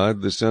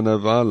 Zabad, the son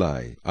of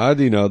Alai,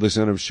 Adinah, the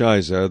son of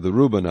Shiza, the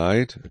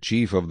Reubenite,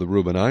 chief of the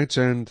Reubenites,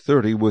 and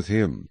 30 with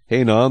him,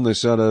 Hanan, the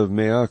son of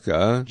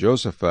Maacah,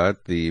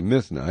 Josaphat, the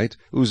Mithnite,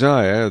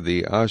 Uzziah,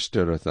 the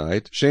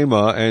Ashtarothite,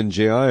 Shema and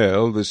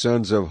Jeiel, the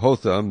sons of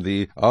Hotham,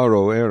 the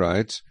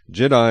Aroerites,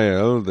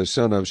 Jediel, the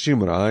son of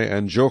Shimrai,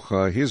 and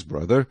Jocha, his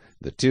brother,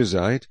 the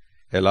Tizite,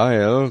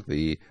 Eliel,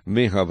 the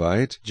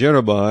Mehavite,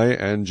 Jerubai,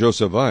 and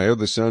Josephiah,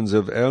 the sons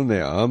of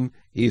Elneam,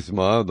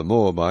 Ithma, the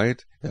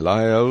Moabite,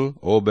 Eliel,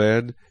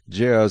 Obed,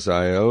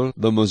 Jeaziel,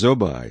 the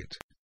Mozobite.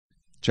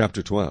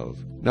 Chapter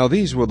 12. Now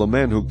these were the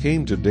men who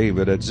came to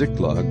David at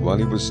Ziklag while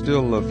he was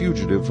still a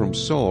fugitive from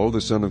Saul,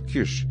 the son of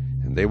Kish.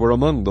 And they were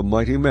among the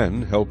mighty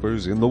men,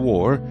 helpers in the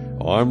war,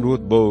 armed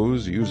with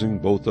bows, using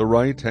both the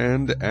right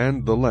hand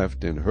and the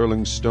left in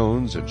hurling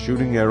stones and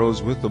shooting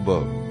arrows with the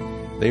bow.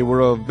 They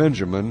were of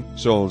Benjamin,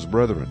 Saul's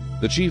brethren.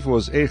 The chief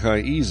was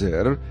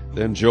Ahiezer,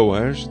 then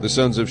Joash, the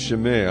sons of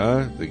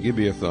Shemaiah, the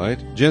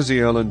Gibeathite,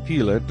 Jeziel and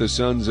Pelet, the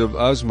sons of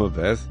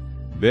Asmaveth,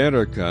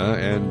 Berekah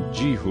and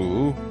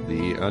Jehu,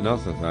 the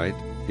Anathothite,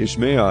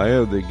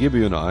 Ishmaiah the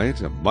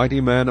Gibeonite, a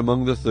mighty man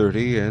among the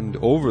 30, and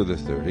over the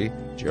 30,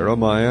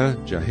 Jeremiah,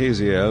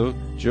 Jahaziel,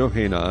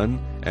 Johanan,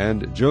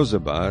 and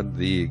Jozabad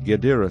the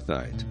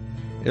Gederathite,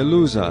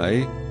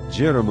 Eluzai,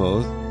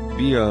 Jeremoth,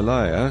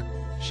 Bealiah,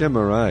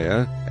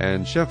 Shemariah,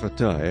 and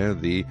Shephatiah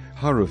the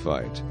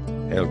Haruphite,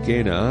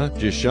 Elkanah,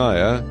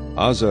 Jeshiah,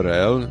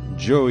 Azarel,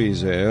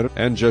 Joezer,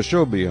 and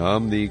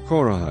Jashobeam the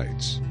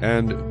Korahites,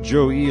 and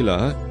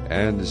Joelah,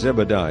 and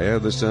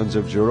Zebadiah the sons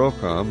of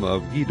Jeroham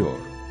of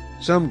Gedor.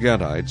 Some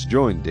Gadites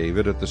joined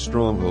David at the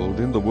stronghold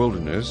in the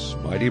wilderness,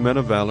 mighty men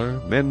of valor,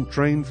 men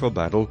trained for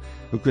battle,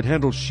 who could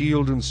handle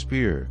shield and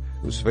spear,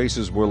 whose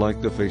faces were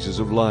like the faces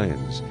of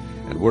lions,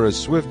 and were as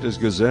swift as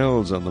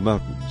gazelles on the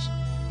mountains.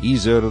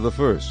 Ezer the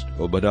first,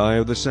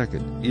 Obadiah the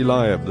second,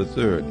 Eliab the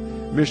third,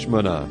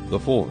 Mishmanah the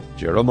fourth,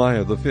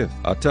 Jeremiah the fifth,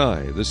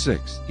 Attai the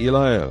sixth,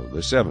 Eliel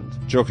the seventh,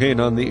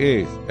 Johanan the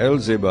eighth,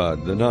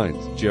 Elzabad the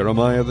ninth,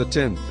 Jeremiah the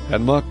 10th,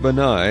 and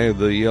Machbenai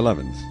the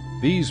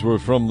 11th. These were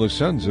from the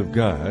sons of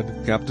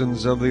Gad,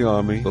 captains of the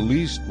army. The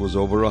least was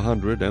over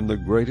 100, and the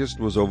greatest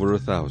was over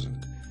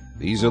 1,000.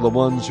 These are the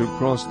ones who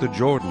crossed the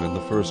Jordan in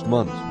the first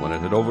month, when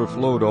it had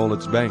overflowed all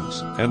its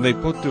banks. And they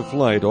put to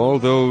flight all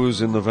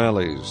those in the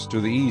valleys,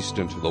 to the east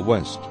and to the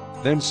west.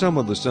 Then some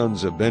of the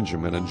sons of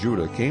Benjamin and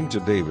Judah came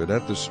to David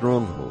at the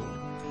stronghold.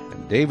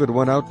 And David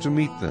went out to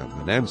meet them,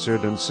 and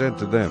answered and said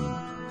to them,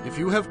 If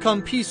you have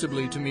come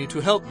peaceably to me to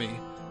help me,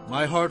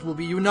 my heart will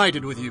be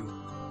united with you.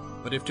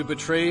 But if to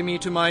betray me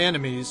to my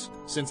enemies,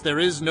 since there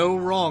is no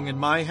wrong in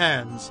my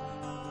hands,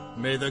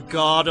 may the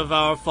God of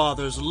our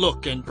fathers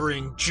look and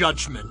bring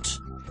judgment."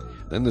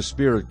 Then the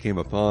Spirit came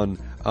upon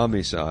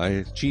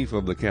Amasai, chief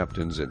of the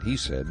captains, and he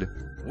said,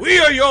 "We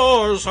are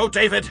yours, O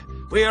David.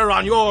 We are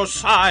on your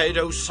side,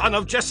 O son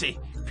of Jesse.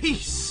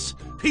 Peace,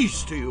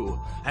 peace to you,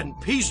 and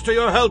peace to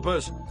your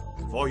helpers,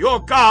 for your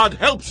God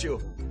helps you."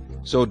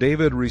 So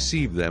David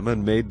received them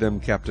and made them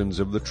captains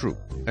of the troop.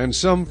 And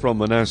some from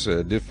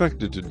Manasseh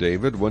defected to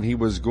David when he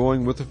was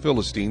going with the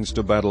Philistines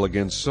to battle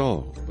against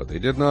Saul. But they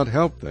did not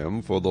help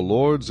them, for the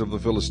lords of the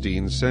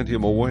Philistines sent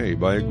him away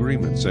by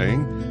agreement,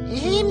 saying,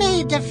 "He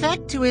may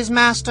defect to his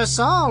master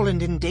Saul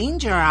and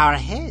endanger our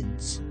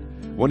heads."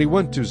 When he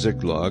went to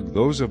Ziklag,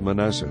 those of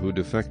Manasseh who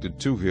defected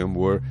to him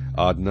were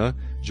Adnah,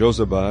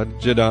 Jozabad,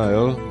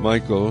 Jediel,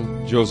 Michael,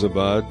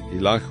 Jozabad,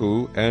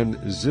 Elihu, and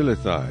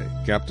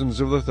Zilithai,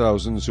 captains of the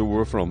thousands who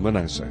were from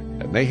Manasseh.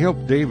 And they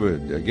helped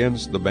David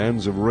against the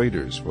bands of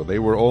raiders, for they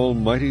were all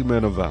mighty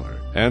men of valor,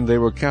 and they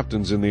were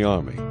captains in the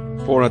army.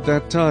 For at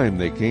that time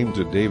they came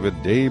to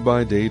David day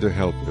by day to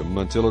help him,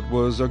 until it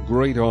was a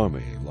great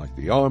army, like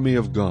the army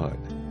of God.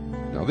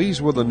 Now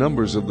these were the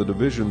numbers of the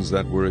divisions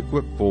that were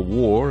equipped for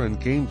war, and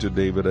came to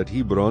David at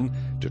Hebron,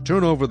 to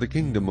turn over the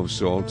kingdom of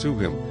Saul to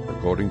him,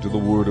 according to the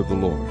word of the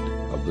Lord.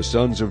 Of the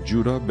sons of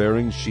Judah,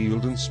 bearing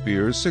shield and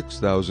spears,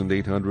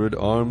 6,800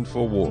 armed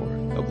for war.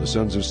 Of the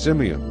sons of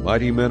Simeon,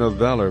 mighty men of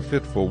valor,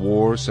 fit for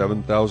war,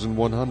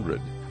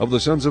 7,100. Of the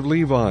sons of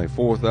Levi,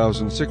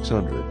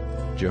 4,600.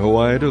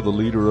 Jehoiada, the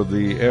leader of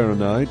the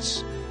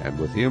Aaronites, and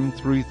with him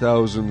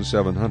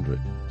 3,700.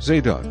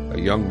 Zadok, a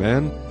young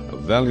man, a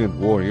valiant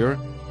warrior,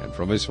 and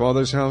from his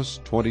father's house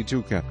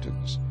 22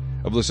 captains.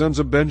 Of the sons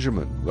of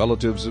Benjamin,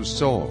 relatives of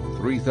Saul,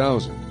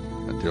 3,000.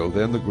 Until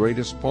then the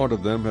greatest part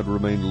of them had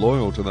remained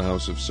loyal to the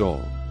house of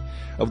Saul.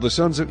 Of the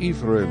sons of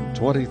Ephraim,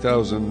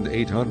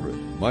 20,800,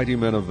 mighty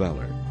men of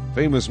valor,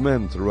 famous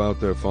men throughout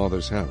their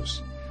father's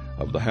house.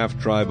 Of the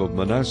half-tribe of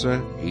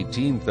Manasseh,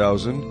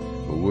 18,000,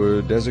 who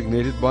were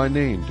designated by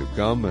name to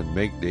come and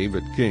make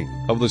David king.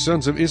 Of the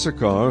sons of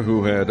Issachar,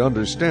 who had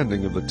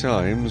understanding of the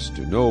times,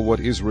 to know what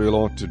Israel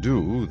ought to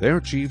do, their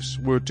chiefs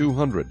were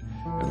 200,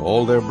 and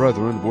all their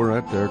brethren were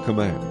at their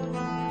command.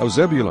 Of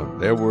Zebulun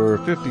there were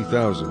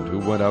 50,000 who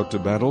went out to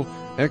battle,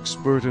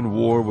 expert in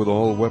war with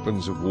all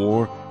weapons of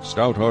war,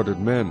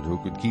 stout-hearted men who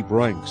could keep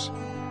ranks.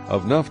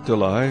 Of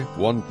Naphtali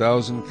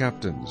 1,000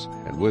 captains,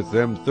 and with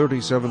them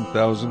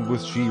 37,000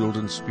 with shield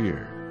and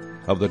spear.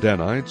 Of the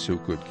Danites, who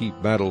could keep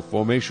battle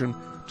formation,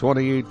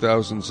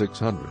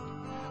 28,600.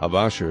 Of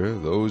Asher,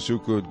 those who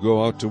could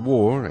go out to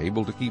war,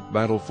 able to keep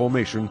battle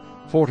formation,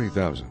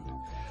 40,000.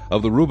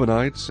 Of the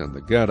Reubenites and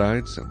the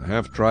Gadites and the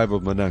half-tribe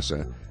of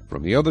Manasseh,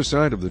 from the other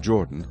side of the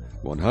Jordan,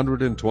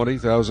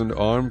 120,000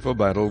 armed for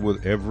battle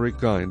with every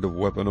kind of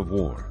weapon of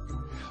war.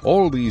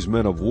 All these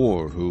men of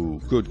war who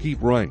could keep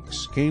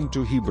ranks came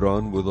to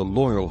Hebron with a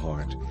loyal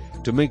heart,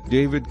 to make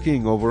David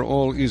king over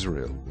all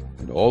Israel,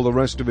 and all the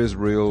rest of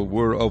Israel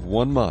were of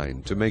one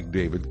mind to make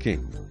David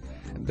king.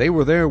 And they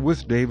were there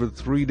with David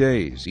 3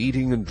 days,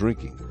 eating and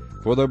drinking,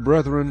 for their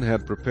brethren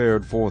had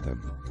prepared for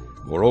them.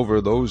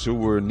 Moreover, those who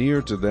were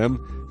near to them,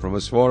 from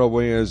as far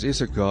away as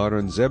Issachar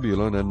and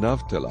Zebulun and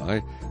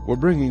Naphtali, were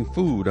bringing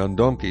food on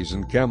donkeys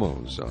and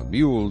camels, on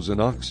mules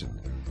and oxen,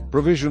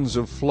 provisions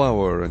of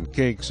flour and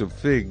cakes of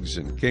figs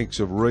and cakes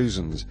of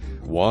raisins,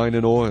 wine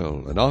and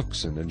oil, and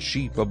oxen and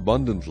sheep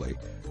abundantly,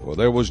 for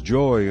there was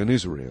joy in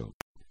Israel.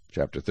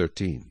 Chapter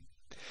 13.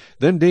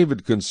 Then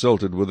David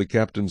consulted with the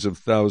captains of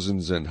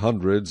thousands and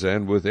hundreds,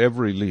 and with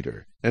every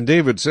leader. And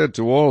David said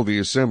to all the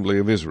assembly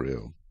of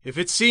Israel, "If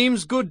it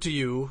seems good to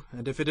you,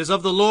 and if it is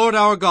of the Lord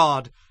our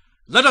God,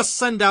 let us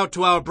send out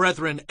to our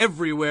brethren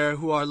everywhere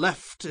who are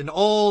left in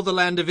all the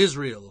land of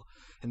Israel,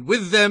 and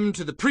with them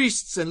to the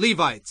priests and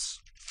Levites,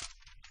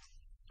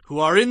 who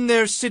are in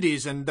their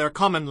cities and their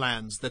common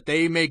lands, that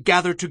they may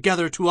gather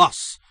together to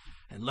us,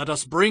 and let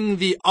us bring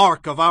the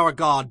ark of our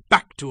God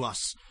back to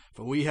us,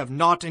 for we have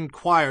not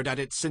inquired at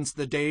it since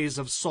the days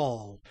of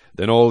Saul."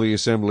 Then all the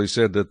assembly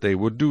said that they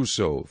would do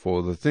so,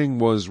 for the thing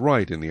was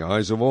right in the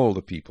eyes of all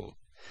the people.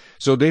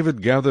 So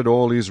David gathered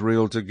all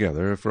Israel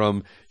together,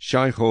 from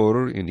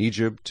Shihor in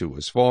Egypt to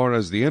as far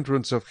as the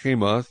entrance of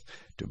Hamath,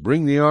 to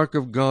bring the ark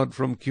of God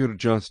from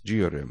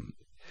Kirjath-jearim.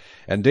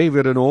 And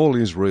David and all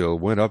Israel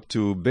went up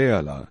to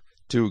Baalah,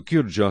 to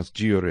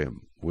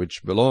Kirjath-jearim,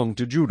 which belonged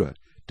to Judah,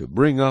 to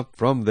bring up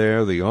from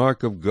there the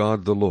ark of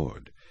God the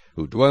Lord,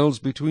 who dwells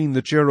between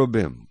the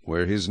cherubim,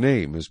 where his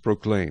name is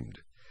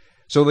proclaimed.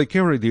 So they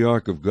carried the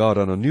ark of God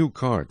on a new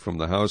cart from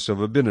the house of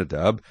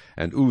Abinadab,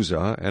 and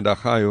Uzzah and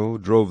Ahio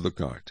drove the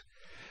cart.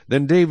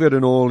 Then David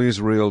and all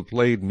Israel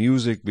played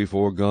music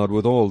before God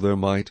with all their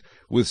might,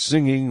 with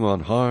singing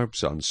on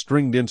harps, on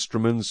stringed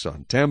instruments,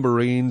 on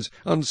tambourines,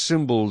 on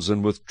cymbals,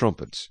 and with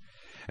trumpets.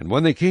 And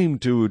when they came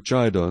to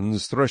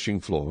Chidon's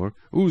threshing floor,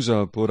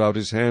 Uzzah put out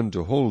his hand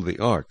to hold the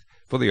ark,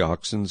 for the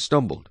oxen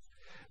stumbled.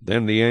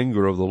 Then the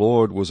anger of the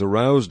Lord was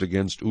aroused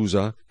against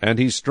Uzzah, and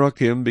he struck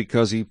him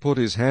because he put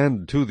his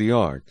hand to the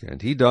ark,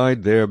 and he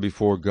died there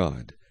before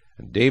God.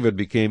 And David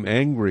became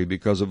angry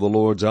because of the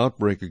Lord's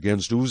outbreak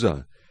against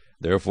Uzzah.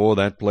 Therefore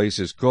that place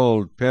is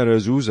called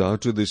Perez Uzzah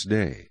to this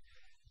day.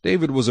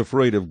 David was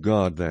afraid of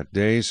God that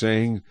day,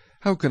 saying,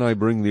 How can I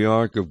bring the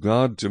ark of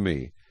God to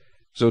me?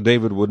 So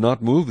David would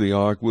not move the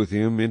ark with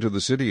him into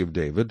the city of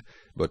David,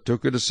 but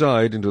took it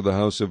aside into the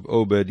house of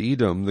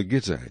Obed-Edom the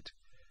Gittite.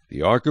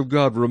 The ark of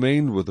God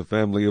remained with the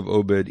family of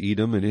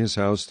Obed-Edom in his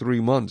house 3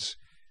 months,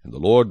 and the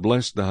Lord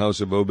blessed the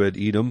house of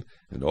Obed-Edom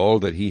and all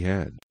that he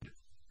had.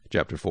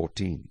 Chapter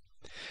 14.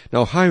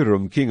 Now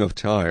Hiram king of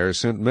Tyre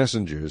sent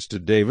messengers to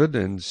David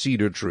and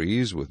cedar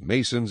trees with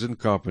masons and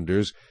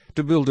carpenters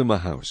to build him a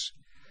house.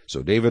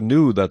 So David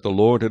knew that the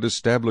Lord had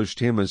established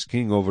him as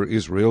king over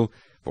Israel,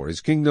 for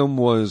his kingdom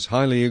was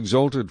highly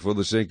exalted for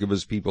the sake of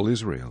his people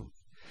Israel.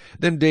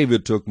 Then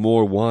David took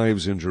more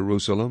wives in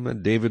Jerusalem,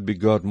 and David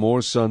begot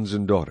more sons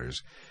and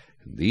daughters.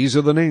 And these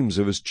are the names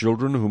of his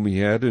children whom he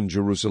had in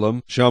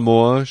Jerusalem: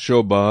 Shammua,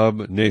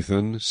 Shobab,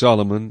 Nathan,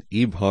 Solomon,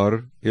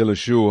 Ibhar,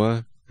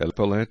 Elishua,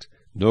 Elpalet,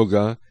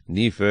 Noga,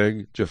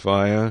 Nepheg,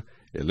 Japhiah,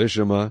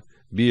 Elishama,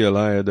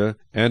 Beeliada,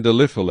 and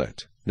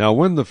Eliphalet. Now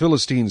when the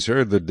Philistines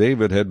heard that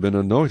David had been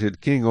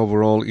anointed king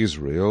over all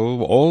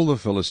Israel, all the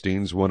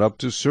Philistines went up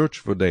to search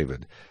for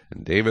David.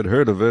 And David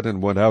heard of it,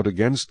 and went out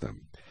against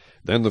them.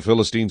 Then the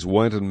Philistines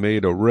went and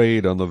made a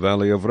raid on the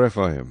valley of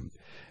Rephaim.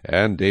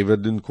 And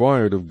David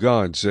inquired of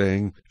God,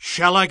 saying,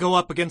 Shall I go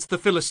up against the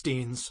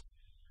Philistines?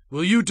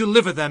 Will you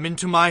deliver them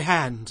into my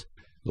hand?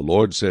 The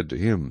Lord said to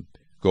him,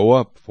 Go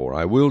up, for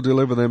I will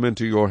deliver them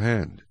into your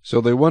hand.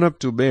 So they went up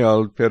to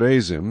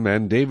Baal-Perazim,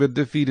 and David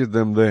defeated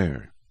them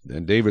there.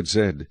 Then David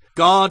said,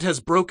 God has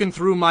broken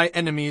through my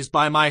enemies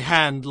by my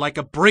hand like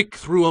a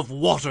breakthrough of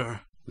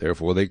water.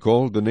 Therefore they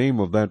called the name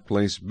of that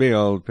place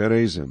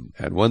Baal-Perazim.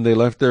 And when they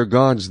left their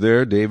gods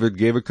there, David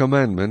gave a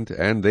commandment,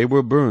 and they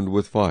were burned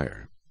with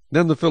fire.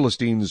 Then the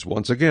Philistines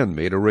once again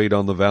made a raid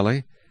on the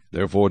valley.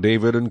 Therefore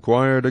David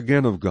inquired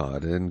again of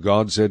God, and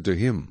God said to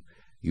him,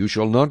 You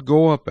shall not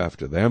go up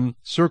after them,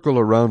 circle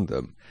around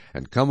them,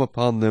 and come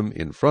upon them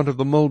in front of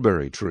the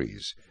mulberry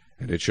trees.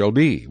 And it shall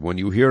be, when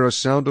you hear a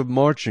sound of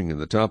marching in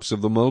the tops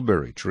of the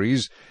mulberry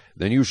trees,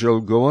 then you shall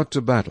go out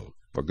to battle.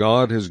 For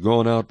God has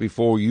gone out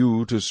before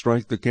you to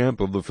strike the camp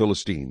of the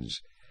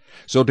Philistines.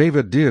 So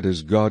David did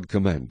as God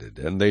commanded,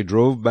 and they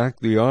drove back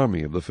the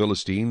army of the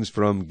Philistines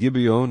from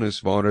Gibeon as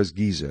far as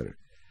Gezer.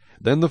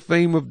 Then the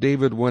fame of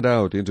David went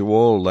out into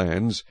all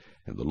lands,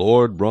 and the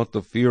Lord brought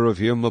the fear of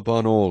him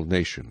upon all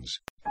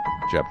nations.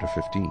 Chapter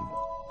 15.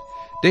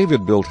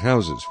 David built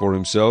houses for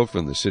himself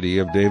in the city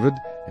of David,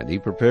 and he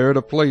prepared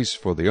a place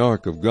for the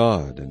ark of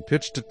God, and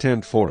pitched a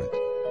tent for it.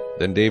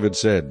 Then David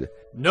said,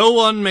 No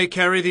one may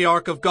carry the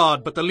ark of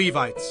God but the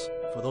Levites,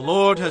 for the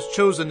Lord has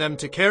chosen them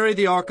to carry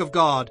the ark of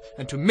God,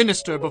 and to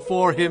minister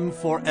before him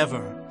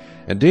forever.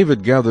 And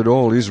David gathered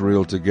all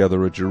Israel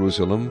together at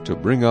Jerusalem, to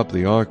bring up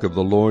the ark of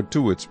the Lord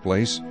to its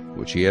place,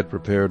 which he had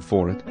prepared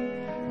for it.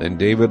 Then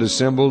David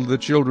assembled the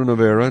children of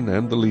Aaron,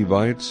 and the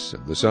Levites,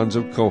 and the sons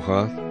of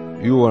Kohath,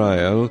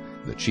 Uriel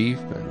the chief,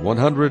 and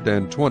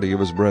 120 of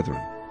his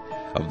brethren.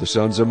 Of the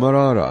sons of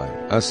Merari,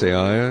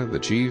 Asaiah the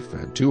chief,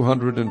 and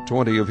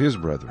 220 of his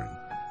brethren.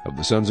 Of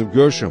the sons of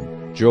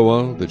Gershom,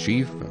 Joel the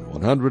chief, and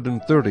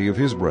 130 of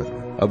his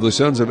brethren. Of the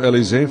sons of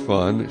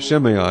Elizaphan,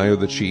 Shemaiah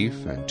the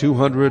chief, and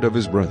 200 of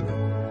his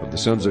brethren. Of the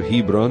sons of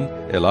Hebron,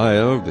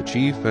 Eliel the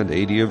chief, and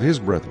 80 of his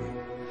brethren.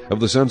 Of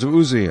the sons of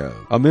Uzziel,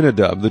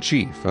 Aminadab the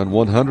chief, and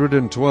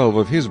 112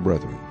 of his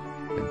brethren.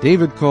 And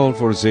David called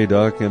for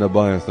Zadok and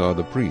Abiathar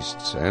the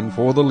priests, and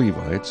for the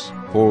Levites,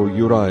 for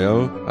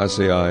Uriel,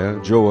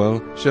 Asaiah,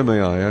 Joel,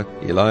 Shemaiah,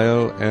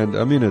 Eliel, and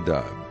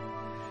Aminadab.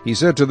 He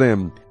said to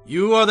them,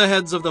 You are the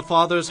heads of the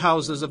fathers'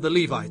 houses of the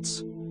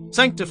Levites.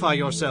 Sanctify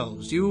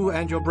yourselves, you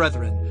and your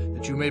brethren,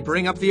 that you may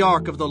bring up the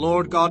ark of the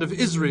Lord God of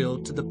Israel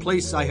to the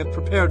place I have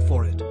prepared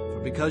for it.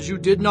 For because you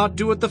did not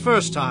do it the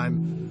first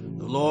time,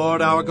 the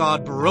Lord our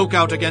God broke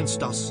out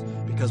against us,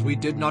 because we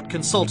did not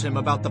consult him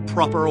about the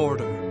proper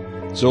order.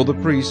 So the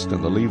priests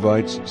and the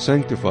Levites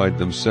sanctified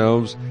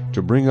themselves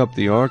to bring up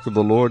the ark of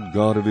the Lord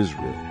God of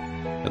Israel.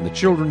 And the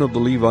children of the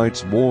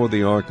Levites bore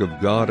the ark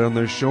of God on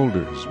their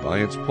shoulders by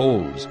its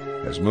poles,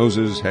 as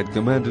Moses had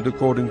commanded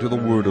according to the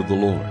word of the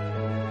Lord.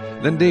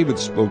 Then David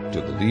spoke to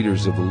the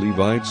leaders of the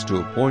Levites to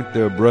appoint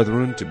their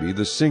brethren to be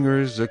the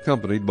singers,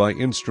 accompanied by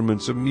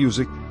instruments of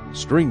music,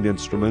 stringed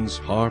instruments,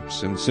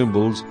 harps, and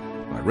cymbals,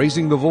 by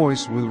raising the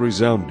voice with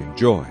resounding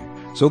joy.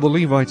 So the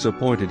Levites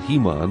appointed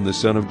Heman the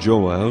son of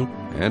Joel,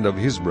 and of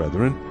his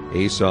brethren,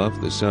 Asaph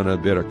the son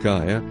of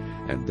Berechiah,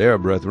 and their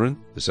brethren,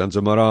 the sons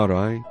of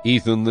Merari,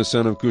 Ethan the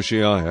son of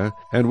Cushiah,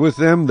 and with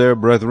them their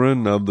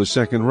brethren of the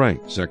second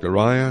rank,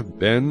 Zechariah,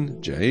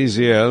 Ben,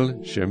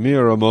 Jahaziel,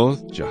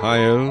 Shemiramoth,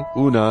 Jehiel,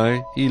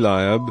 Unai,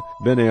 Eliab,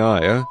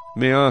 Benaiah,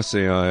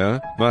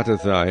 Maaseiah,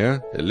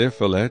 Mattathiah,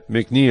 Eliphalet,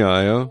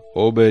 Micneiah,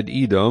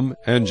 Obed-Edom,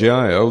 and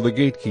Jeiel the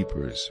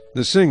gatekeepers.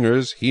 The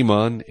singers,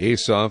 Heman,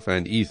 Asaph,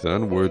 and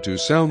Ethan, were to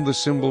sound the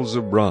cymbals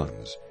of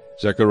bronze.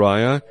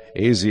 Zechariah,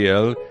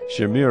 Aziel,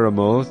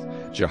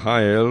 Shemiramoth,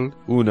 Jehiel,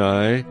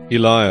 Unai,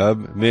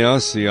 Eliab,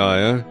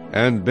 Maaseiah,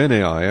 and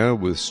Benaiah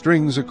with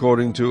strings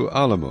according to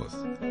Alamoth,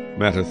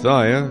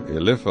 Mattithiah,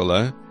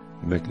 Eliphalet,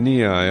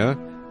 Mechneiah,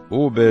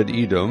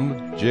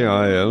 Obed-Edom,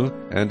 Jeiel,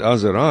 and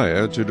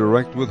Azariah to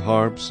direct with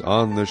harps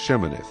on the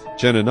Sheminith.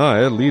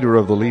 Chenaniah, leader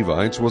of the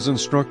Levites, was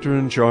instructor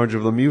in charge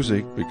of the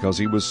music because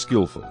he was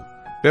skillful.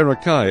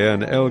 Berechiah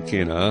and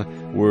Elkanah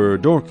were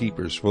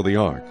doorkeepers for the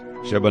ark.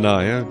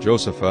 Shebaniah,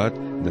 Josaphat,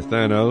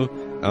 Nethanel,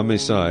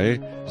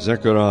 Amasai,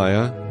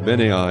 Zechariah,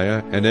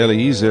 Benaiah, and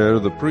Eleazar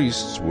the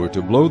priests were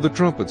to blow the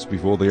trumpets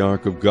before the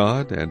ark of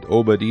God, and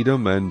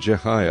Obed-Edom and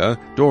Jehiah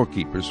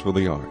doorkeepers for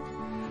the ark.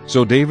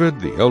 So David,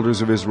 the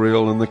elders of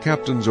Israel, and the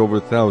captains over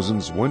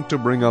thousands went to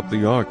bring up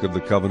the ark of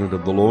the covenant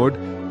of the Lord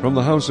from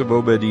the house of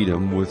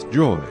Obed-Edom with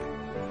joy.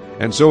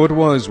 And so it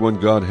was, when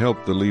God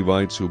helped the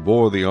Levites who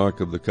bore the ark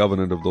of the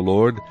covenant of the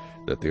Lord,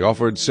 that they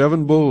offered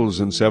 7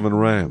 bulls and 7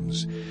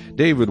 rams.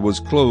 David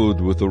was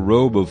clothed with a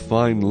robe of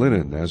fine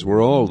linen, as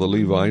were all the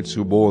Levites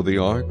who bore the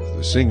ark,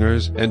 the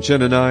singers, and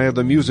Chenaniah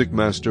the music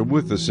master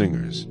with the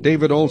singers.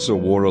 David also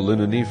wore a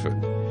linen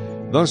ephod.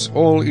 Thus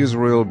all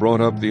Israel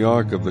brought up the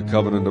ark of the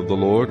covenant of the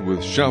Lord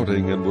with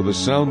shouting and with the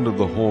sound of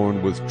the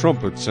horn, with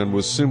trumpets and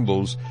with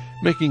cymbals,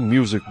 making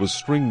music with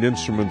stringed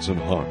instruments and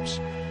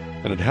harps.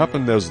 And it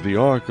happened as the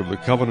ark of the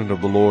covenant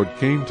of the Lord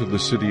came to the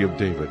city of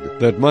David,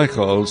 that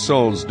Michal,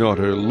 Saul's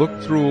daughter,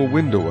 looked through a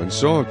window and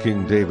saw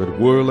King David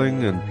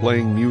whirling and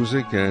playing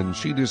music, and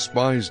she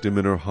despised him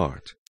in her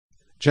heart.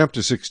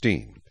 Chapter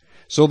 16.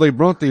 So they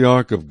brought the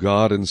ark of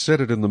God and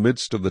set it in the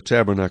midst of the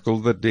tabernacle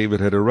that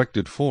David had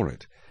erected for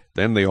it.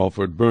 Then they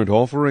offered burnt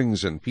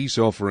offerings and peace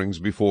offerings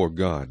before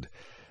God.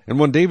 And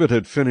when David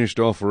had finished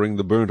offering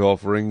the burnt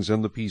offerings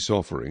and the peace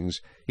offerings,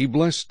 he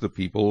blessed the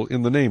people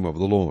in the name of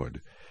the Lord.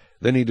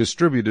 Then he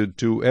distributed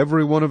to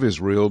every one of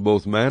Israel,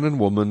 both man and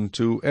woman,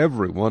 to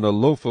every one a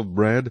loaf of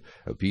bread,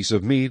 a piece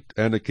of meat,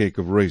 and a cake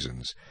of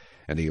raisins.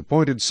 And he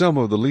appointed some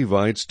of the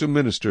Levites to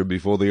minister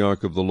before the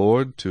ark of the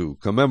Lord, to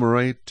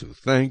commemorate, to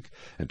thank,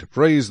 and to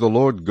praise the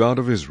Lord God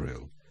of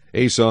Israel.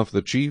 Asaph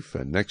the chief,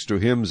 and next to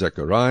him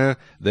Zechariah,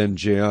 then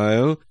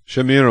Jeiel,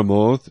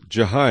 Shemiramoth,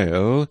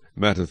 Jehiel,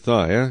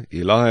 Mattithiah,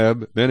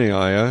 Eliab,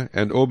 Benaiah,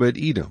 and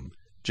Obed-Edom.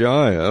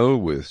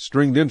 Jeiel with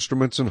stringed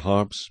instruments and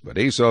harps, but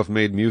Asaph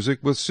made music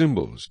with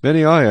cymbals.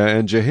 Benaiah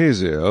and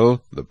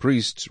Jehaziel, the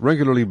priests,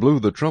 regularly blew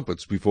the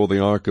trumpets before the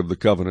ark of the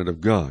covenant of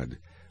God.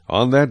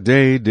 On that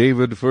day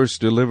David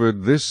first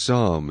delivered this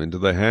psalm into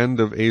the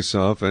hand of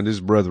Asaph and his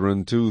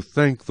brethren to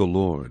thank the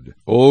Lord.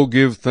 O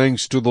give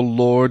thanks to the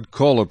Lord,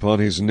 call upon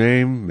his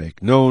name,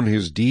 make known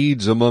his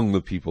deeds among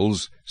the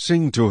peoples,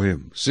 sing to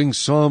him, sing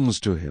psalms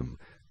to him,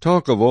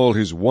 talk of all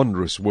his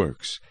wondrous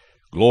works,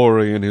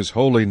 glory in his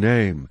holy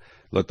name.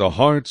 Let the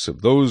hearts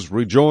of those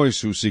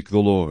rejoice who seek the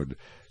Lord.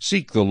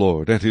 Seek the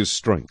Lord and his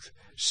strength,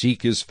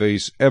 seek his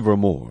face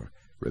evermore.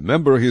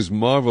 Remember his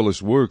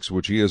marvelous works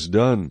which he has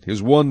done,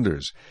 his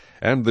wonders,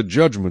 and the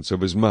judgments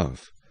of his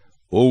mouth.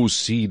 O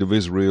seed of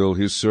Israel,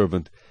 his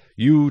servant,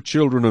 you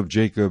children of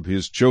Jacob,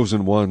 his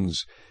chosen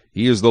ones,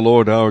 he is the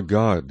Lord our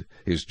God.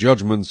 His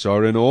judgments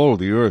are in all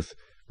the earth.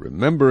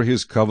 Remember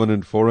his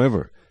covenant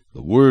forever,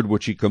 the word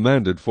which he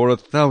commanded for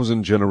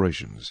 1,000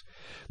 generations,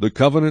 the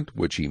covenant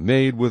which he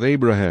made with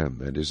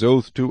Abraham, and his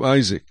oath to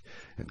Isaac,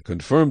 and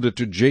confirmed it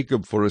to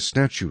Jacob for a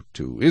statute,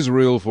 to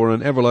Israel for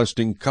an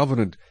everlasting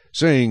covenant,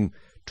 saying,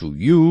 To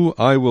you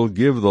I will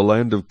give the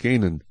land of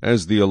Canaan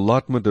as the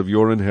allotment of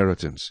your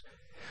inheritance,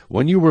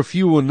 when you were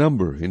few in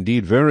number,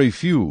 indeed very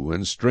few,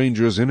 and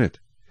strangers in it.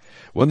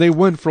 When they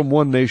went from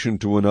one nation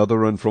to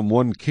another, and from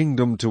one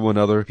kingdom to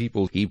another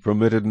people, he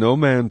permitted no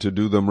man to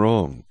do them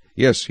wrong.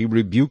 Yes, he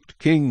rebuked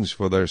kings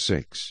for their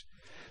sakes,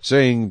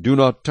 saying, Do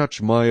not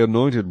touch my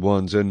anointed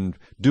ones, and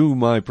do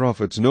my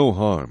prophets no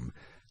harm.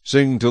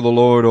 Sing to the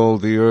Lord, all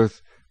the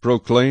earth.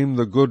 Proclaim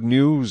the good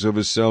news of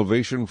his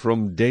salvation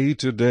from day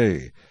to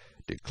day.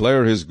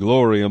 Declare his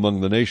glory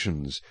among the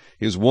nations,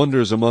 his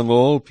wonders among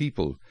all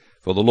people.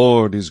 For the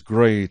Lord is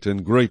great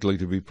and greatly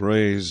to be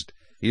praised.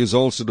 He is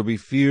also to be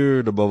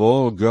feared above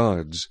all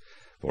gods.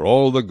 For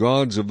all the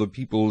gods of the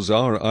peoples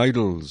are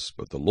idols,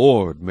 but the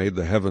Lord made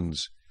the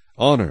heavens.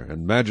 Honor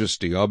and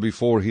majesty are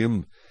before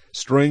him.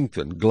 Strength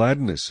and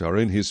gladness are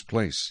in his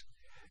place.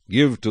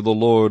 Give to the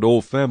Lord, O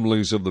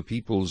families of the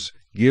peoples.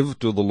 Give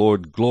to the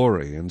Lord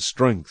glory and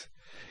strength.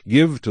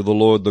 Give to the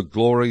Lord the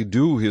glory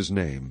due his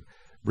name.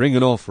 Bring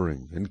an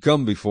offering, and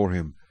come before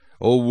him.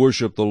 O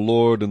worship the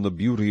Lord in the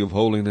beauty of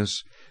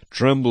holiness.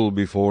 Tremble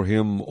before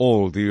him,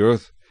 all the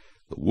earth.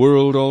 The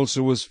world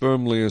also is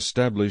firmly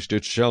established,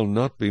 it shall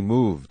not be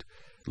moved.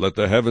 Let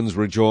the heavens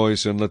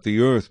rejoice, and let the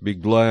earth be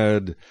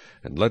glad.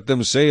 And let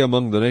them say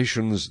among the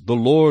nations, The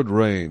Lord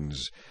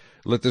reigns.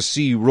 Let the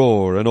sea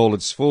roar, and all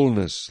its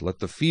fullness. Let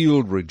the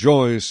field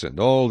rejoice, and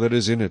all that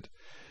is in it.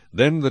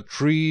 Then the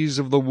trees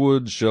of the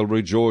wood shall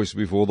rejoice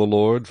before the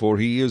Lord, for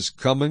he is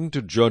coming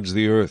to judge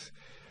the earth.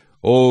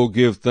 O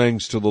give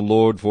thanks to the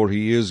Lord, for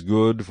he is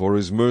good, for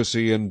his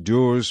mercy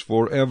endures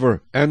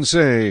forever. And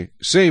say,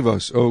 Save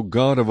us, O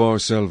God of our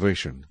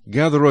salvation.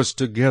 Gather us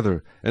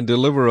together, and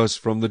deliver us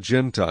from the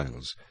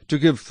Gentiles, to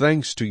give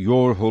thanks to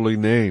your holy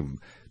name,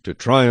 to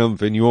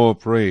triumph in your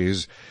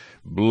praise.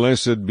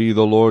 Blessed be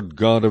the Lord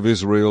God of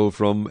Israel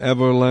from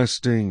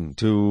everlasting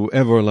to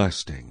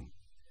everlasting.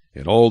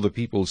 And all the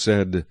people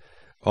said,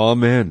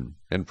 Amen,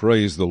 and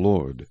praise the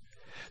Lord.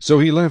 So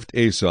he left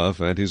Asaph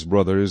and his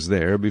brothers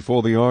there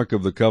before the ark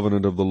of the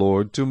covenant of the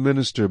Lord to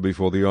minister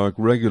before the ark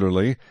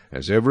regularly,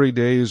 as every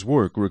day's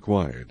work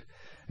required.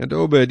 And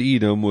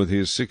Obed-Edom with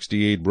his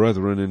 68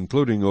 brethren,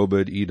 including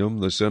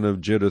Obed-Edom the son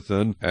of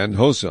Jeduthun, and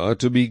Hosah,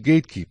 to be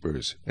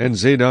gatekeepers, and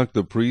Zadok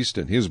the priest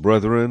and his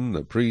brethren,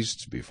 the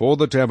priests, before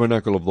the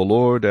tabernacle of the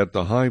Lord at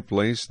the high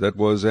place that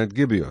was at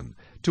Gibeon,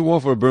 to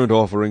offer burnt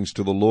offerings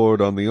to the Lord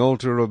on the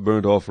altar of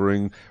burnt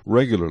offering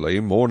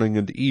regularly, morning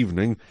and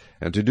evening,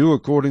 and to do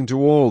according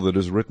to all that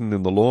is written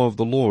in the law of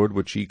the Lord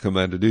which he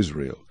commanded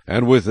Israel.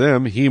 And with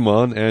them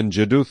Heman and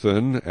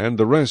Jeduthun, and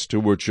the rest who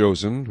were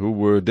chosen, who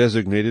were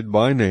designated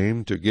by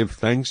name, to give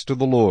thanks to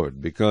the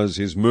Lord, because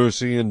his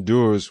mercy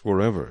endures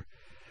forever.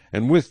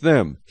 And with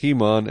them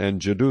Heman and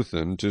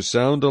Jeduthun, to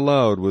sound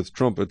aloud with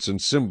trumpets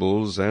and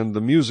cymbals, and the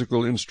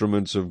musical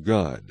instruments of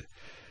God.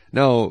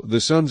 Now the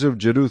sons of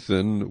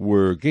Jeduthun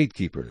were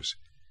gatekeepers.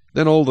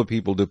 Then all the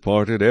people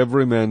departed,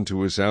 every man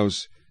to his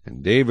house,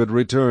 and David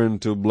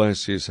returned to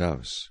bless his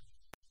house.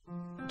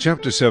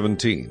 Chapter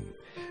 17.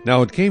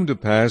 Now it came to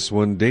pass,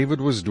 when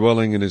David was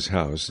dwelling in his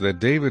house, that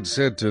David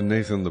said to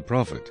Nathan the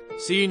prophet,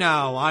 See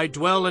now, I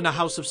dwell in a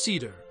house of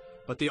cedar,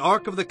 but the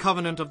ark of the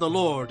covenant of the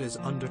Lord is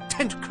under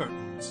tent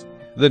curtains.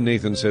 Then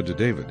Nathan said to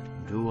David,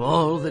 Do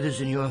all that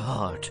is in your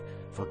heart,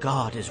 for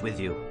God is with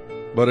you.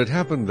 But it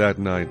happened that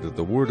night that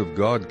the word of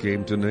God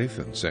came to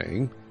Nathan,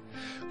 saying,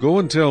 Go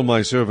and tell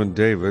my servant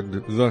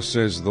David, Thus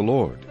says the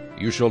Lord,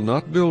 You shall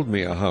not build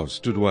me a house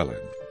to dwell in.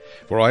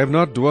 For I have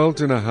not dwelt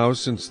in a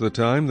house since the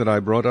time that I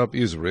brought up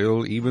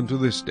Israel, even to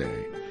this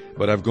day,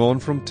 but have gone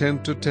from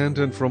tent to tent,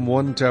 and from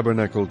one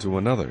tabernacle to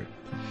another.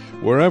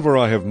 Wherever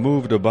I have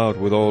moved about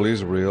with all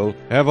Israel,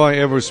 have I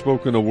ever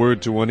spoken a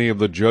word to any of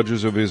the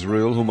judges of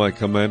Israel, whom I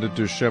commanded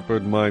to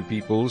shepherd my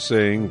people,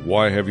 saying,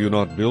 Why have you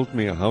not built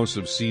me a house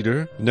of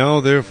cedar?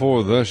 Now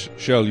therefore thus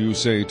shall you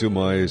say to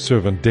my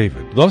servant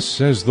David, Thus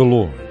says the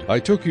Lord, I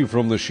took you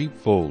from the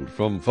sheepfold,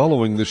 from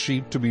following the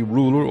sheep, to be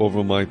ruler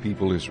over my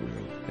people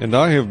Israel. And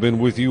I have been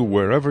with you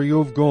wherever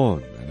you have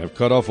gone, and have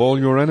cut off all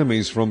your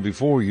enemies from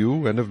before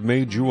you, and have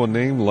made you a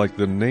name like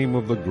the name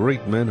of the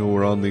great men who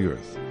are on the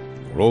earth.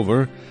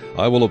 Moreover,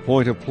 I will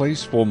appoint a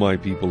place for my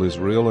people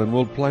Israel, and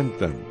will plant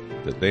them,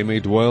 that they may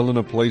dwell in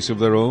a place of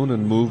their own,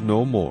 and move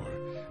no more.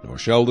 Nor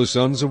shall the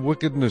sons of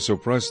wickedness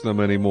oppress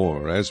them any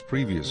more, as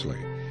previously,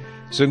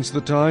 since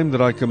the time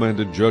that I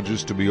commanded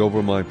judges to be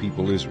over my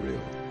people Israel.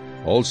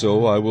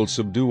 Also I will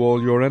subdue all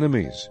your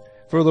enemies.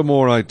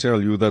 Furthermore I tell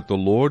you that the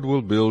Lord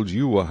will build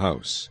you a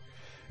house.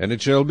 And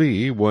it shall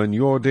be, when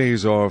your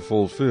days are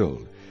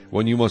fulfilled,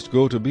 when you must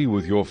go to be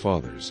with your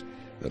fathers,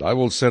 that I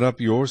will set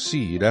up your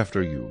seed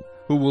after you,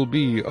 who will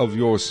be of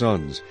your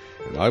sons,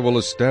 and I will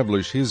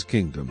establish his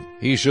kingdom.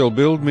 He shall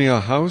build me a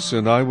house,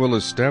 and I will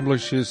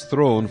establish his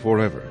throne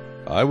forever.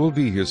 I will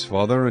be his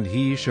father, and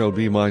he shall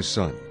be my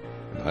son.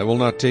 And I will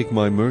not take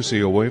my mercy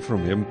away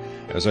from him,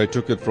 as I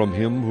took it from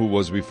him who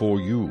was before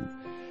you.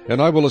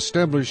 And I will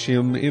establish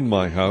him in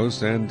my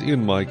house and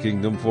in my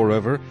kingdom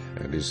forever,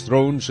 and his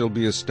throne shall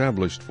be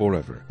established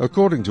forever.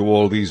 According to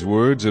all these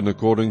words, and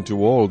according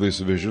to all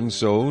this vision,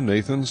 so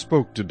Nathan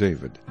spoke to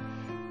David.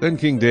 Then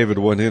King David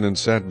went in and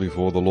sat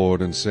before the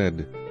Lord, and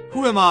said,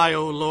 Who am I,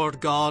 O Lord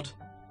God?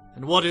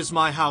 And what is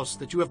my house,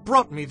 that you have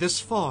brought me this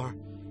far?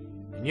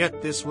 And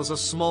yet this was a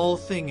small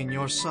thing in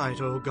your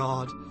sight, O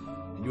God.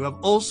 And you have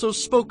also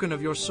spoken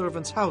of your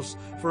servant's house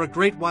for a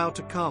great while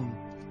to come,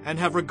 and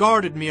have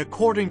regarded me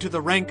according to the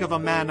rank of a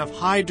man of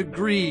high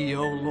degree,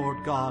 O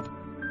Lord God.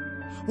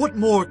 What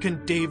more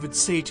can David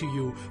say to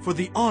you for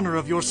the honor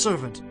of your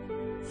servant?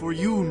 For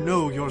you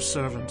know your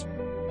servant.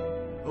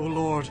 O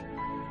Lord,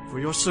 for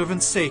your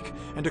servant's sake,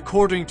 and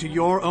according to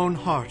your own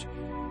heart,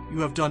 you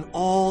have done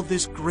all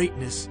this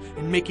greatness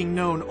in making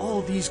known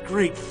all these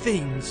great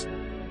things.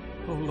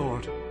 O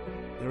Lord,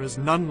 there is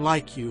none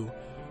like you,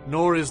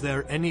 nor is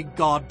there any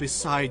God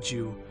beside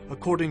you,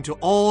 according to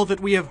all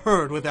that we have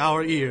heard with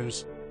our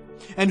ears.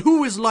 And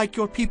who is like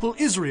your people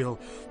Israel,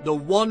 the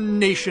one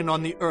nation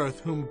on the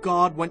earth whom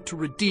God went to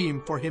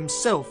redeem for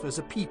himself as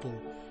a people,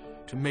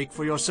 to make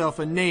for yourself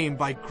a name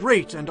by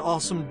great and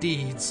awesome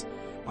deeds,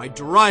 by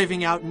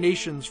driving out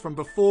nations from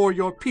before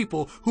your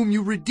people whom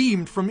you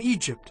redeemed from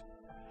Egypt?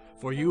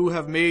 For you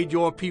have made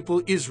your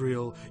people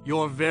Israel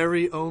your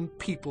very own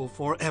people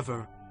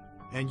forever,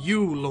 and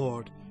you,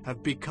 Lord,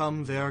 have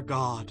become their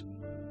God.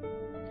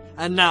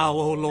 And now,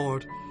 O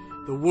Lord,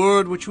 the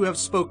word which you have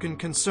spoken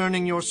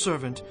concerning your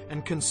servant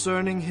and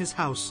concerning his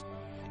house,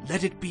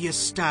 let it be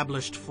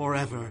established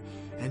forever,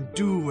 and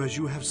do as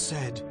you have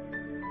said.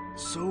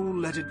 So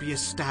let it be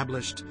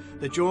established,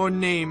 that your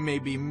name may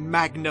be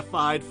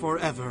magnified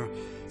forever,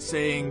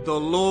 saying, The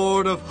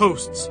Lord of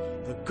hosts,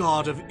 the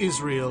God of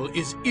Israel,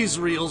 is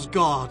Israel's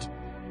God.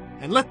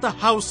 And let the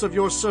house of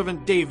your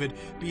servant David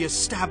be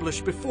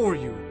established before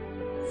you.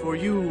 For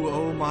you,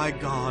 O my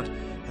God,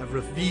 have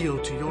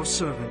revealed to your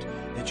servant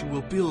that you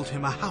will build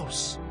him a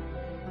house.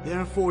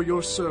 Therefore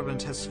your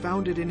servant has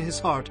found it in his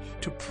heart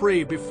to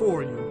pray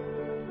before you.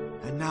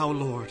 And now,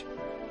 Lord,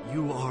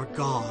 you are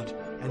God,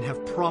 and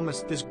have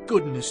promised this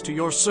goodness to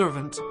your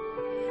servant.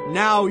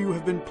 Now you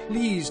have been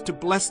pleased to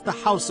bless the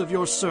house of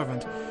your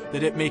servant,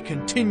 that it may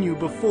continue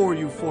before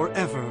you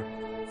forever.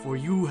 For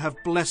you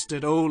have blessed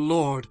it, O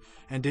Lord,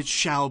 and it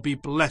shall be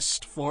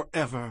blessed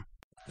forever.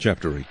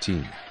 Chapter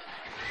 18.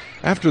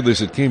 After this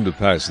it came to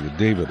pass that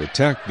David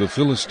attacked the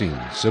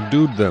Philistines,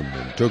 subdued them,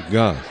 and took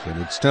Gath and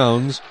its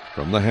towns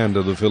from the hand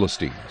of the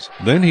Philistines.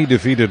 Then he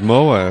defeated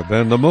Moab,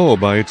 and the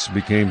Moabites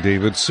became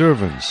David's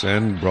servants,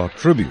 and brought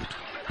tribute.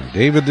 And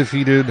David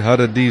defeated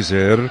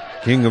Hadadezer,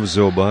 king of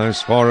Zobah,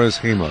 as far as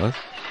Hamath,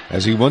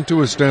 as he went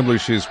to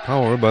establish his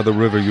power by the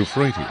river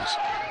Euphrates.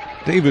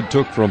 David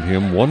took from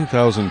him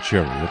 1,000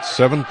 chariots,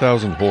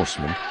 7,000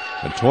 horsemen,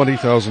 and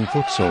 20,000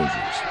 foot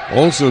soldiers.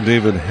 Also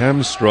David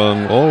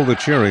hamstrung all the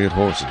chariot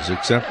horses,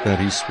 except that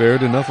he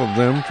spared enough of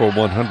them for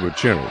 100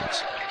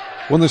 chariots.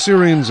 When the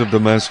Syrians of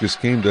Damascus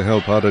came to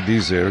help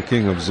Hadadezer,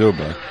 king of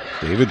Zobah,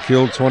 David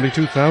killed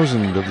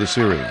 22,000 of the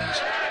Syrians.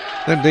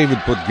 Then David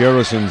put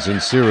garrisons in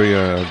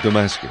Syria of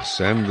Damascus,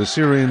 and the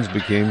Syrians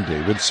became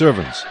David's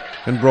servants,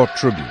 and brought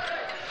tribute.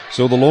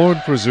 So the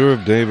Lord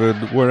preserved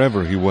David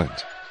wherever he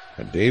went.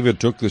 And David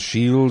took the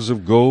shields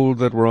of gold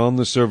that were on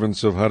the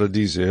servants of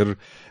Hadadezer,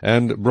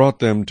 and brought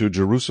them to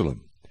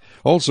Jerusalem.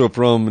 Also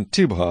from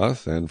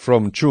Tibhath and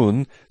from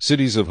Chun,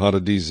 cities of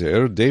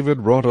Hadadezer,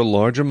 David brought a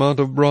large amount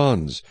of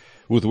bronze,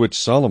 with which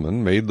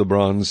Solomon made the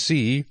bronze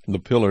sea, the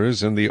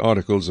pillars, and the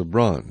articles of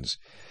bronze.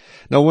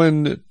 Now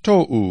when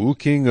Tou,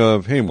 king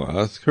of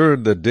Hamath,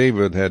 heard that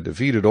David had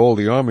defeated all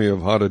the army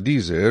of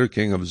Hadadezer,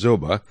 king of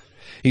Zobah,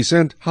 he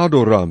sent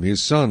Hadoram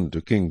his son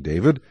to King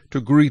David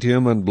to greet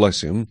him and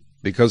bless him,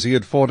 because he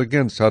had fought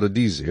against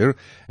Hadadezer,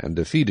 and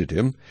defeated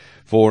him,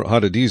 for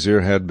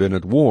Hadadezer had been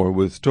at war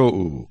with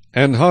Tou.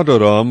 And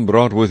Hadoram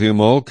brought with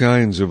him all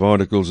kinds of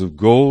articles of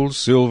gold,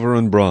 silver,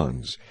 and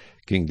bronze.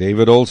 King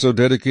David also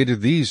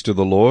dedicated these to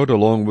the Lord,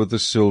 along with the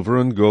silver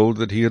and gold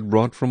that he had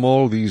brought from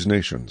all these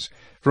nations,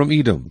 from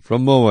Edom,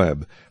 from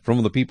Moab,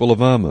 from the people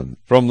of Ammon,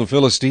 from the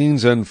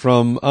Philistines, and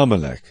from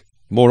Amalek.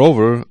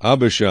 Moreover,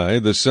 Abishai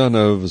the son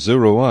of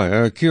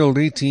Zeruiah killed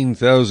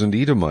 18,000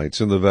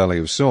 Edomites in the valley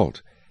of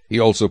Salt. He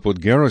also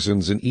put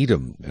garrisons in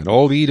Edom, and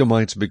all the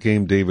Edomites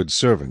became David's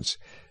servants,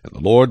 and the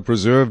Lord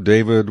preserved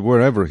David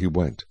wherever he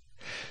went.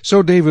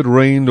 So David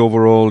reigned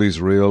over all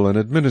Israel, and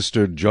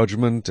administered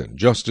judgment and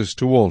justice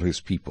to all his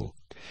people.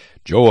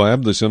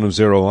 Joab the son of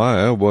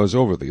Zeruiah was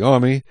over the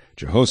army,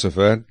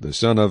 Jehoshaphat the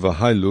son of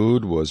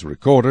Ahilud was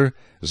recorder,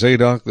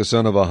 Zadok the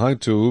son of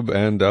Ahitub,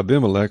 and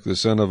Abimelech the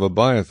son of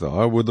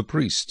Abiathar were the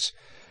priests.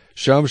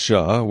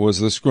 Shavshah was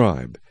the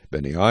scribe.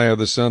 Benaiah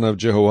the son of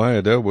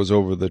Jehoiada was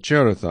over the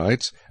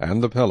Cherethites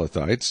and the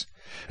Pelethites,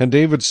 and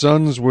David's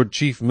sons were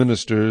chief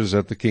ministers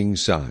at the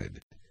king's side.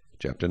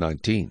 Chapter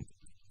 19.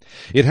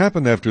 It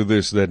happened after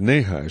this that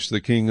Nahash the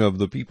king of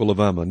the people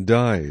of Ammon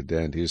died,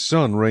 and his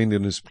son reigned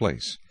in his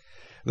place.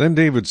 Then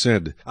David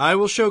said, I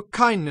will show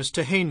kindness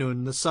to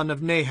Hanun the son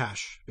of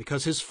Nahash,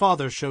 because his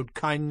father showed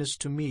kindness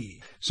to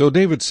me. So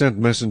David sent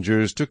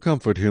messengers to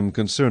comfort him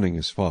concerning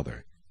his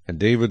father. And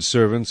David's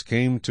servants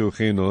came to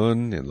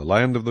Hanun in the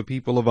land of the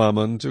people of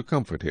Ammon to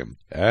comfort him.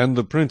 And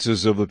the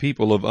princes of the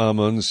people of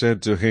Ammon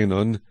said to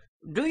Hanun,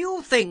 Do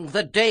you think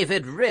that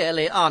David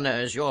really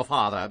honors your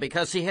father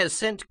because he has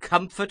sent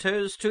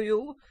comforters to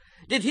you?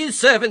 Did his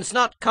servants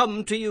not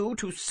come to you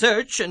to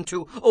search and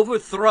to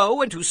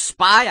overthrow and to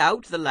spy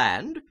out the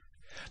land?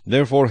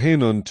 Therefore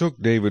Hanun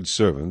took David's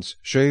servants,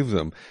 shaved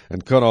them,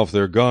 and cut off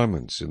their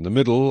garments in the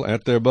middle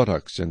at their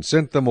buttocks, and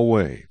sent them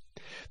away.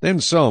 Then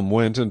some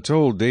went and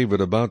told David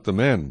about the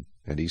men,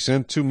 and he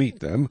sent to meet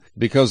them,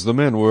 because the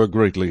men were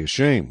greatly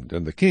ashamed.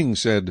 And the king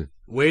said,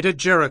 Wait at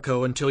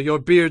Jericho until your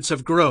beards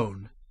have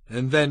grown,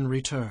 and then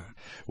return.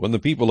 When the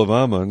people of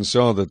Ammon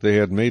saw that they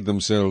had made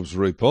themselves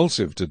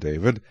repulsive to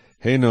David,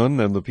 Hanun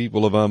and the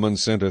people of Ammon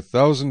sent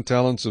 1,000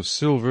 talents of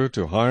silver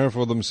to hire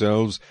for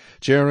themselves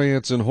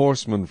chariots and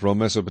horsemen from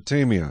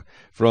Mesopotamia,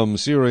 from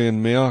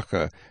Syrian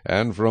Maacah,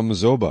 and from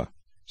Zobah.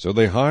 So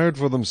they hired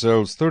for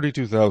themselves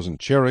 32,000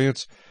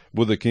 chariots,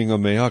 with the king of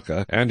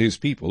Maacah and his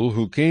people,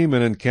 who came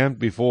and encamped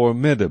before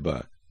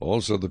Medeba.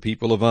 Also the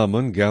people of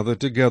Ammon gathered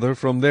together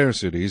from their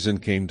cities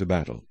and came to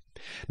battle.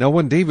 Now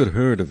when David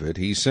heard of it,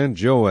 he sent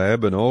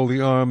Joab and all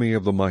the army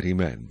of the mighty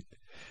men.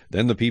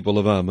 Then the people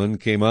of Ammon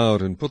came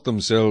out and put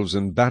themselves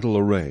in battle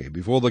array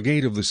before the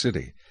gate of the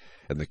city,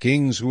 and the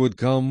kings who had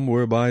come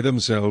were by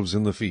themselves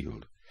in the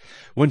field.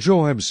 When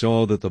Joab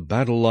saw that the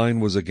battle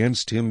line was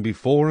against him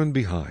before and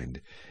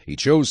behind, he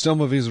chose some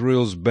of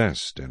Israel's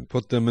best, and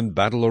put them in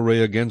battle array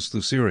against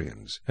the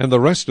Syrians. And the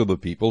rest of the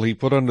people he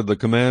put under the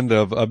command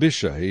of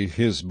Abishai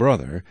his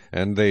brother,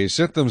 and they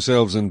set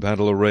themselves in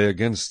battle array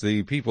against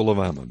the people of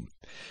Ammon.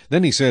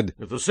 Then he said,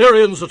 If the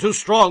Syrians are too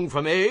strong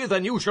for me,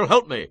 then you shall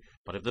help me.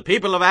 But if the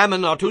people of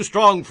Ammon are too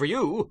strong for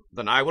you,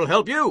 then I will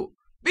help you.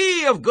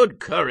 Be of good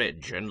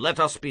courage, and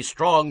let us be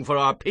strong for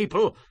our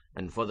people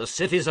and for the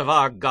cities of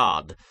our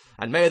God.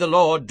 And may the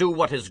Lord do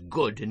what is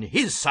good in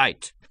his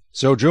sight.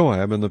 So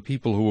Joab and the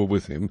people who were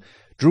with him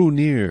drew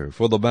near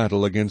for the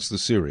battle against the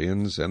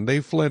Syrians, and they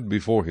fled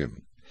before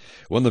him.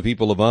 When the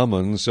people of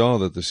Ammon saw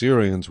that the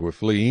Syrians were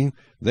fleeing,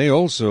 they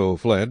also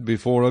fled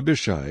before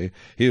Abishai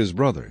his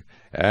brother,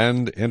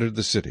 and entered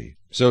the city.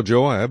 So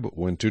Joab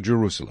went to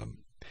Jerusalem.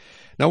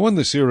 Now when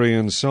the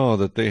Syrians saw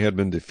that they had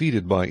been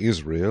defeated by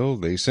Israel,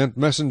 they sent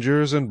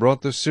messengers and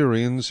brought the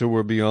Syrians who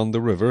were beyond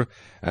the river,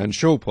 and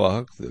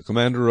Shobach, the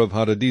commander of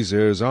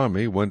Hadadezer's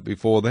army, went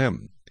before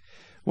them.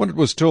 When it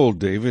was told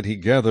David, he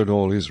gathered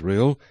all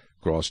Israel,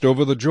 crossed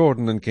over the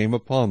Jordan, and came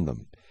upon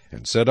them,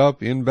 and set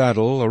up in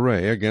battle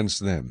array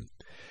against them.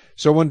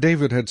 So when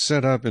David had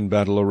set up in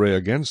battle array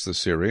against the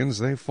Syrians,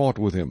 they fought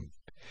with him.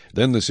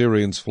 Then the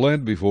Syrians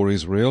fled before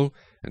Israel,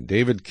 and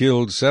David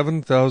killed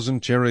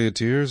 7,000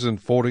 charioteers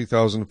and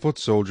 40,000 foot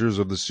soldiers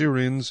of the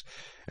Syrians,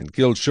 and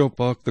killed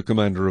Shobach the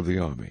commander of the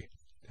army.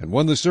 And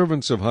when the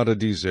servants of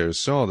Hadadezer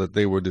saw that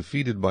they were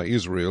defeated by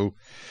Israel,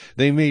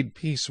 they made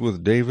peace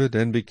with David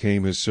and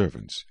became his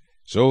servants.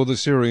 So the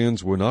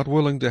Syrians were not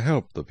willing to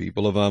help the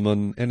people of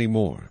Ammon any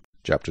more.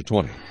 Chapter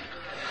 20.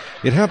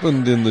 It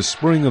happened in the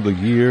spring of the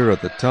year,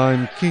 at the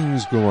time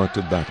kings go out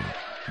to battle,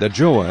 that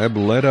Joab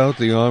led out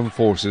the armed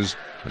forces,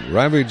 and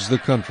ravaged the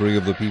country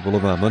of the people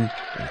of Ammon,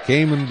 and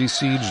came and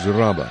besieged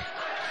Rabbah.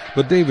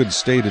 But David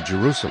stayed at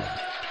Jerusalem.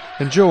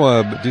 And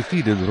Joab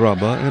defeated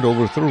Rabbah and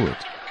overthrew it.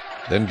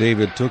 Then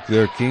David took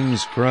their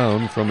king's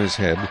crown from his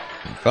head,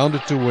 and found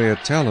it to weigh a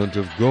talent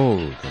of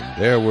gold,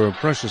 and there were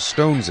precious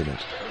stones in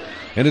it.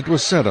 And it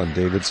was set on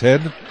David's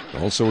head.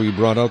 Also he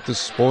brought out the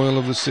spoil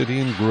of the city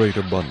in great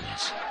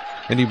abundance.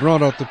 And he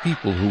brought out the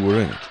people who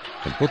were in it,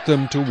 and put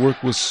them to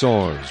work with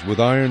saws, with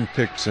iron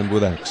picks, and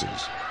with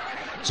axes.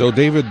 So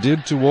David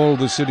did to all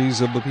the cities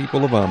of the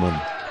people of Ammon.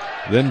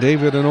 Then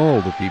David and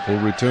all the people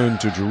returned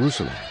to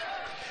Jerusalem.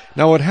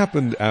 Now it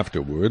happened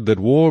afterward that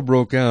war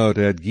broke out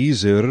at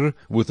Gezer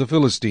with the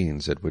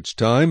Philistines, at which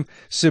time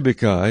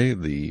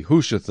Sibbecai the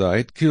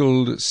Hushathite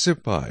killed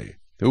Sippai,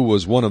 who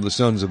was one of the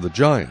sons of the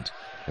giant,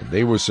 and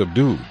they were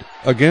subdued.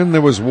 Again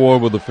there was war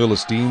with the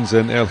Philistines,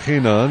 and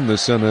Elhanan the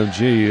son of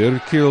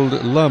Jair killed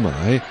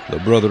Lamai, the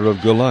brother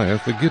of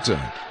Goliath the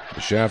Gittite,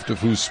 the shaft of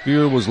whose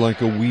spear was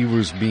like a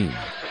weaver's beam.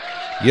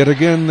 Yet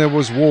again there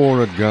was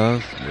war at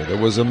Gath, where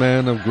there was a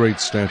man of great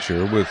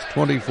stature, with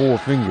 24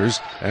 fingers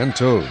and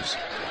toes,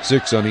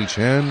 6 on each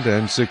hand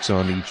and 6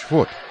 on each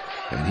foot,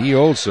 and he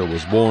also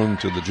was born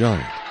to the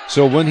giant.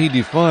 So when he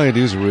defied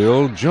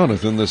Israel,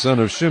 Jonathan the son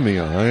of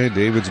Shimei,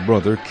 David's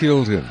brother,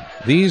 killed him.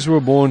 These were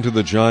born to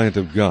the giant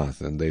of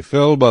Gath, and they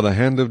fell by the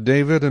hand of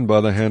David and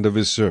by the hand of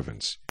his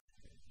servants.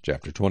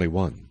 Chapter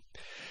 21.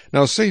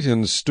 Now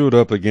Satan stood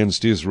up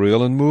against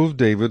Israel, and moved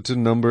David to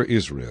number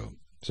Israel.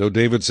 So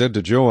David said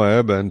to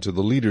Joab and to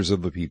the leaders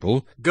of the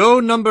people, Go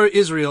number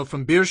Israel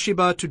from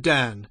Beersheba to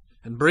Dan,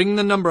 and bring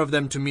the number of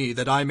them to me,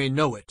 that I may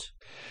know it.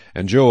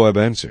 And Joab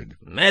answered,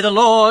 May the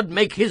Lord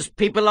make his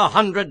people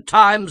 100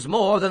 times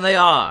more than they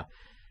are.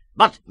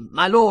 But,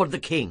 my lord the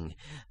king,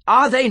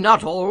 are they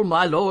not all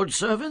my lord's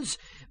servants?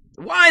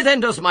 Why then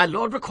does my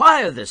lord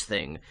require this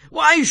thing?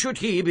 Why should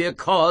he be a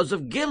cause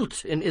of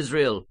guilt in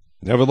Israel?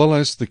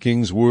 Nevertheless the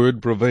king's word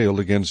prevailed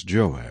against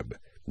Joab.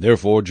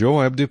 Therefore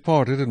Joab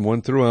departed, and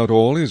went throughout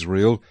all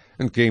Israel,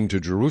 and came to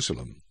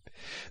Jerusalem.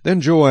 Then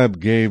Joab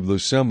gave the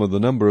sum of the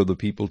number of the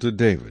people to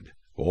David.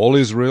 All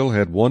Israel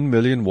had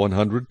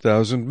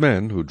 1,100,000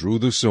 men who drew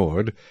the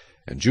sword,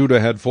 and Judah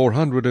had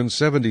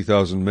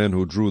 470,000 men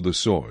who drew the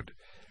sword.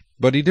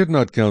 But he did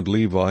not count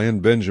Levi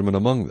and Benjamin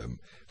among them,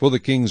 for the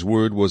king's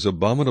word was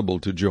abominable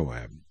to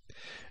Joab.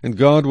 And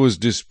God was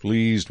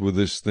displeased with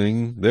this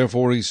thing,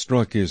 therefore he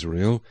struck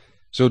Israel.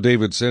 So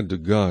David said to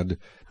God,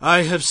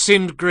 I have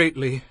sinned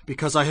greatly,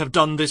 because I have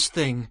done this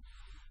thing.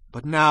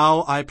 But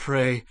now, I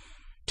pray,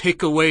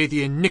 take away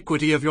the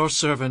iniquity of your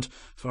servant,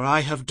 for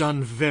I have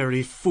done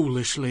very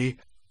foolishly.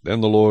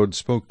 Then the Lord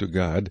spoke to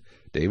Gad,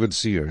 David's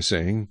seer,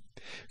 saying,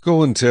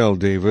 Go and tell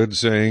David,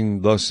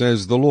 saying, Thus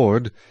says the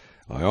Lord,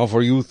 I offer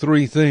you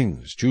 3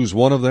 things. Choose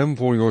one of them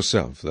for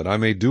yourself, that I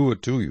may do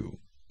it to you.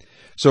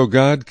 So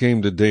Gad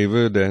came to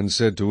David, and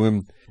said to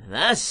him,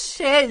 Thus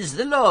says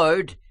the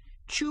Lord,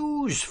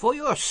 choose for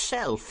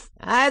yourself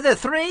either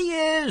 3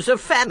 years of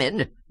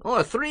famine,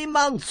 or 3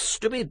 months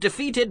to be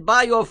defeated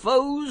by your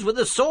foes with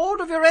the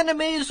sword of your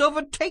enemies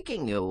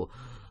overtaking you,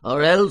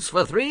 or else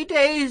for 3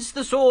 days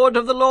the sword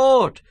of the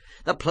Lord,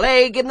 the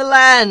plague in the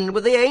land,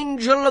 with the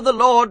angel of the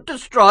Lord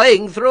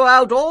destroying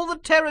throughout all the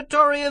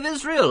territory of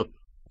Israel.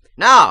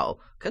 Now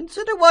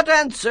Consider what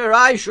answer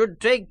I should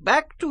take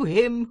back to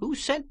him who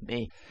sent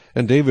me.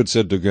 And David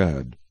said to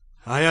God,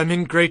 I am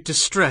in great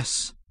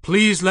distress.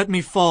 Please let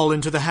me fall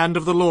into the hand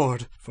of the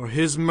Lord, for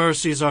his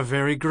mercies are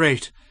very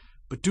great.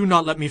 But do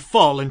not let me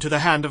fall into the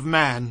hand of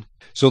man.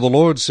 So the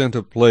Lord sent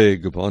a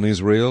plague upon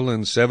Israel,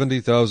 and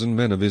 70,000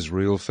 men of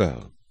Israel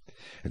fell.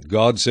 And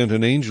God sent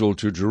an angel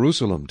to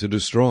Jerusalem to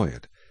destroy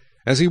it.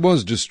 As he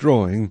was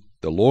destroying,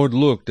 the Lord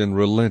looked and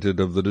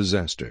relented of the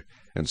disaster,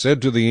 and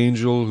said to the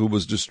angel who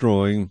was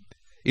destroying,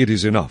 It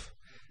is enough.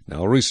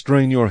 Now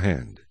restrain your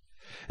hand.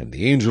 And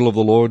the angel of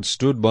the Lord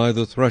stood by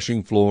the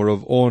threshing floor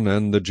of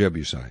Ornan the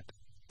Jebusite.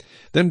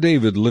 Then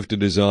David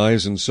lifted his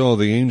eyes and saw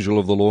the angel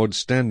of the Lord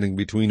standing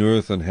between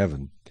earth and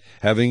heaven,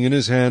 having in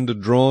his hand a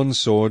drawn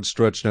sword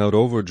stretched out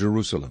over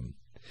Jerusalem.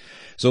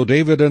 So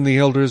David and the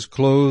elders,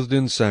 clothed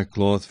in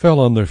sackcloth, fell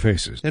on their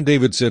faces. And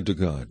David said to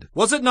God,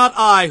 Was it not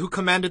I who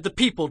commanded the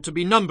people to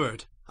be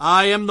numbered?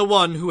 I am the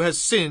one who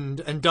has sinned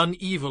and done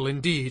evil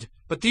indeed.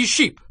 But these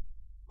sheep,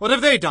 what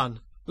have they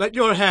done? Let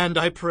your hand,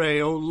 I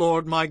pray, O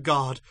Lord my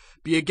God,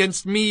 be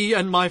against me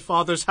and my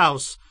father's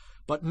house,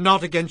 but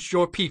not against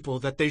your people,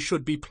 that they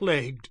should be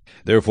plagued.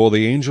 Therefore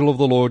the angel of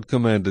the Lord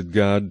commanded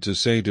God to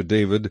say to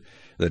David,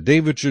 that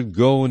David should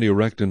go and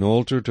erect an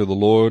altar to the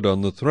Lord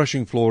on the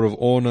threshing floor of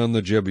Ornan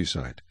the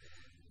Jebusite.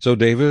 So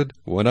David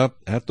went up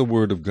at the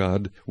word of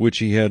God, which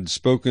he had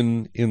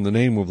spoken in the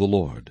name of the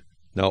Lord.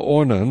 Now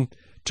Ornan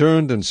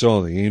turned and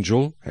saw the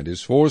angel, and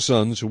his 4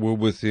 sons who were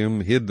with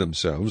him hid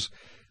themselves,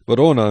 but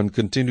Ornan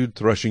continued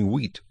threshing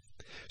wheat.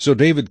 So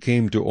David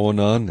came to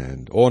Ornan,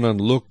 and Ornan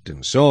looked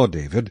and saw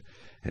David,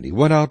 and he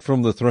went out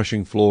from the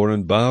threshing floor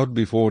and bowed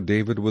before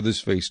David with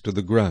his face to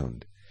the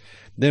ground.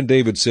 Then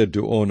David said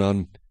to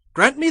Ornan,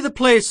 Grant me the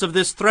place of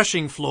this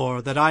threshing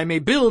floor, that I may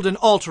build an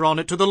altar on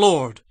it to the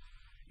Lord.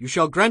 You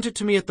shall grant it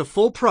to me at the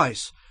full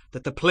price,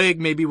 that the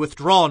plague may be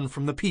withdrawn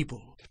from the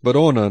people. But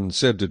Ornan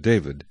said to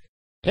David,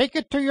 Take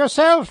it to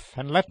yourself,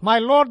 and let my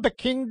lord the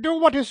king do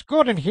what is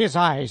good in his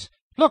eyes.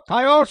 Look,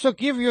 I also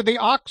give you the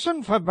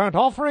oxen for burnt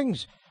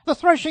offerings, the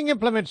threshing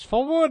implements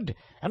for wood,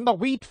 and the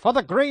wheat for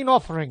the grain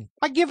offering.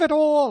 I give it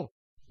all.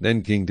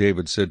 Then King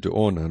David said to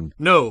Ornan,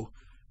 No,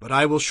 but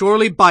I will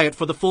surely buy it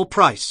for the full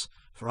price,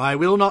 for I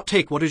will not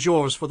take what is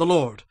yours for the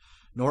Lord,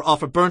 nor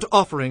offer burnt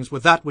offerings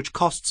with that which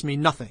costs me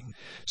nothing.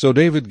 So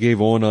David gave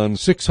Ornan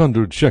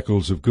 600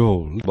 shekels of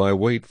gold by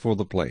weight for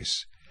the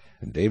place.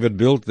 And David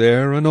built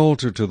there an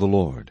altar to the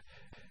Lord,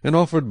 and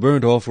offered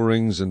burnt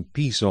offerings and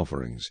peace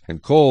offerings,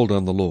 and called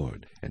on the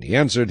Lord. And he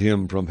answered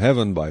him from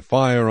heaven by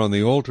fire on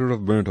the altar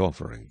of burnt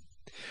offering.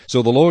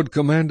 So the Lord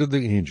commanded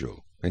the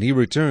angel, and he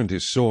returned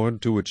his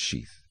sword to its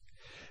sheath.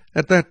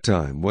 At that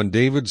time, when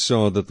David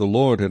saw that the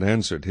Lord had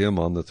answered him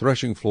on the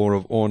threshing floor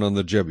of Ornan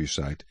the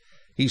Jebusite,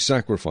 he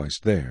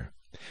sacrificed there.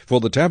 For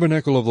the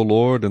tabernacle of the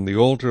Lord and the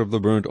altar of the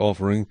burnt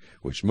offering,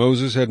 which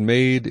Moses had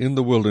made in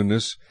the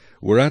wilderness,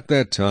 were at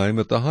that time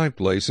at the high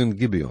place in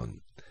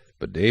Gibeon.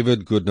 But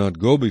David could not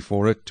go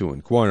before it to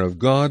inquire of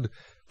God,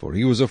 for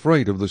he was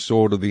afraid of the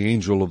sword of the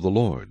angel of the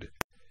Lord.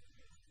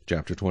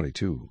 Chapter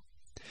 22.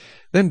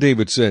 Then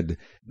David said,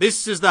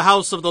 This is the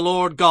house of the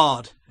Lord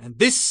God, and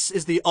this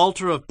is the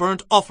altar of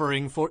burnt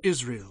offering for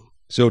Israel.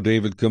 So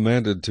David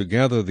commanded to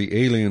gather the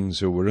aliens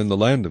who were in the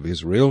land of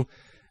Israel,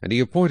 and he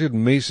appointed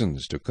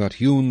masons to cut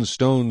hewn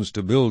stones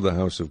to build the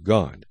house of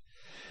God.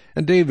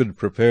 And David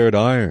prepared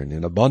iron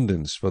in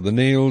abundance for the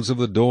nails of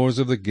the doors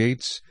of the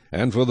gates,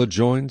 and for the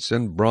joints,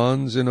 and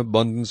bronze in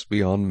abundance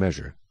beyond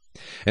measure,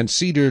 and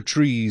cedar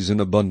trees in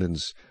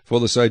abundance,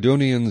 for the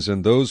Sidonians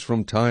and those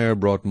from Tyre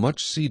brought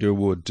much cedar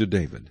wood to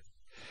David.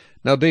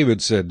 Now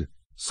David said,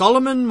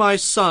 Solomon my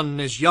son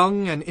is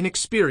young and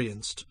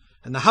inexperienced,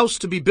 and the house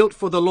to be built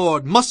for the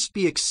Lord must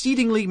be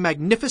exceedingly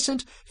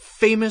magnificent,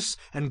 famous,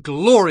 and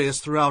glorious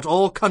throughout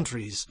all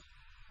countries.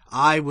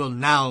 I will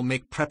now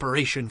make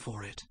preparation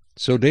for it.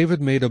 So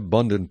David made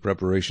abundant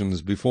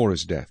preparations before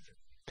his death.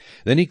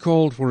 Then he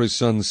called for his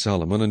son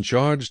Solomon, and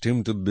charged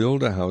him to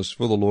build a house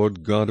for the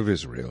Lord God of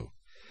Israel.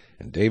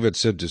 And David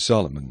said to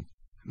Solomon,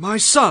 My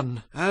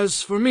son,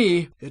 as for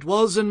me, it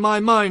was in my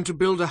mind to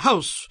build a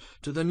house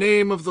to the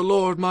name of the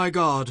Lord my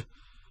God.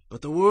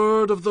 But the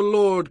word of the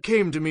Lord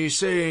came to me,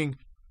 saying,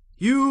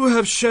 You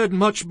have shed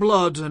much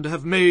blood, and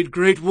have made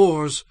great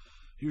wars.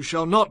 You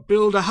shall not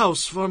build a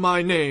house for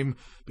my name,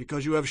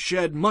 because you have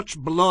shed much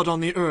blood on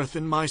the earth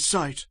in my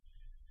sight.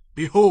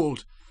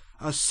 Behold,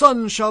 a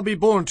son shall be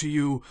born to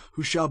you,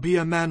 who shall be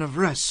a man of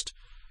rest,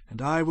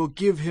 and I will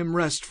give him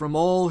rest from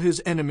all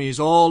his enemies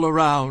all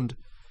around.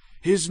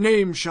 His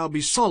name shall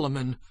be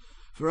Solomon,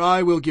 for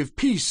I will give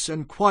peace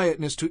and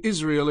quietness to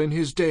Israel in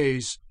his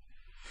days.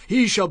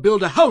 He shall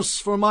build a house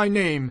for my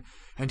name,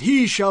 and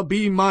he shall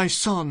be my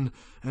son,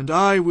 and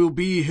I will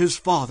be his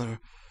father,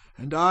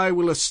 and I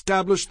will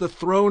establish the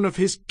throne of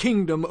his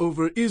kingdom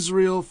over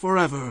Israel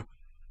forever.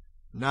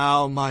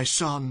 Now, my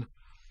son,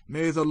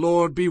 may the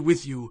Lord be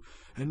with you,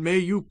 and may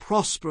you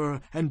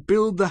prosper and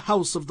build the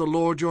house of the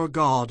Lord your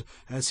God,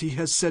 as he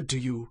has said to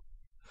you.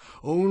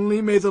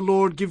 Only may the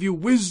Lord give you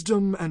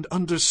wisdom and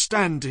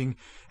understanding,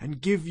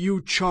 and give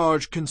you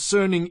charge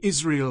concerning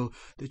Israel,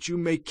 that you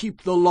may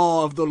keep the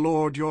law of the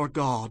Lord your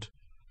God.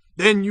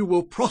 Then you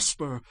will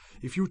prosper,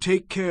 if you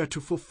take care to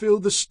fulfill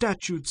the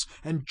statutes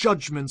and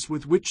judgments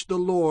with which the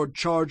Lord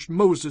charged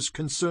Moses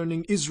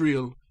concerning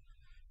Israel.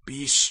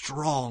 Be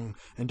strong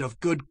and of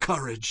good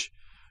courage.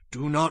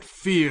 Do not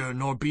fear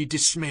nor be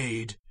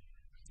dismayed.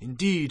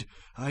 Indeed,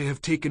 I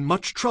have taken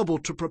much trouble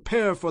to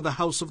prepare for the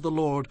house of the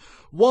Lord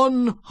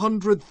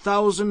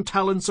 100,000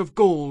 talents of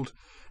gold,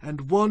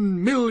 and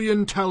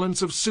 1,000,000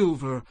 talents of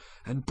silver,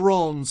 and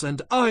bronze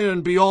and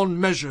iron beyond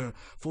measure,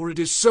 for it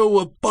is so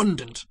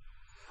abundant.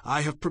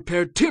 I have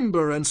prepared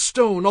timber and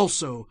stone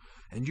also,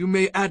 and you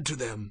may add to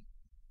them.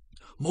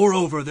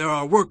 Moreover, there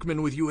are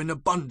workmen with you in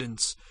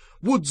abundance,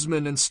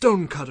 woodsmen and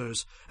stone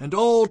cutters, and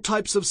all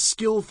types of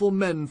skillful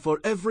men for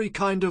every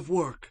kind of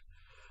work.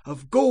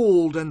 Of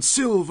gold and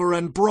silver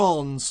and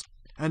bronze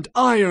and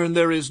iron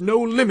there is no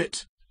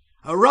limit.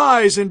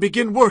 Arise and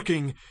begin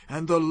working,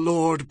 and the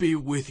Lord be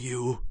with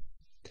you.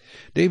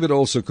 David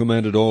also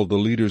commanded all the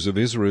leaders of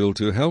Israel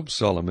to help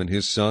Solomon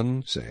his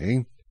son,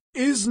 saying,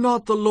 Is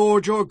not the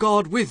Lord your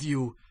God with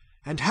you?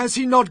 And has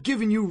he not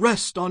given you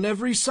rest on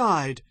every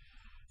side?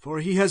 For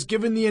he has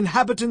given the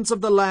inhabitants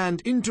of the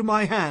land into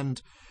my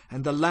hand,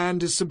 and the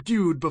land is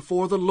subdued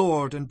before the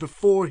Lord and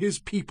before his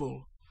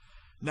people.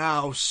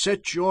 Now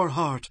set your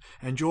heart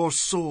and your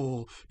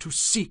soul to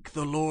seek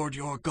the Lord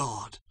your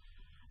God.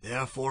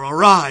 Therefore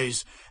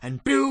arise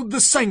and build the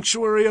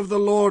sanctuary of the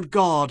Lord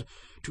God,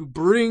 to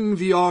bring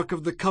the ark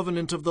of the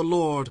covenant of the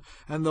Lord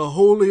and the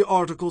holy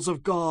articles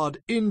of God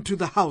into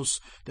the house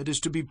that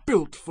is to be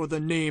built for the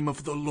name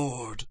of the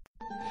Lord.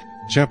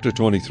 Chapter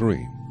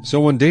 23. So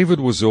when David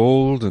was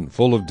old and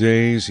full of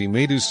days, he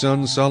made his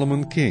son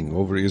Solomon king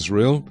over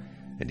Israel,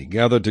 and he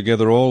gathered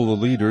together all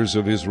the leaders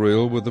of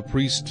Israel with the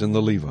priests and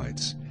the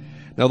Levites.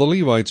 Now the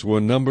Levites were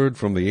numbered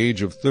from the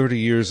age of 30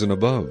 years and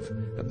above,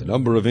 and the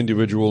number of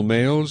individual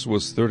males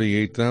was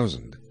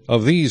 38,000.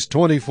 Of these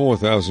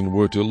 24,000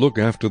 were to look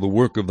after the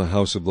work of the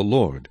house of the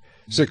Lord.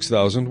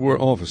 6,000 were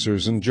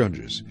officers and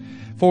judges.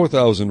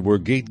 4,000 were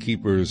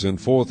gatekeepers, and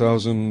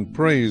 4,000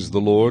 praised the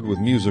Lord with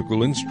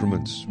musical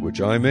instruments, which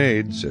I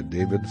made, said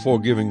David, for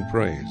giving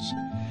praise.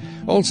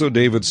 Also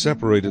David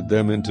separated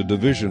them into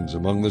divisions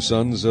among the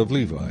sons of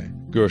Levi,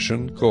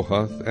 Gershon,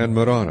 Kohath, and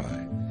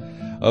Merari.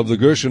 Of the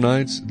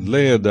Gershonites,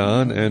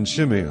 Laodan and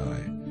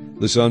Shimei.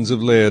 The sons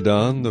of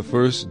Laodan, the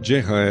first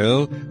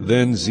Jehiel,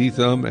 then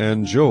Zetham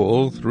and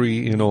Joel,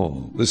 3 in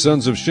all. The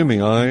sons of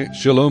Shimei,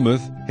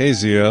 Shelomith,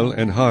 Haziel,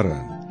 and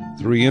Haran,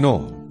 3 in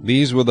all.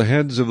 These were the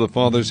heads of the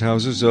fathers'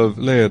 houses of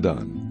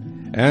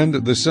Laodan. And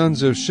the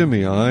sons of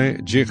Shimei,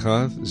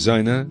 Jechath,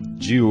 Zina,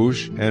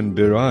 Jeush, and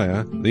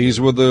Beriah. These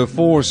were the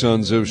 4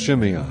 sons of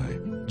Shimei.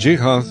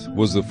 Jechath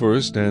was the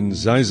first, and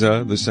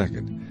Ziza the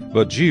second.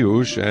 But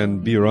Jeush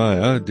and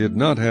Beriah did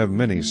not have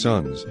many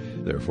sons,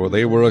 therefore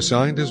they were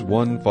assigned as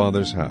one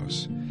father's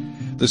house.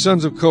 The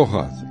sons of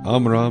Kohath,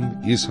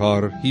 Amram,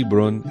 Ishar,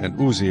 Hebron, and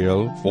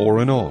Uzziel,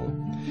 4 in all.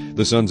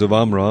 The sons of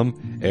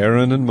Amram,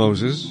 Aaron and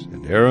Moses,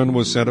 and Aaron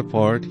was set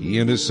apart, he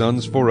and his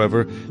sons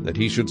forever, that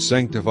he should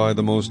sanctify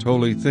the most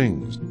holy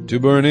things, to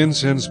burn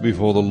incense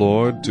before the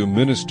Lord, to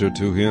minister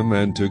to him,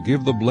 and to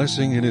give the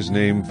blessing in his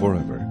name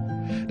forever.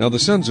 Now the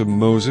sons of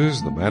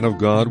Moses, the man of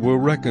God, were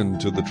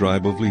reckoned to the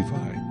tribe of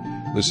Levi.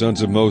 The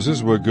sons of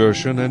Moses were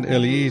Gershon and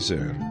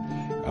Eliezer.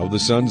 Of the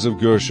sons of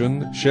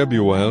Gershon,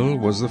 Shebuel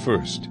was the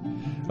first.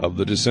 Of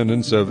the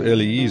descendants of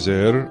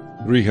Eliezer,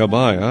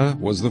 Rehabiah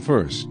was the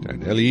first,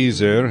 and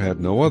Eliezer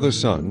had no other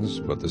sons,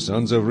 but the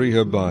sons of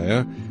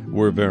Rehabiah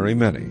were very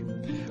many.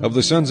 Of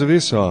the sons of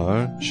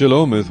Issachar,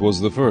 Shelomith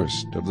was the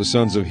first. Of the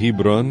sons of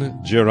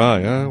Hebron,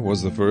 Jeriah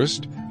was the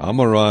first,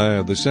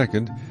 Amariah the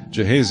second,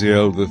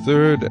 Jehaziel the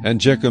third,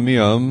 and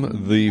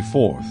Jekameam the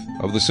fourth.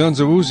 Of the sons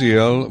of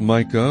Uzziel,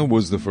 Micah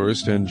was the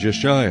first, and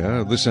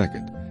Jeshiah the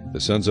second. The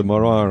sons of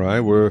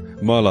Merari were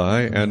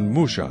Malai and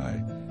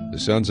Mushai. The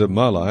sons of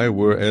Malai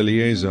were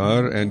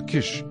Eleazar and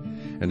Kish.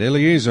 And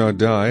Eleazar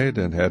died,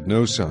 and had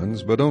no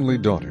sons, but only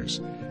daughters.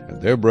 And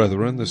their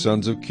brethren, the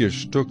sons of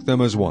Kish, took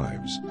them as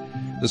wives.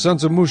 The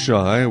sons of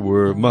Mushai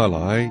were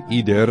Malai,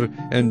 Eder,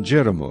 and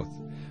Jeremoth,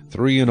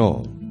 3 in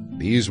all.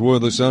 These were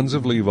the sons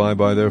of Levi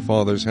by their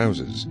fathers'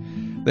 houses.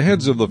 The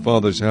heads of the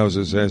fathers'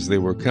 houses, as they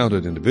were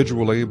counted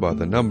individually by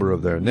the number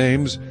of their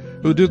names,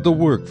 who did the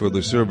work for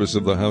the service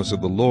of the house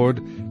of the Lord,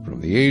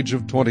 from the age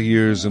of 20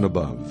 years and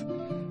above.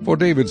 For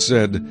David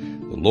said,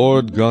 The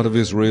Lord God of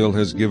Israel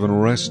has given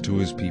rest to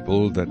his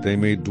people, that they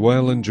may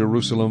dwell in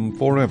Jerusalem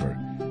forever.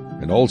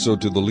 And also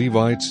to the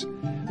Levites,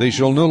 they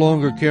shall no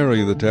longer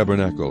carry the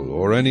tabernacle,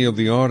 or any of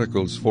the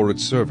articles for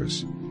its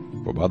service.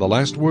 For by the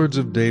last words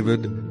of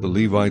David, the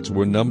Levites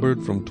were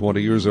numbered from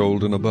 20 years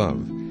old and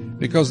above,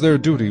 because their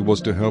duty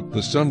was to help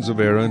the sons of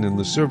Aaron in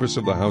the service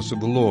of the house of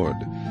the Lord,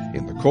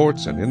 in the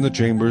courts and in the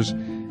chambers,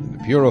 in the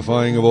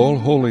purifying of all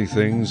holy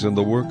things, and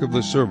the work of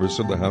the service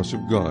of the house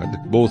of God,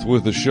 both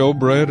with the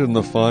showbread and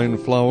the fine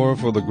flour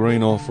for the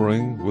grain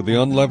offering, with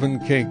the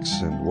unleavened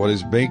cakes, and what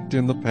is baked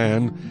in the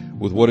pan,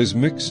 with what is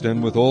mixed,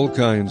 and with all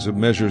kinds of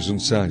measures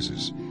and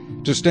sizes,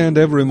 to stand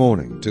every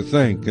morning, to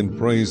thank and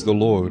praise the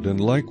Lord, and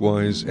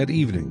likewise at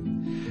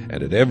evening,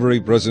 and at every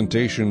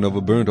presentation of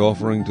a burnt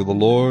offering to the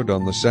Lord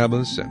on the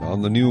Sabbaths, and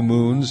on the new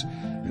moons,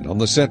 and on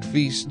the set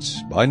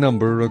feasts, by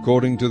number,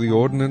 according to the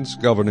ordinance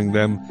governing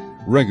them,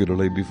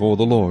 regularly before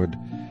the Lord,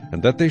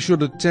 and that they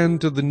should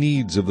attend to the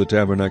needs of the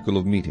tabernacle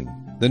of meeting,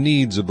 the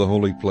needs of the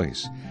holy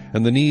place,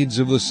 and the needs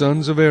of the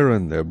sons of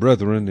Aaron, their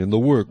brethren, in the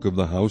work of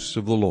the house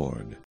of the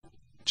Lord.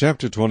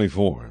 Chapter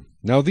 24.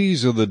 Now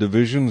these are the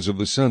divisions of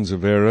the sons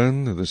of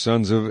Aaron. The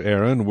sons of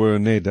Aaron were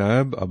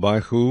Nadab,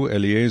 Abihu,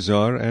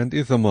 Eleazar, and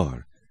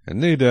Ithamar. And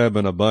Nadab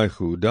and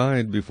Abihu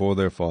died before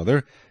their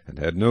father, and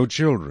had no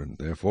children.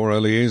 Therefore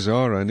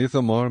Eleazar and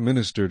Ithamar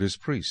ministered as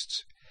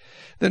priests.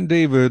 Then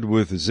David,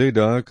 with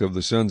Zadok of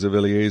the sons of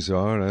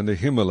Eleazar, and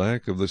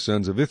Ahimelech of the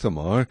sons of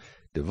Ithamar,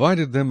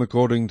 divided them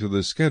according to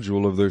the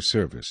schedule of their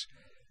service.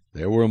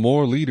 There were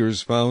more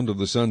leaders found of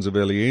the sons of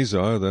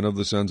Eleazar than of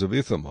the sons of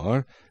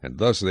Ithamar, and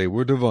thus they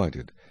were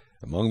divided.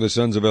 Among the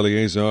sons of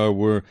Eleazar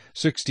were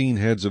 16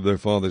 heads of their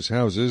fathers'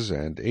 houses,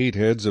 and 8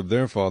 heads of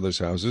their fathers'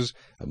 houses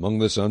among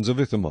the sons of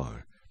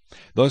Ithamar.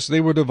 Thus they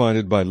were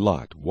divided by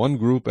lot, one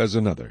group as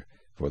another.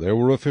 For there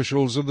were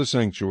officials of the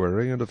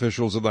sanctuary, and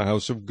officials of the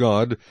house of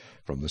God,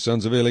 from the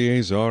sons of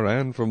Eleazar,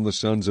 and from the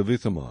sons of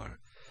Ithamar.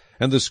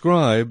 And the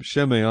scribe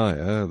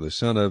Shemaiah, the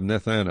son of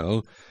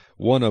Nethanel,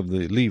 one of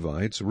the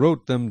Levites,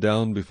 wrote them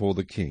down before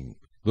the king.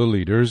 The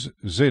leaders,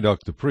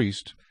 Zadok the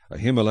priest,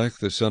 Ahimelech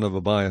the son of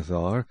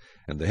Abiathar,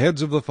 and the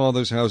heads of the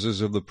fathers'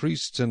 houses of the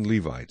priests and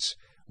Levites,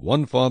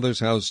 one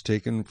father's house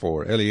taken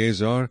for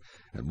Eleazar,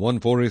 and one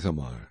for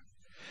Ithamar.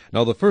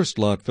 Now the first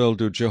lot fell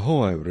to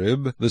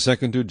Jehoiarib, the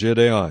second to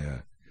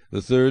Jedaiah,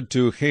 the third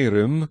to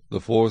Harim, the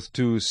fourth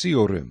to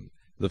Seorim,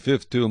 the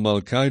fifth to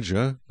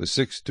Malchijah, the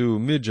sixth to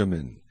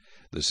Mijamin,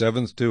 the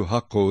seventh to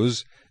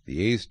Hakkoz,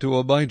 the eighth to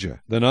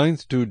Abijah, the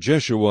ninth to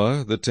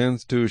Jeshua, the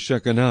 10th to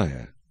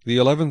Shechaniah, the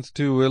 11th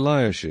to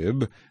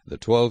Eliashib, the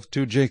 12th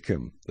to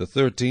Jachim, the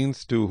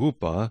 13th to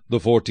Huppah, the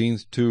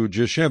 14th to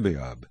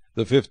Jeshebeab,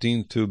 the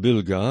 15th to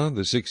Bilgah,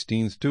 the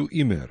 16th to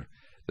Immer,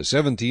 the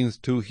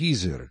 17th to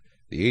Hezir,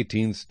 the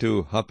 18th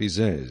to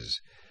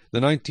Hapizez, the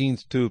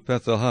 19th to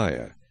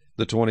Pethahiah,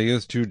 the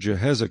 20th to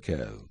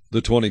Jehezekel,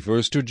 the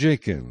 21st to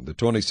Jachin, the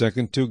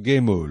 22nd to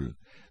Gemul,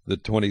 the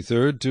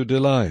 23rd to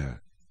Deliah,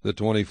 the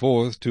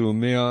 24th to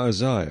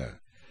Meaziah.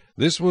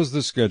 This was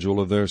the schedule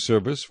of their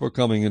service for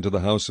coming into the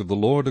house of the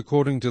Lord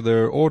according to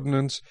their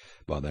ordinance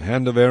by the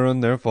hand of Aaron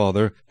their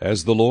father,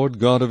 as the Lord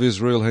God of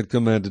Israel had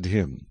commanded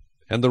him.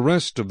 And the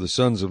rest of the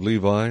sons of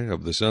Levi,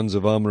 of the sons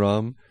of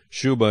Amram,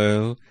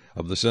 Shubael,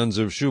 of the sons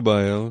of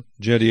Shubael,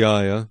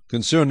 Jediaiah,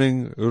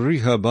 concerning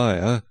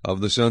Rehabiah, of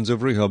the sons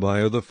of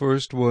Rehabiah, the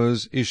first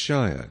was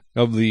Ishiah.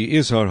 Of the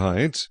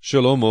Izharhites,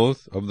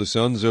 Shelomoth, of the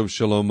sons of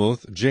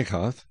Shelomoth,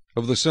 Jehath,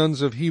 of the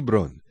sons of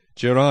Hebron,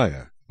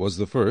 Jeriah was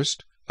the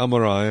first,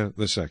 Amariah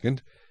the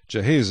second,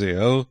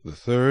 Jehaziel the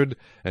third,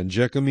 and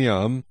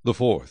Jechamiam the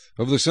fourth.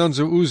 Of the sons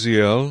of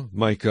Uzziel,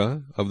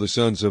 Micah, of the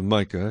sons of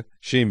Micah,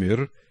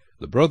 Shemir,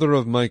 the brother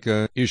of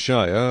Micah,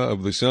 Ishiah,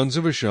 of the sons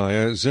of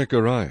Ishiah,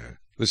 Zechariah.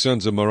 The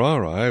sons of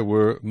Merari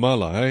were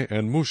Malai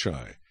and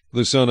Mushai.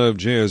 The son of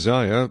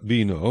Jeaziah,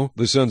 Beno.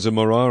 The sons of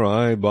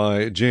Merari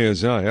by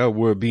Jeaziah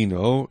were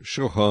Beno,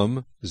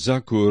 Shoham,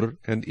 Zakur,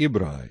 and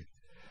Ibri.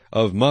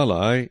 Of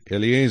Malai,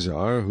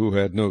 Eleazar, who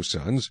had no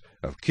sons.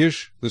 Of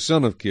Kish, the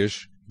son of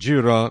Kish,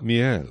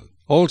 Jerahmeel.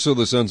 Also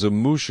the sons of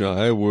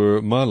Mushai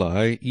were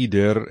Malai,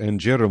 Eder, and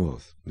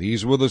Jeremoth.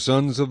 These were the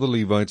sons of the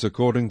Levites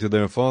according to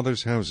their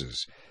fathers'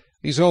 houses.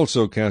 These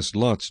also cast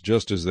lots,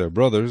 just as their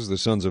brothers, the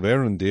sons of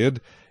Aaron,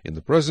 did, in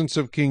the presence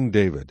of King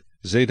David,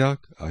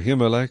 Zadok,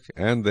 Ahimelech,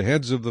 and the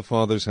heads of the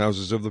fathers'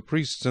 houses of the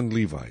priests and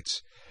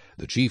Levites.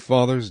 The chief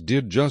fathers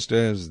did just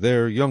as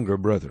their younger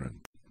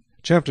brethren.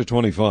 Chapter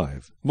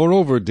 25.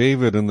 Moreover,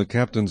 David and the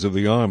captains of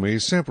the army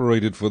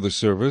separated for the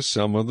service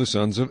some of the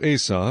sons of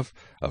Asaph,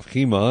 of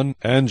Heman,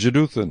 and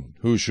Jeduthun,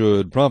 who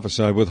should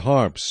prophesy with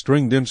harps,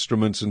 stringed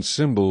instruments, and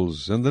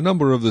cymbals, and the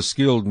number of the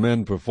skilled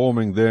men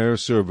performing their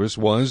service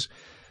was,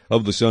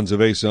 of the sons of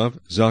Asaph,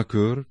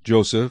 Zakur,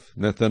 Joseph,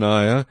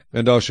 Nethaniah,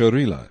 and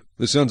Asharelah.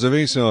 The sons of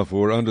Asaph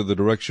were under the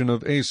direction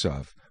of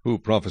Asaph, who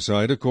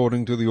prophesied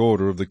according to the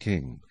order of the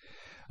king.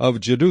 Of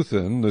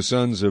Jeduthun, the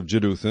sons of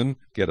Jeduthun,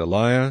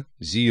 Gedaliah,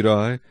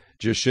 Zeri,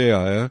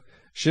 Jeshaiah,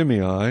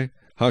 Shimei,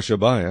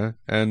 Hashabiah,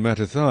 and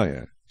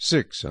Mattithiah,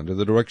 6 under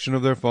the direction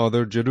of their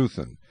father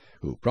Jeduthun,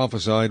 who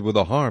prophesied with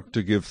a harp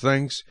to give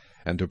thanks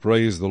and to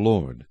praise the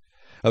Lord.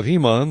 Of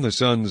Heman, the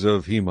sons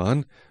of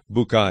Heman,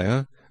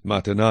 Bukiah,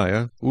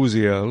 Mattaniah,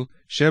 Uzziel,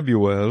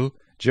 Shebuel,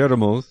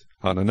 Jeremoth,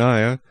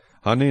 Hananiah,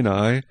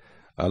 Hanani,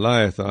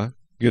 Eliathah,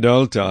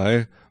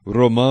 Gedaltai,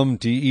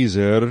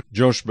 Romamti-Ezer,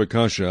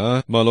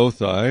 Joshbekashah,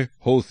 Malothai,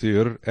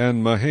 Hothir,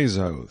 and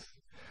Mahazauth.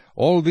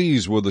 All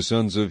these were the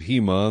sons of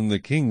Heman the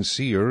king's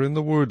seer in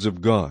the words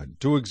of God,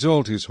 to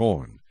exalt his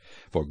horn.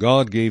 For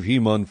God gave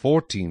Heman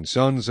 14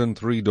 sons and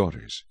 3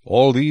 daughters.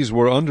 All these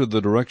were under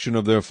the direction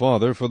of their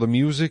father for the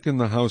music in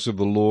the house of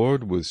the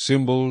Lord, with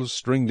cymbals,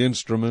 stringed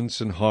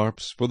instruments, and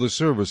harps, for the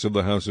service of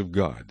the house of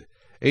God.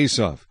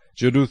 Asaph,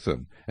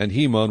 Jeduthun, and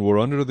Heman were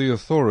under the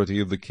authority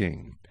of the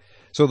king.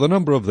 So the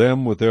number of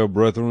them with their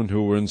brethren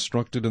who were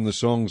instructed in the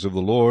songs of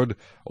the Lord,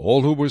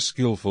 all who were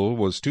skillful,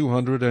 was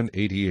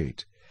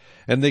 288.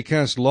 And they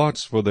cast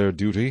lots for their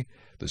duty,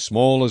 the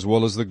small as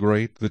well as the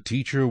great, the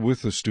teacher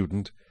with the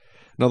student.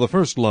 Now the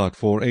first lot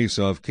for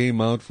Asaph came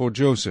out for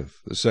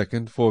Joseph, the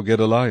second for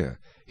Gedaliah,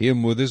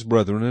 him with his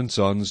brethren and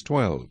sons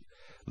 12,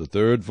 the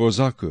third for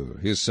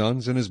Zaccur, his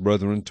sons and his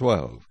brethren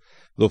 12,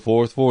 the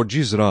fourth for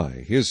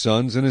Jizrai, his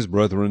sons and his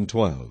brethren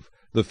 12,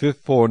 the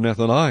fifth for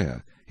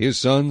Nethaniah, his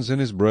sons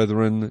and his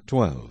brethren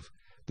 12,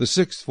 the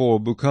sixth for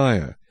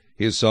Bukiah,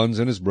 his sons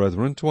and his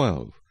brethren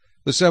 12,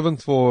 the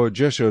seventh for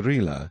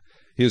Jesharilah,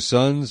 his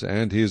sons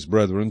and his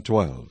brethren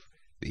 12,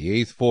 the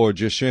eighth for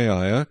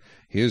Jeshaiah,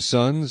 his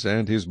sons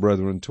and his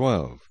brethren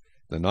 12,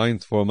 the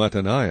ninth for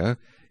Mattaniah,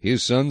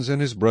 his sons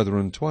and his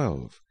brethren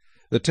 12,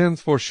 the 10th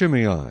for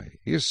Shimei,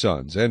 his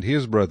sons and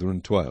his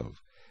brethren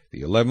 12,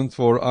 the 11th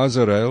for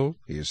Azarel,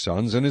 his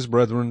sons and his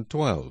brethren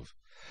 12,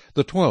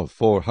 the 12th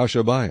for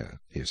Hashabiah,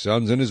 his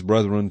sons and his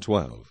brethren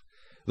 12,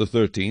 the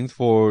 13th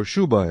for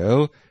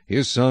Shubael,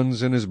 his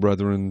sons and his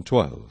brethren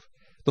 12,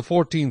 the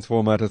 14th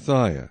for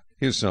Mattathiah,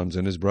 his sons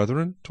and his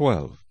brethren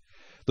 12,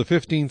 the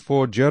 15th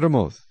for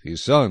Jeremoth,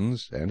 his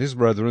sons and his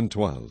brethren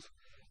 12,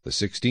 the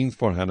 16th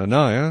for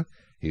Hananiah,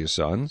 his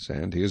sons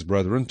and his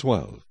brethren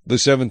 12, the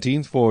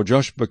 17th for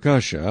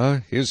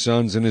Joshbekashah, his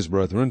sons and his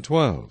brethren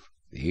 12,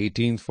 the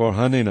 18th for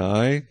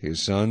Hanani,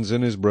 his sons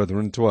and his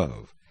brethren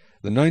 12,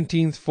 the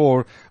 19th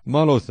for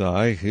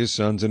Malothai, his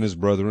sons and his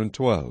brethren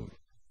 12,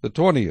 the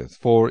 20th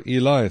for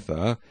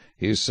Eliathah,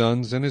 his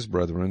sons and his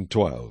brethren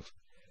 12,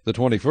 the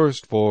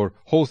 21st for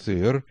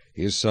Hothir,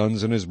 his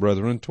sons and his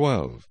brethren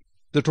 12,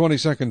 the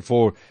 22nd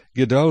for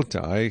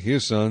Gidaltai,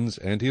 his sons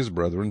and his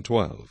brethren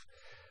 12,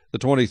 the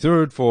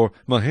 23rd for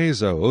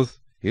Mahazaoth,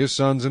 his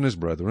sons and his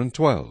brethren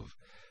 12,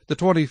 the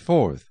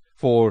 24th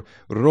for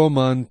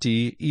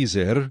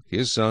Romanti-Ezer,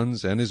 his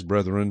sons and his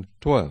brethren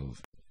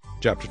 12.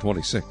 Chapter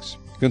 26.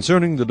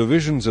 Concerning the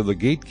divisions of the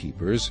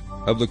gatekeepers,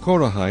 of the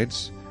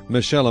Korahites,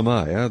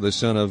 Meshelemiah the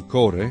son of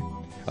Kore,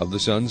 of the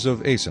sons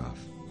of Asaph.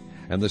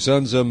 And the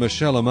sons of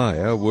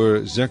Meshelemiah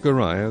were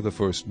Zechariah the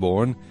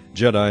firstborn,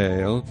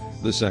 Jediael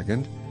the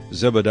second,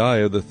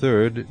 Zebadiah the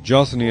third,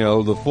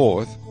 Jothniel the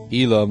fourth,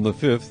 Elam the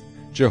fifth,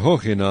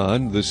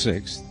 Jehohanan the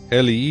sixth,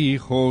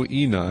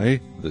 Eliehoenai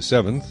the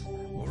seventh.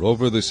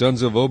 Moreover, the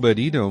sons of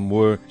Obed-Edom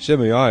were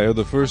Shemaiah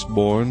the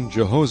firstborn,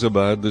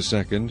 Jehozabad the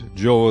second,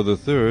 Joah the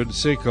third,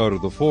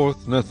 Sakar the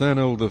fourth,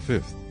 Nathanael the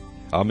fifth,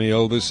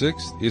 Amiel the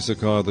sixth,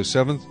 Issachar the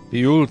seventh,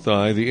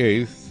 Peulthai the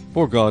eighth,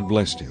 for God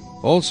blessed him.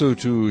 Also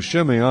to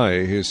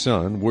Shemaiah his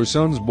son were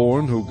sons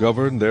born who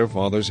governed their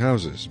fathers'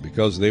 houses,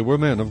 because they were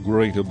men of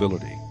great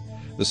ability.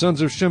 The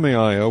sons of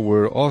Shemaiah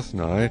were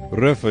Othni,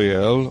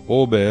 Rephael,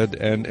 Obed,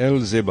 and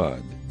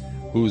Elzebad,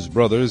 whose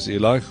brothers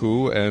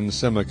Elihu and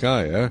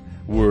Semachiah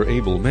were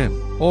able men.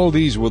 All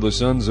these were the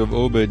sons of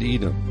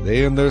Obed-Edom,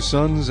 they and their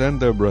sons and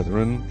their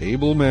brethren,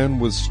 able men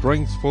with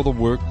strength for the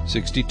work,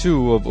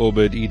 62 of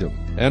Obed-Edom.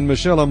 And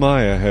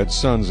Meshelemiah had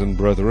sons and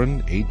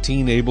brethren,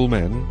 18 able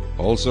men.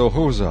 Also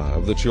Hosah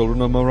of the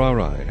children of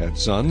Merari had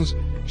sons,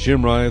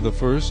 Shimri the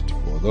first,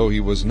 for though he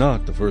was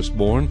not the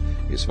firstborn,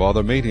 his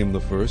father made him the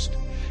first,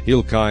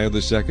 Hilkiah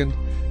the second,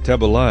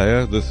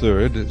 Tabaliah the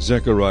third,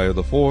 Zechariah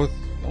the fourth.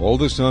 All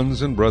the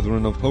sons and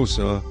brethren of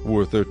Hosah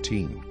were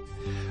 13.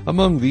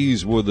 Among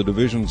these were the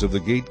divisions of the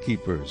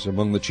gatekeepers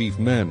among the chief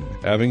men,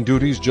 having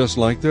duties just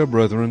like their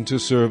brethren to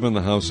serve in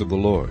the house of the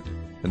Lord.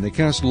 And they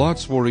cast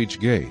lots for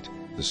each gate,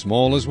 the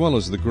small as well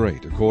as the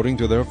great, according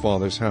to their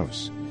father's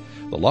house.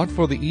 The lot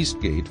for the east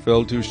gate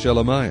fell to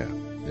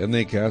Shelemiah. Then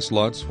they cast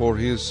lots for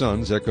his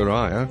son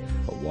Zechariah,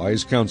 a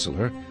wise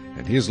counselor,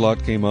 and his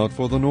lot came out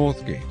for the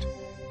north gate.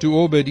 To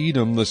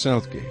Obed-Edom the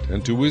south gate,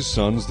 and to his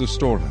sons the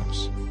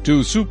storehouse.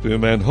 To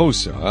Suppim and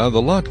Hosah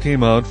the lot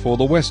came out for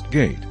the west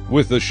gate,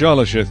 with the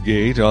Shalasheth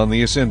gate on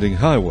the ascending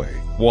highway,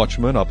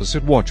 watchman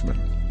opposite watchman.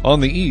 On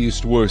the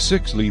east were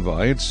 6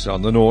 Levites,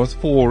 on the north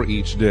 4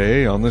 each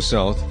day, on the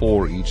south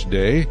 4 each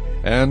day,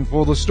 and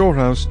for the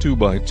storehouse 2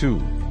 by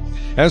 2.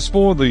 As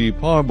for the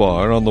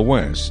parbar on the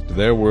west,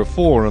 there were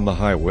 4 on the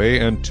highway,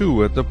 and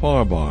 2 at the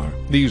parbar.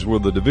 These were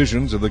the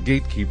divisions of the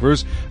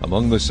gatekeepers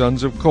among the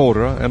sons of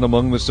Korah and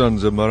among the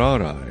sons of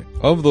Merari.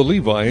 Of the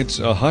Levites,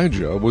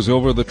 Ahijah was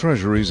over the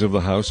treasuries of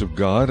the house of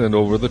God, and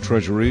over the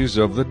treasuries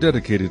of the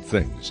dedicated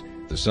things.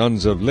 The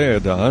sons of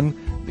Laodan,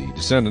 the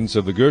descendants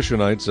of the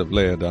Gershonites of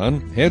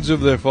Laodan, heads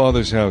of their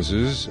fathers'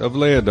 houses, of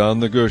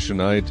Laodan the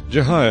Gershonite,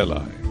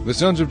 Jehieli. The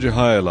sons of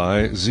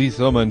Jehieli,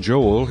 Zetham and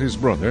Joel his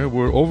brother,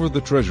 were over the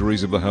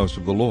treasuries of the house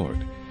of the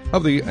Lord.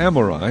 Of the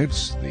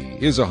Amorites, the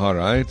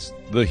Izaharites,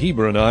 the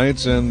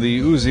Hebronites and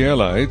the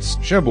Uzzielites,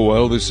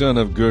 Shebuel the son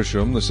of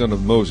Gershom, the son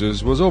of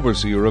Moses, was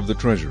overseer of the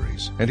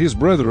treasuries. And his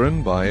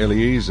brethren by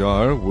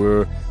Eleazar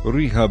were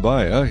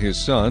Rehabiah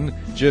his son,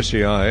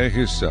 Jeshaiah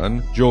his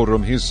son,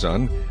 Joram his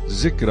son,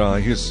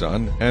 Zichri his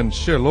son, and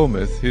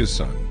Shelomith his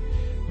son.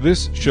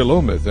 This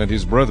Shelomith and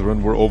his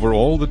brethren were over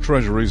all the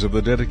treasuries of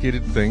the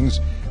dedicated things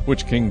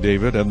which King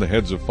David and the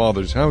heads of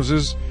fathers'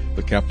 houses,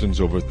 the captains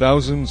over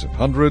thousands and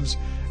hundreds,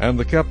 and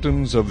the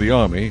captains of the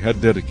army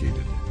had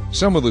dedicated.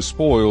 Some of the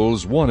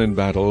spoils won in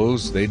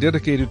battles they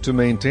dedicated to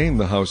maintain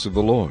the house of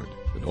the Lord.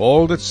 And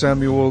all that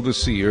Samuel the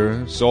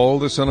seer, Saul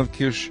the son of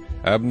Kish,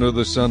 Abner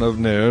the son of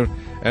Ner,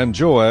 and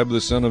Joab the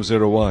son of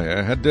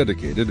Zeruiah had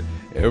dedicated,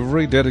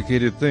 every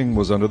dedicated thing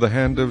was under the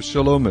hand of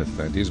Shelomith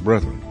and his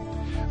brethren.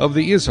 Of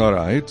the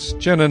Izharites,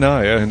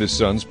 Chenaniah and his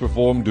sons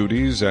performed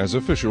duties as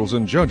officials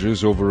and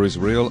judges over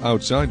Israel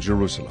outside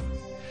Jerusalem.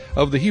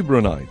 Of the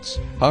Hebronites,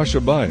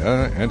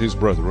 Hashabiah and his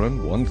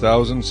brethren,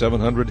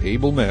 1,700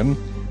 able men,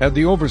 had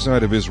the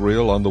oversight of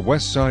Israel on the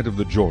west side of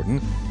the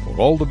Jordan, for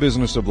all the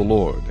business of the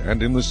Lord,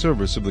 and in the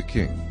service of the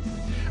king.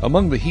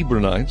 Among the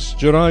Hebronites,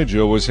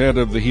 Jerijah was head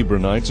of the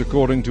Hebronites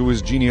according to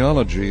his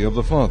genealogy of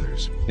the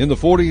fathers. In the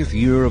 40th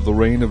year of the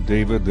reign of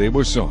David they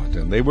were sought,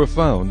 and they were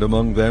found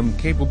among them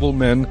capable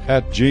men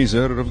at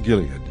Jazer of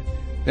Gilead.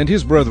 And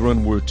his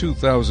brethren were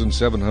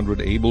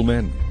 2,700 able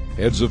men,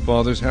 heads of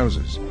fathers'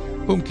 houses,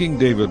 whom King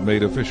David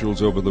made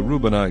officials over the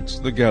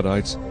Reubenites, the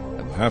Gadites,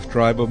 and the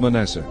half-tribe of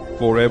Manasseh,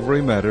 for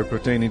every matter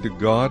pertaining to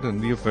God and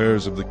the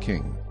affairs of the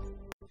king.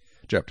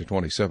 Chapter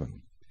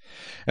 27.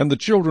 And the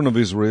children of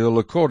Israel,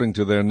 according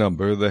to their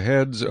number, the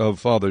heads of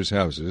fathers'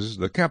 houses,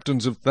 the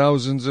captains of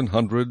thousands and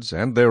hundreds,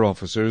 and their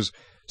officers,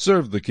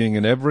 served the king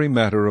in every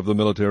matter of the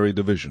military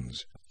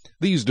divisions.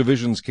 These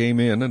divisions came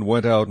in and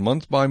went out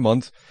month by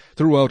month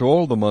throughout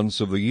all the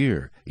months of the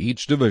year,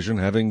 each division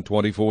having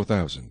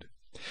 24,000.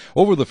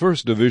 Over the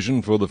first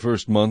division for the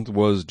first month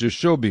was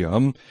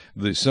Jeshobeam,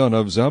 the son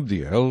of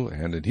Zabdiel,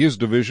 and in his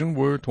division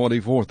were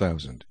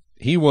 24,000.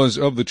 He was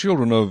of the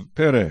children of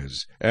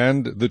Perez,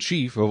 and the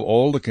chief of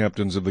all the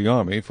captains of the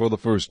army for the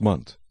first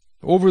month.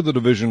 Over the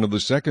division of the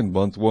second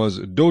month was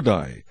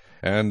Dodai,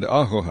 and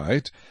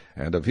Ahohite,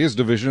 and of his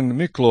division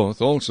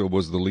Mikloth also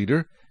was the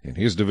leader. In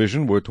his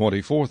division were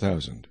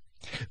 24,000.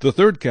 The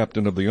third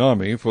captain of the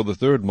army for the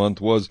third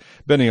month was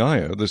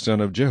Benaiah, the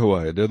son of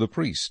Jehoiada the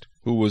priest,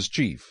 who was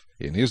chief.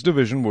 In his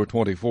division were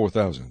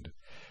 24,000.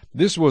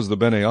 This was the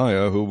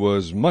Benaiah who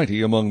was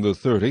mighty among the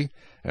 30,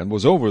 and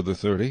was over the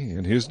 30.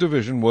 In his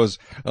division was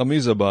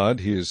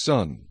Ammizabad his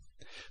son.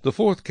 The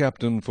fourth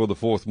captain for the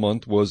fourth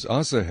month was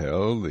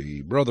Asahel,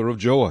 the brother of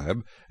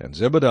Joab, and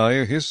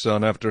Zebadiah his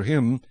son after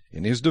him.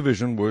 In his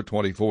division were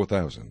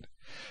 24,000.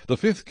 The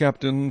fifth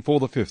captain for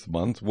the fifth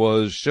month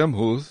was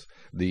Shemhuth,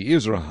 the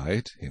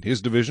Izrahite. In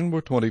his division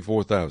were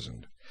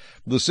 24,000.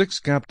 The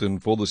sixth captain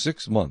for the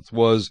sixth month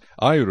was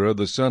Ira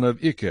the son of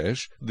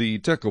Ikesh, the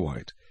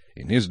Tekoite.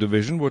 In his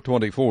division were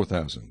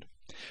 24,000.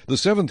 The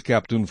seventh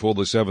captain for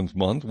the seventh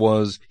month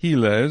was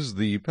Helez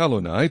the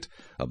Pelonite,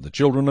 of the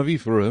children of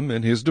Ephraim.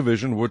 In his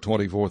division were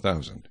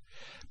 24,000.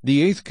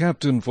 The eighth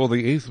captain for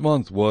the eighth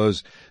month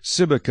was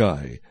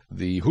Sibbecai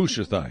the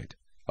Hushathite,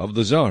 of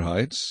the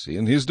Zarhites.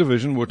 In his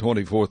division were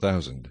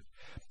 24,000.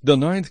 The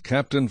ninth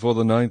captain for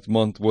the ninth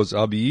month was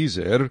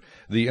Abiezer,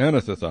 the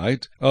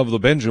Anathothite, of the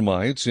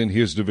Benjamites. In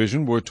his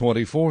division were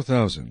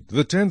 24,000.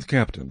 The 10th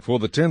captain for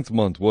the 10th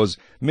month was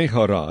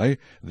Meharai,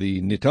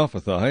 the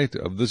Netophathite,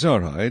 of the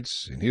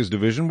Zarhites. In his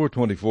division were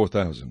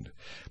 24,000.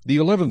 The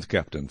 11th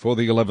captain for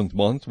the 11th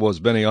month was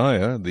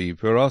Benaiah, the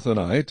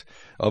Pirathonite,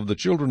 of the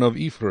children of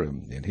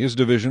Ephraim. In his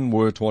division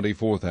were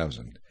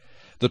 24,000.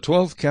 The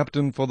 12th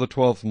captain for the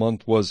 12th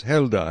month was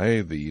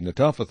Heldai, the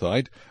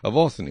Netophathite, of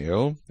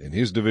Othniel. In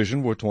his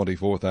division were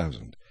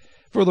 24,000.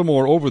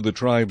 Furthermore, over the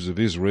tribes of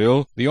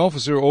Israel, the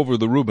officer over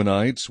the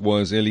Reubenites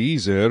was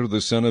Eliezer,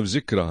 the son of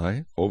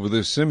Zichri. Over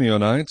the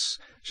Simeonites,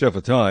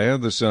 Shephatiah,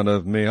 the son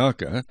of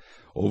Maacah.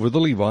 Over the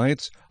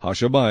Levites,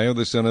 Hashabiah,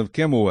 the son of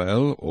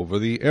Kemuel. Over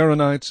the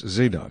Aaronites,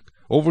 Zadok.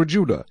 Over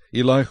Judah,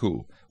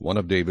 Elihu, one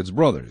of David's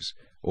brothers.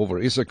 Over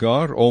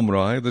Issachar,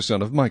 Omri, the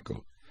son of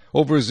Michael.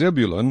 Over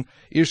Zebulun,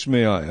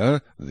 Ishmaiah,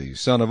 the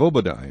son of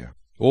Obadiah.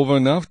 Over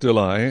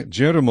Naphtali,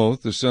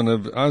 Jeremoth, the son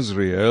of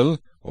Azriel.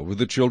 Over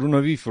the children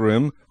of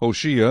Ephraim,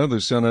 Hoshea,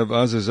 the son of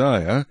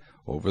Azaziah.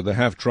 Over the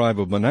half-tribe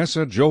of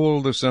Manasseh,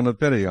 Joel, the son of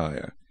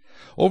Pedaiah.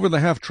 Over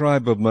the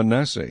half-tribe of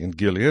Manasseh in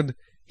Gilead,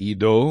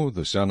 Edo,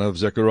 the son of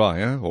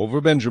Zechariah.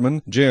 Over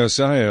Benjamin,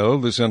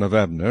 Jaasiel, the son of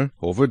Abner.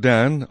 Over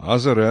Dan,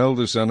 Azarel,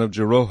 the son of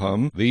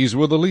Jeroham. These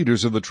were the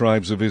leaders of the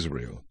tribes of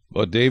Israel.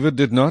 But David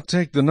did not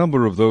take the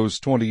number of those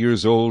 20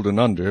 years old and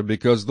under,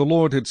 because the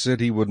Lord had said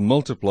he would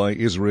multiply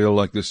Israel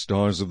like the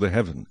stars of the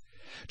heaven.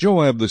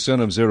 Joab the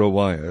son of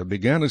Zeruiah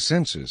began a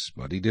census,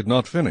 but he did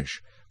not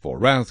finish, for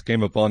wrath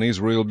came upon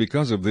Israel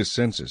because of this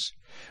census.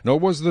 Nor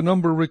was the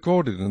number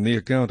recorded in the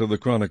account of the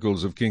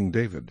Chronicles of King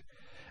David.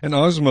 And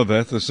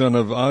Osmaveth the son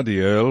of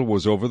Adiel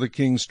was over the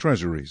king's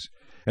treasuries.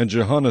 And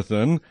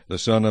Jehonathan, the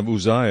son of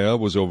Uzziah,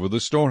 was over the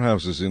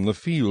storehouses in the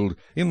field,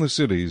 in the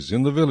cities,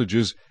 in the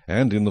villages,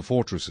 and in the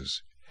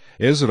fortresses.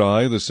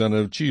 Ezrai, the son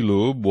of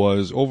Chelub,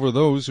 was over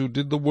those who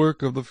did the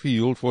work of the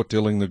field for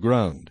tilling the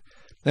ground.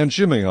 And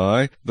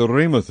Shimei, the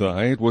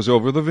Ramathite, was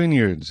over the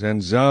vineyards,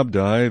 and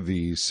Zabdi,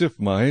 the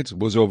Siphmite,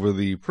 was over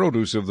the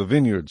produce of the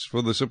vineyards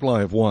for the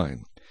supply of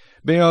wine.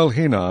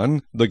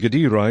 Baal-Hanan, the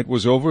Gederite,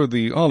 was over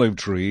the olive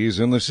trees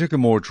and the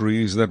sycamore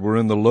trees that were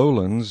in the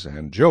lowlands,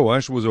 and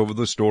Joash was over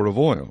the store of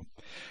oil.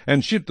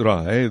 And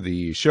Shitrai,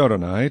 the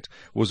Sharonite,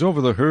 was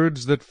over the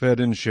herds that fed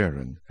in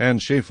Sharon, and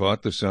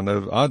Shaphat, the son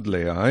of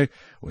Adlai,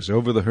 was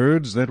over the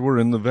herds that were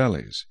in the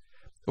valleys.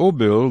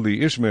 Obil,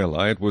 the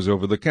Ishmaelite, was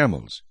over the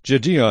camels.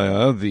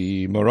 Jediah,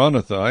 the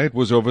Meronothite,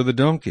 was over the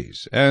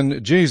donkeys,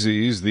 and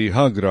Jaziz, the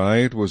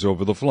Hagrite, was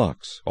over the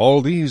flocks.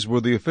 All these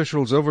were the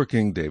officials over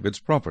King David's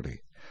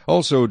property.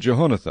 Also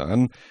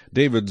Jehonathan,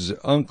 David's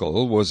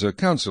uncle, was a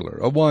counselor,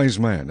 a wise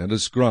man, and a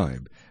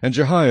scribe. And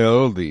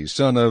Jehiel, the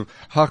son of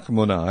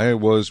Hachmoni,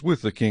 was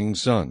with the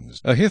king's sons.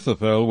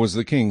 Ahithophel was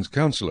the king's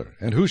counselor,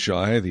 and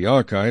Hushai the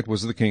Archite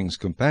was the king's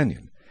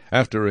companion.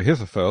 After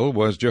Ahithophel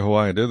was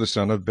Jehoiada the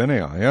son of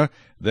Benaiah,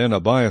 then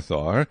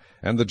Abiathar,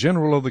 and the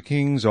general of the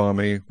king's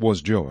army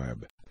was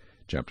Joab.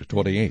 Chapter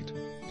 28.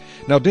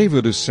 Now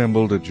David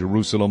assembled at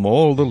Jerusalem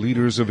all the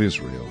leaders of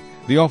Israel,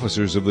 the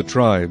officers of the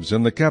tribes,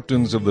 and the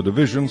captains of the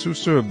divisions who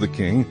served the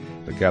king,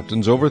 the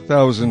captains over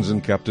thousands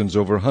and captains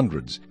over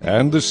hundreds,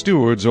 and the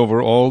stewards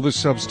over all the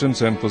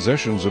substance and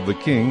possessions of the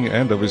king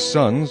and of his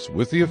sons,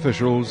 with the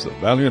officials, the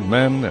valiant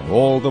men, and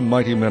all the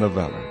mighty men of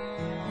valor.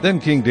 Then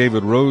King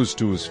David rose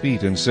to his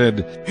feet and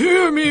said,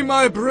 "Hear me,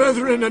 my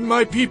brethren and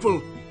my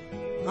people.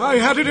 I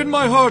had it in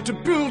my heart to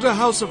build a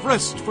house of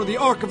rest for the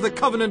ark of the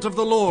covenant of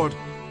the Lord,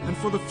 and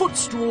for the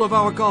footstool of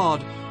our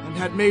God, and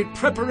had made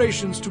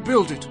preparations to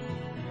build it.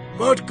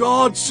 But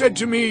God said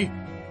to me,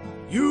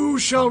 You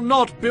shall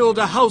not build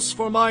a house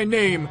for my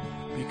name,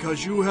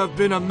 because you have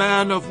been a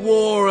man of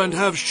war and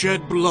have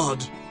shed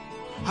blood.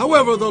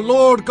 However, the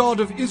Lord God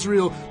of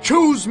Israel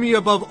chose me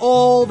above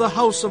all the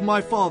house of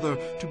my father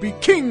to be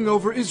king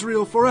over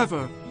Israel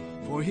forever,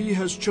 for he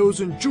has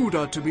chosen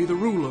Judah to be the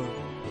ruler.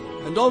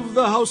 And of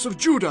the house of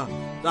Judah,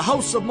 the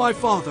house of my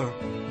father,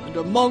 and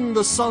among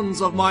the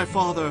sons of my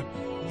father,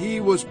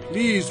 he was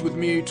pleased with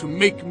me to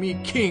make me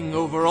king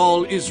over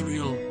all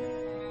Israel.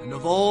 And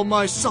of all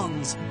my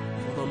sons,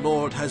 for the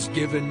Lord has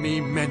given me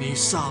many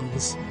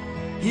sons,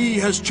 he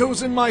has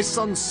chosen my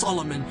son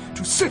Solomon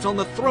to sit on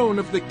the throne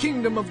of the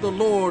kingdom of the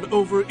Lord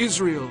over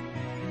Israel.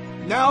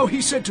 Now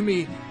he said to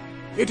me,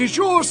 It is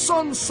your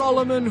son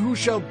Solomon who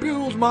shall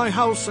build my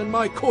house and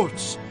my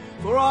courts,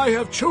 for I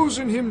have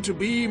chosen him to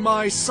be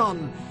my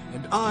son,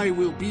 and I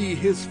will be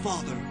his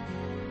father.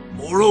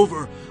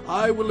 Moreover,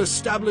 I will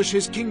establish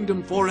his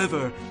kingdom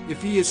forever,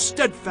 if he is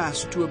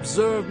steadfast to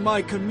observe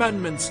my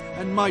commandments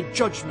and my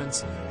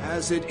judgments,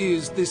 as it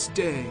is this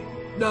day.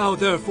 Now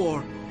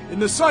therefore, in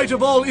the sight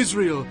of all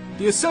Israel,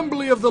 the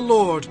assembly of the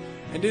Lord,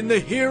 and in the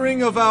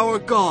hearing of our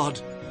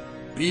God,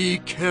 be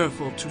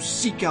careful to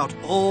seek out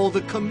all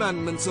the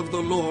commandments of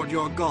the Lord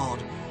your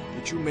God,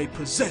 that you may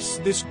possess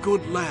this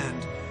good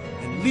land,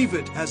 and leave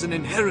it as an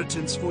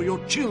inheritance for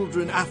your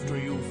children after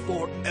you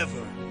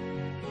forever.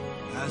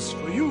 As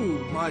for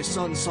you, my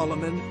son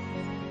Solomon,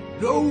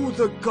 know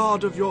the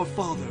God of your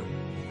father,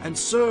 and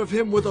serve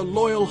him with a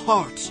loyal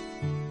heart,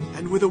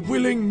 and with a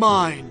willing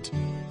mind.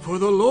 For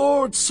the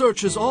Lord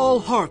searches all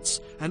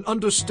hearts, and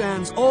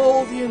understands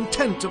all the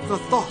intent of the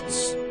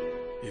thoughts.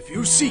 If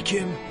you seek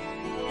him,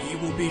 he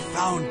will be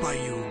found by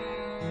you.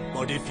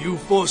 But if you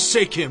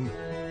forsake him,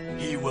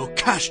 he will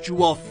cast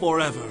you off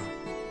forever.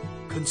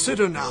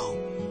 Consider now,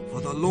 for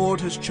the Lord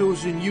has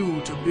chosen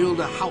you to build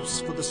a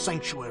house for the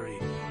sanctuary.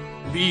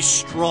 Be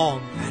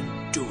strong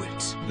and do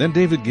it." Then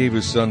David gave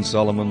his son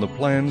Solomon the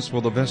plans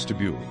for the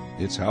vestibule,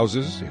 its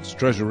houses, its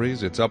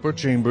treasuries, its upper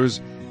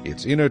chambers,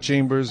 its inner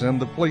chambers, and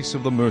the place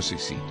of the mercy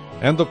seat,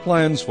 and the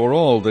plans for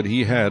all that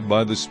he had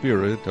by the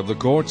Spirit, of the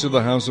courts of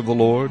the house of the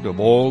Lord, of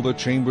all the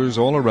chambers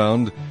all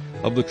around,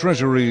 of the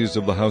treasuries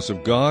of the house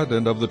of God,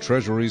 and of the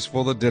treasuries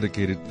for the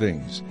dedicated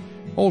things,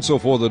 also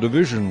for the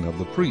division of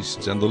the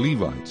priests and the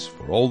Levites,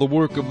 for all the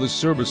work of the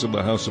service of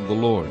the house of the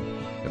Lord,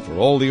 and for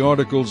all the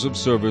articles of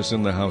service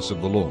in the house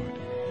of the Lord.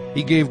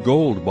 He gave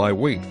gold by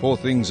weight for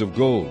things of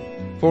gold,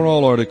 for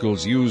all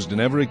articles used in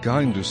every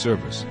kind of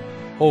service,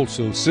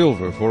 also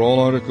silver for all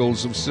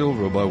articles of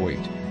silver by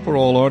weight, for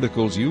all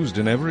articles used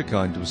in every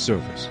kind of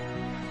service.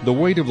 The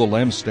weight of the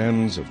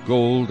lampstands of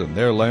gold, and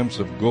their lamps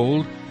of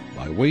gold,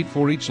 by weight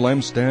for each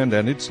lampstand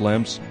and its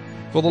lamps,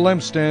 for the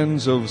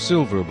lampstands of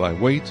silver by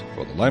weight,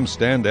 for the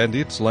lampstand and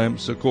its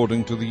lamps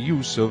according to the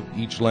use of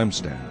each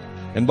lampstand.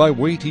 And by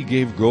weight he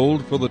gave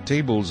gold for the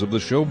tables of the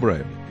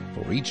showbread,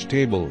 for each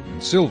table,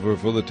 and silver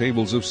for the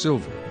tables of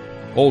silver.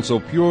 Also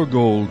pure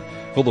gold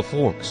for the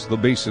forks, the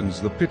basins,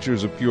 the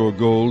pitchers of pure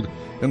gold,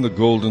 and the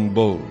golden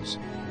bowls.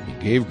 He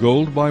gave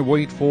gold by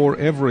weight for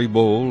every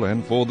bowl,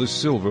 and for the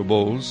silver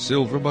bowls,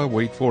 silver by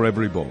weight for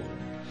every bowl.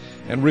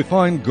 And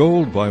refined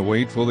gold by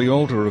weight for the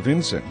altar of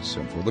incense,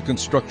 and for the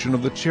construction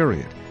of the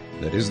chariot,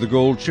 that is the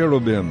gold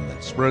cherubim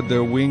that spread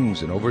their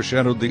wings and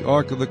overshadowed the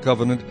ark of the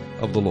covenant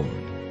of the Lord.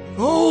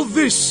 All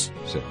this,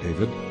 said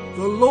David,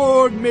 the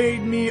Lord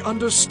made me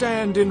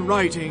understand in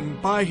writing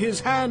by his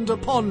hand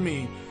upon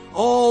me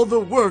all the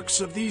works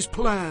of these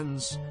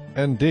plans.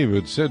 And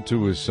David said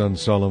to his son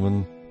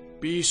Solomon,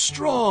 Be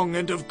strong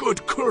and of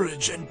good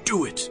courage, and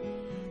do it.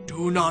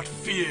 Do not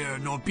fear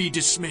nor be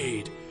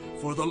dismayed,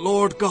 for the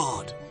Lord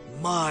God,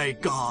 my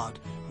God,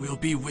 will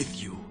be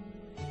with you.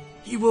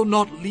 He will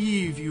not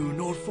leave you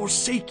nor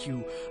forsake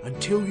you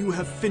until you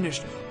have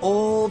finished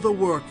all the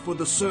work for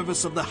the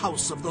service of the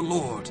house of the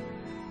Lord.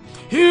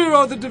 Here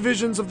are the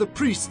divisions of the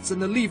priests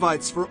and the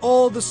Levites for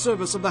all the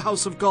service of the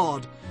house of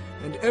God,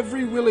 and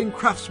every willing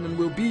craftsman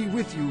will be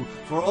with you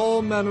for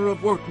all manner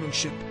of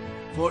workmanship,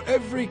 for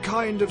every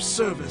kind of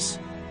service.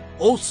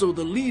 Also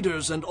the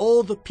leaders and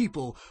all the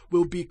people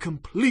will be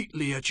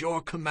completely at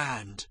your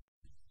command.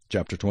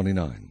 Chapter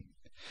 29.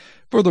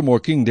 Furthermore,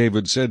 King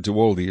David said to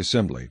all the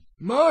assembly,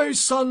 My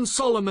son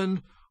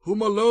Solomon,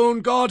 whom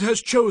alone God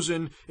has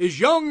chosen, is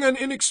young and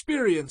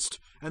inexperienced,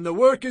 and the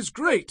work is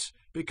great,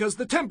 because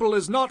the temple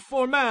is not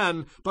for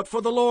man, but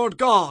for the Lord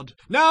God.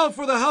 Now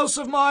for the house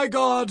of my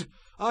God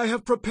I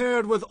have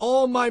prepared with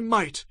all my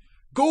might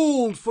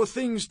gold for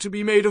things to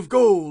be made of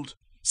gold,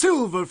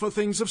 silver for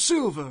things of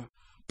silver,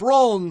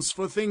 bronze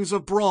for things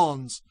of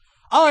bronze,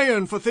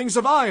 iron for things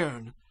of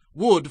iron,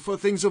 wood for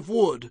things of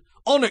wood,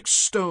 onyx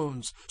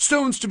stones,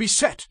 stones to be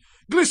set,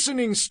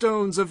 glistening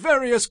stones of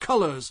various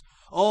colors,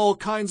 all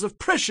kinds of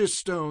precious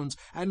stones,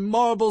 and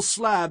marble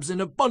slabs in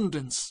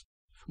abundance.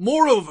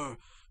 Moreover,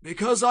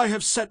 because I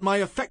have set my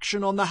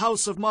affection on the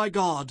house of my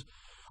God,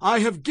 I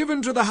have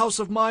given to the house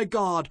of my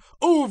God,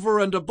 over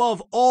and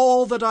above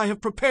all that I have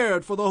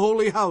prepared for the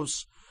holy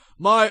house,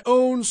 my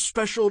own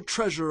special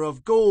treasure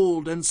of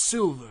gold and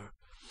silver,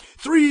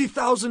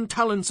 3,000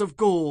 talents of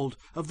gold,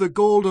 of the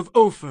gold of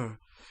Ophir,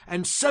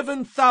 and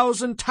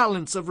 7,000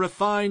 talents of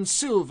refined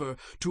silver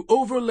to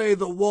overlay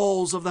the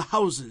walls of the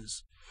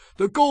houses,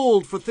 the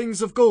gold for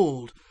things of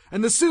gold,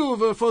 and the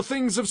silver for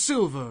things of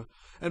silver,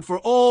 and for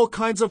all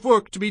kinds of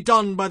work to be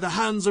done by the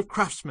hands of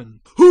craftsmen.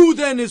 Who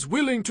then is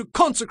willing to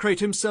consecrate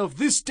himself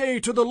this day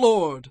to the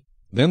Lord?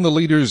 Then the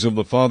leaders of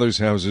the fathers'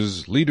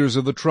 houses, leaders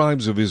of the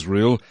tribes of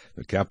Israel,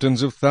 the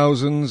captains of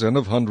thousands and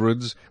of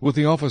hundreds, with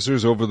the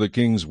officers over the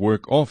king's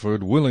work,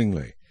 offered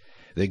willingly.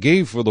 They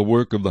gave for the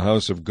work of the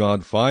house of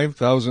God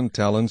 5,000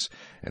 talents,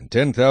 and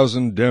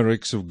 10,000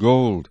 derricks of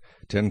gold,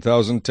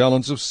 10,000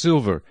 talents of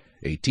silver,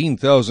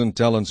 18,000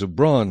 talents of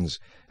bronze,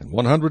 and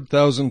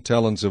 100,000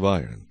 talents of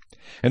iron.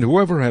 And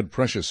whoever had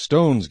precious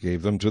stones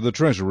gave them to the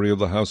treasury of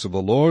the house of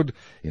the Lord,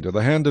 into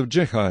the hand of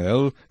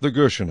Jehiel the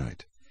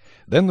Gershonite.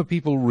 Then the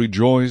people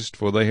rejoiced,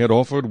 for they had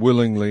offered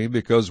willingly,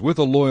 because with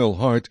a loyal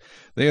heart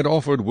they had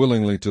offered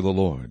willingly to the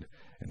Lord.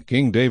 And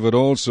King David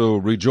also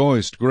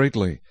rejoiced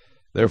greatly.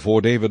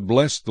 Therefore David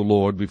blessed the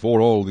Lord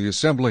before all the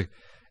assembly.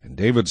 And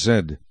David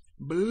said,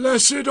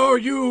 Blessed are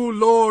you,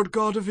 Lord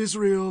God of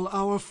Israel,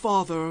 our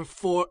Father,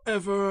 for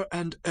ever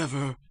and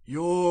ever.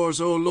 Yours,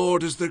 O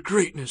Lord, is the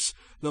greatness,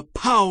 the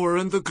power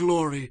and the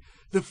glory,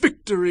 the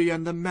victory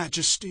and the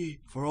majesty.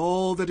 For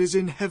all that is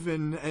in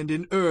heaven and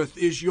in earth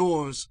is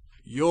yours.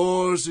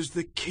 Yours is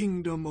the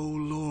kingdom, O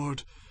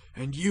Lord,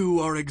 and you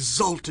are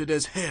exalted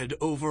as head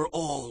over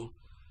all.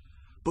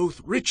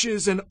 Both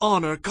riches and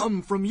honor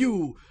come from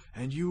you,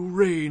 and you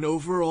reign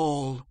over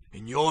all.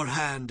 In your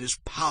hand is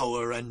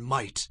power and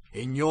might.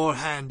 In your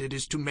hand it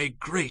is to make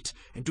great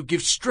and to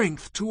give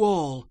strength to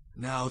all.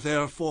 Now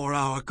therefore,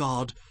 our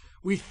God,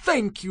 we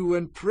thank you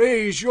and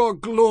praise your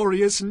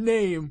glorious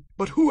name.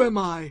 But who am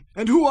I,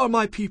 and who are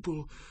my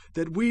people,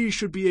 that we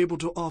should be able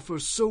to offer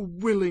so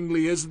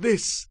willingly as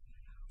this?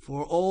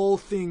 For all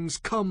things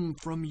come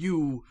from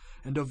you,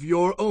 and of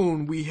your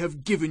own we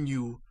have given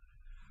you.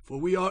 For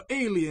we are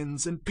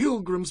aliens and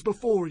pilgrims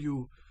before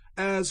you,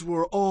 as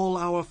were all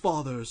our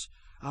fathers.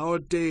 Our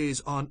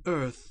days on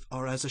earth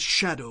are as a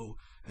shadow,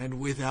 and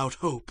without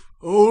hope.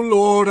 O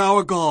Lord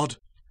our God,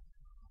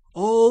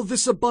 all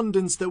this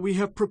abundance that we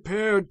have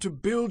prepared to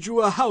build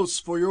you a house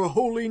for your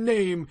holy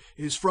name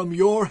is from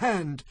your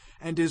hand,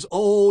 and is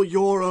all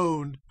your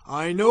own.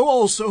 I know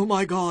also,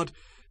 my God,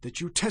 that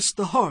you test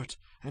the heart,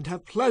 and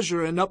have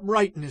pleasure in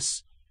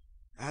uprightness.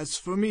 As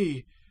for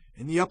me,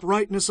 in the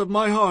uprightness of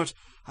my heart,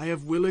 I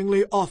have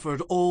willingly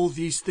offered all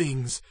these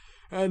things.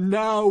 And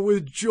now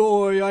with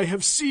joy I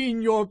have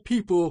seen your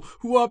people,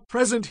 who are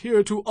present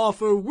here, to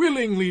offer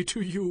willingly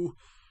to you.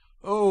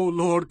 O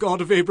Lord God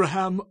of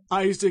Abraham,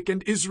 Isaac,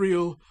 and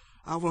Israel,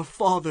 our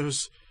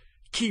fathers,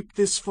 keep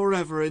this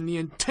forever in the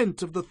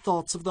intent of the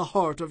thoughts of the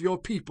heart of your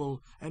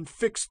people, and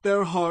fix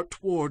their heart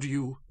toward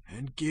you.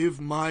 And give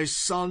my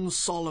son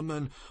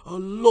Solomon a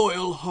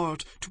loyal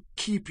heart to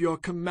keep your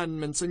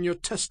commandments and your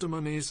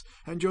testimonies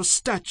and your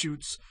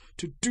statutes,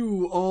 to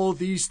do all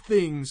these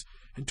things,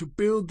 and to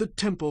build the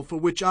temple for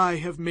which I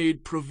have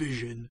made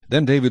provision.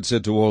 Then David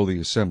said to all the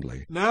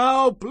assembly,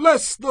 Now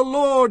bless the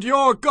Lord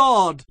your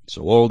God.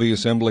 So all the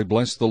assembly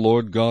blessed the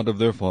Lord God of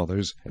their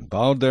fathers, and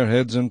bowed their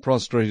heads and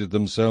prostrated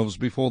themselves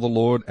before the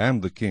Lord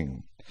and the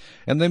king.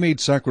 And they made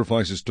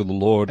sacrifices to the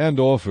Lord, and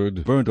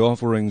offered burnt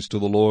offerings to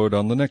the Lord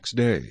on the next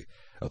day,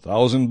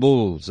 1,000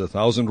 bulls,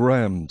 1,000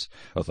 rams,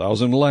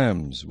 1,000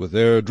 lambs, with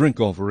their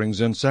drink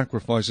offerings and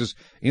sacrifices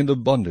in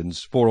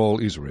abundance for all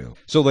Israel.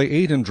 So they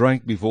ate and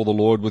drank before the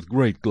Lord with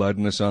great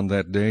gladness on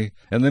that day.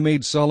 And they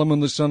made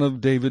Solomon the son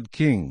of David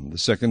king the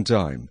second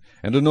time,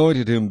 and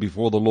anointed him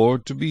before the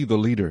Lord to be the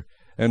leader,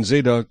 and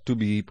Zadok to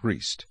be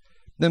priest.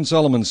 Then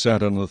Solomon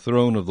sat on the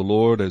throne of the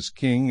Lord as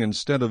king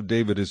instead of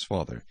David his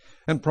father,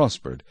 and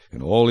prospered,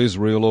 and all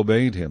Israel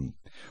obeyed him.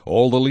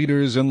 All the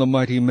leaders and the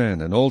mighty men,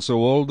 and also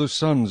all the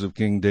sons of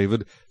King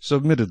David,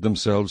 submitted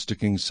themselves to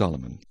King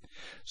Solomon.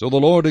 So the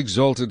Lord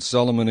exalted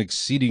Solomon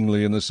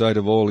exceedingly in the sight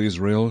of all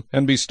Israel,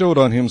 and bestowed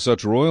on him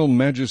such royal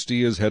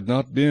majesty as had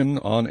not been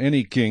on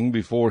any king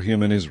before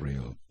him in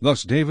Israel.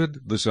 Thus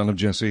David, the son of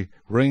Jesse,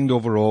 reigned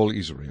over all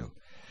Israel.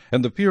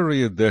 And the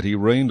period that he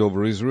reigned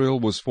over Israel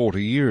was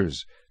 40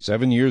 years.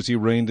 7 years he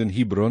reigned in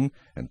Hebron,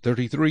 and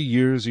 33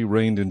 years he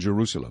reigned in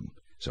Jerusalem.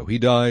 So he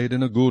died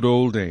in a good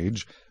old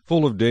age,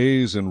 full of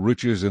days and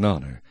riches and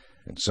honor.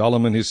 And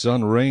Solomon his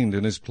son reigned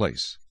in his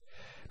place.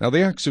 Now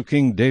the acts of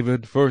King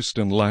David, first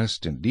and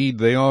last, indeed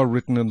they are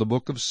written in the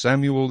book of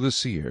Samuel the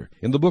seer,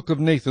 in the book of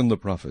Nathan the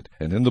prophet,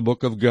 and in the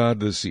book of Gad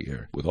the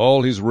seer, with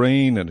all his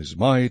reign and his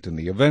might, and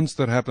the events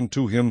that happened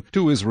to him,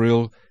 to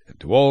Israel, and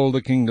to all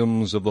the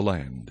kingdoms of the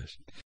land.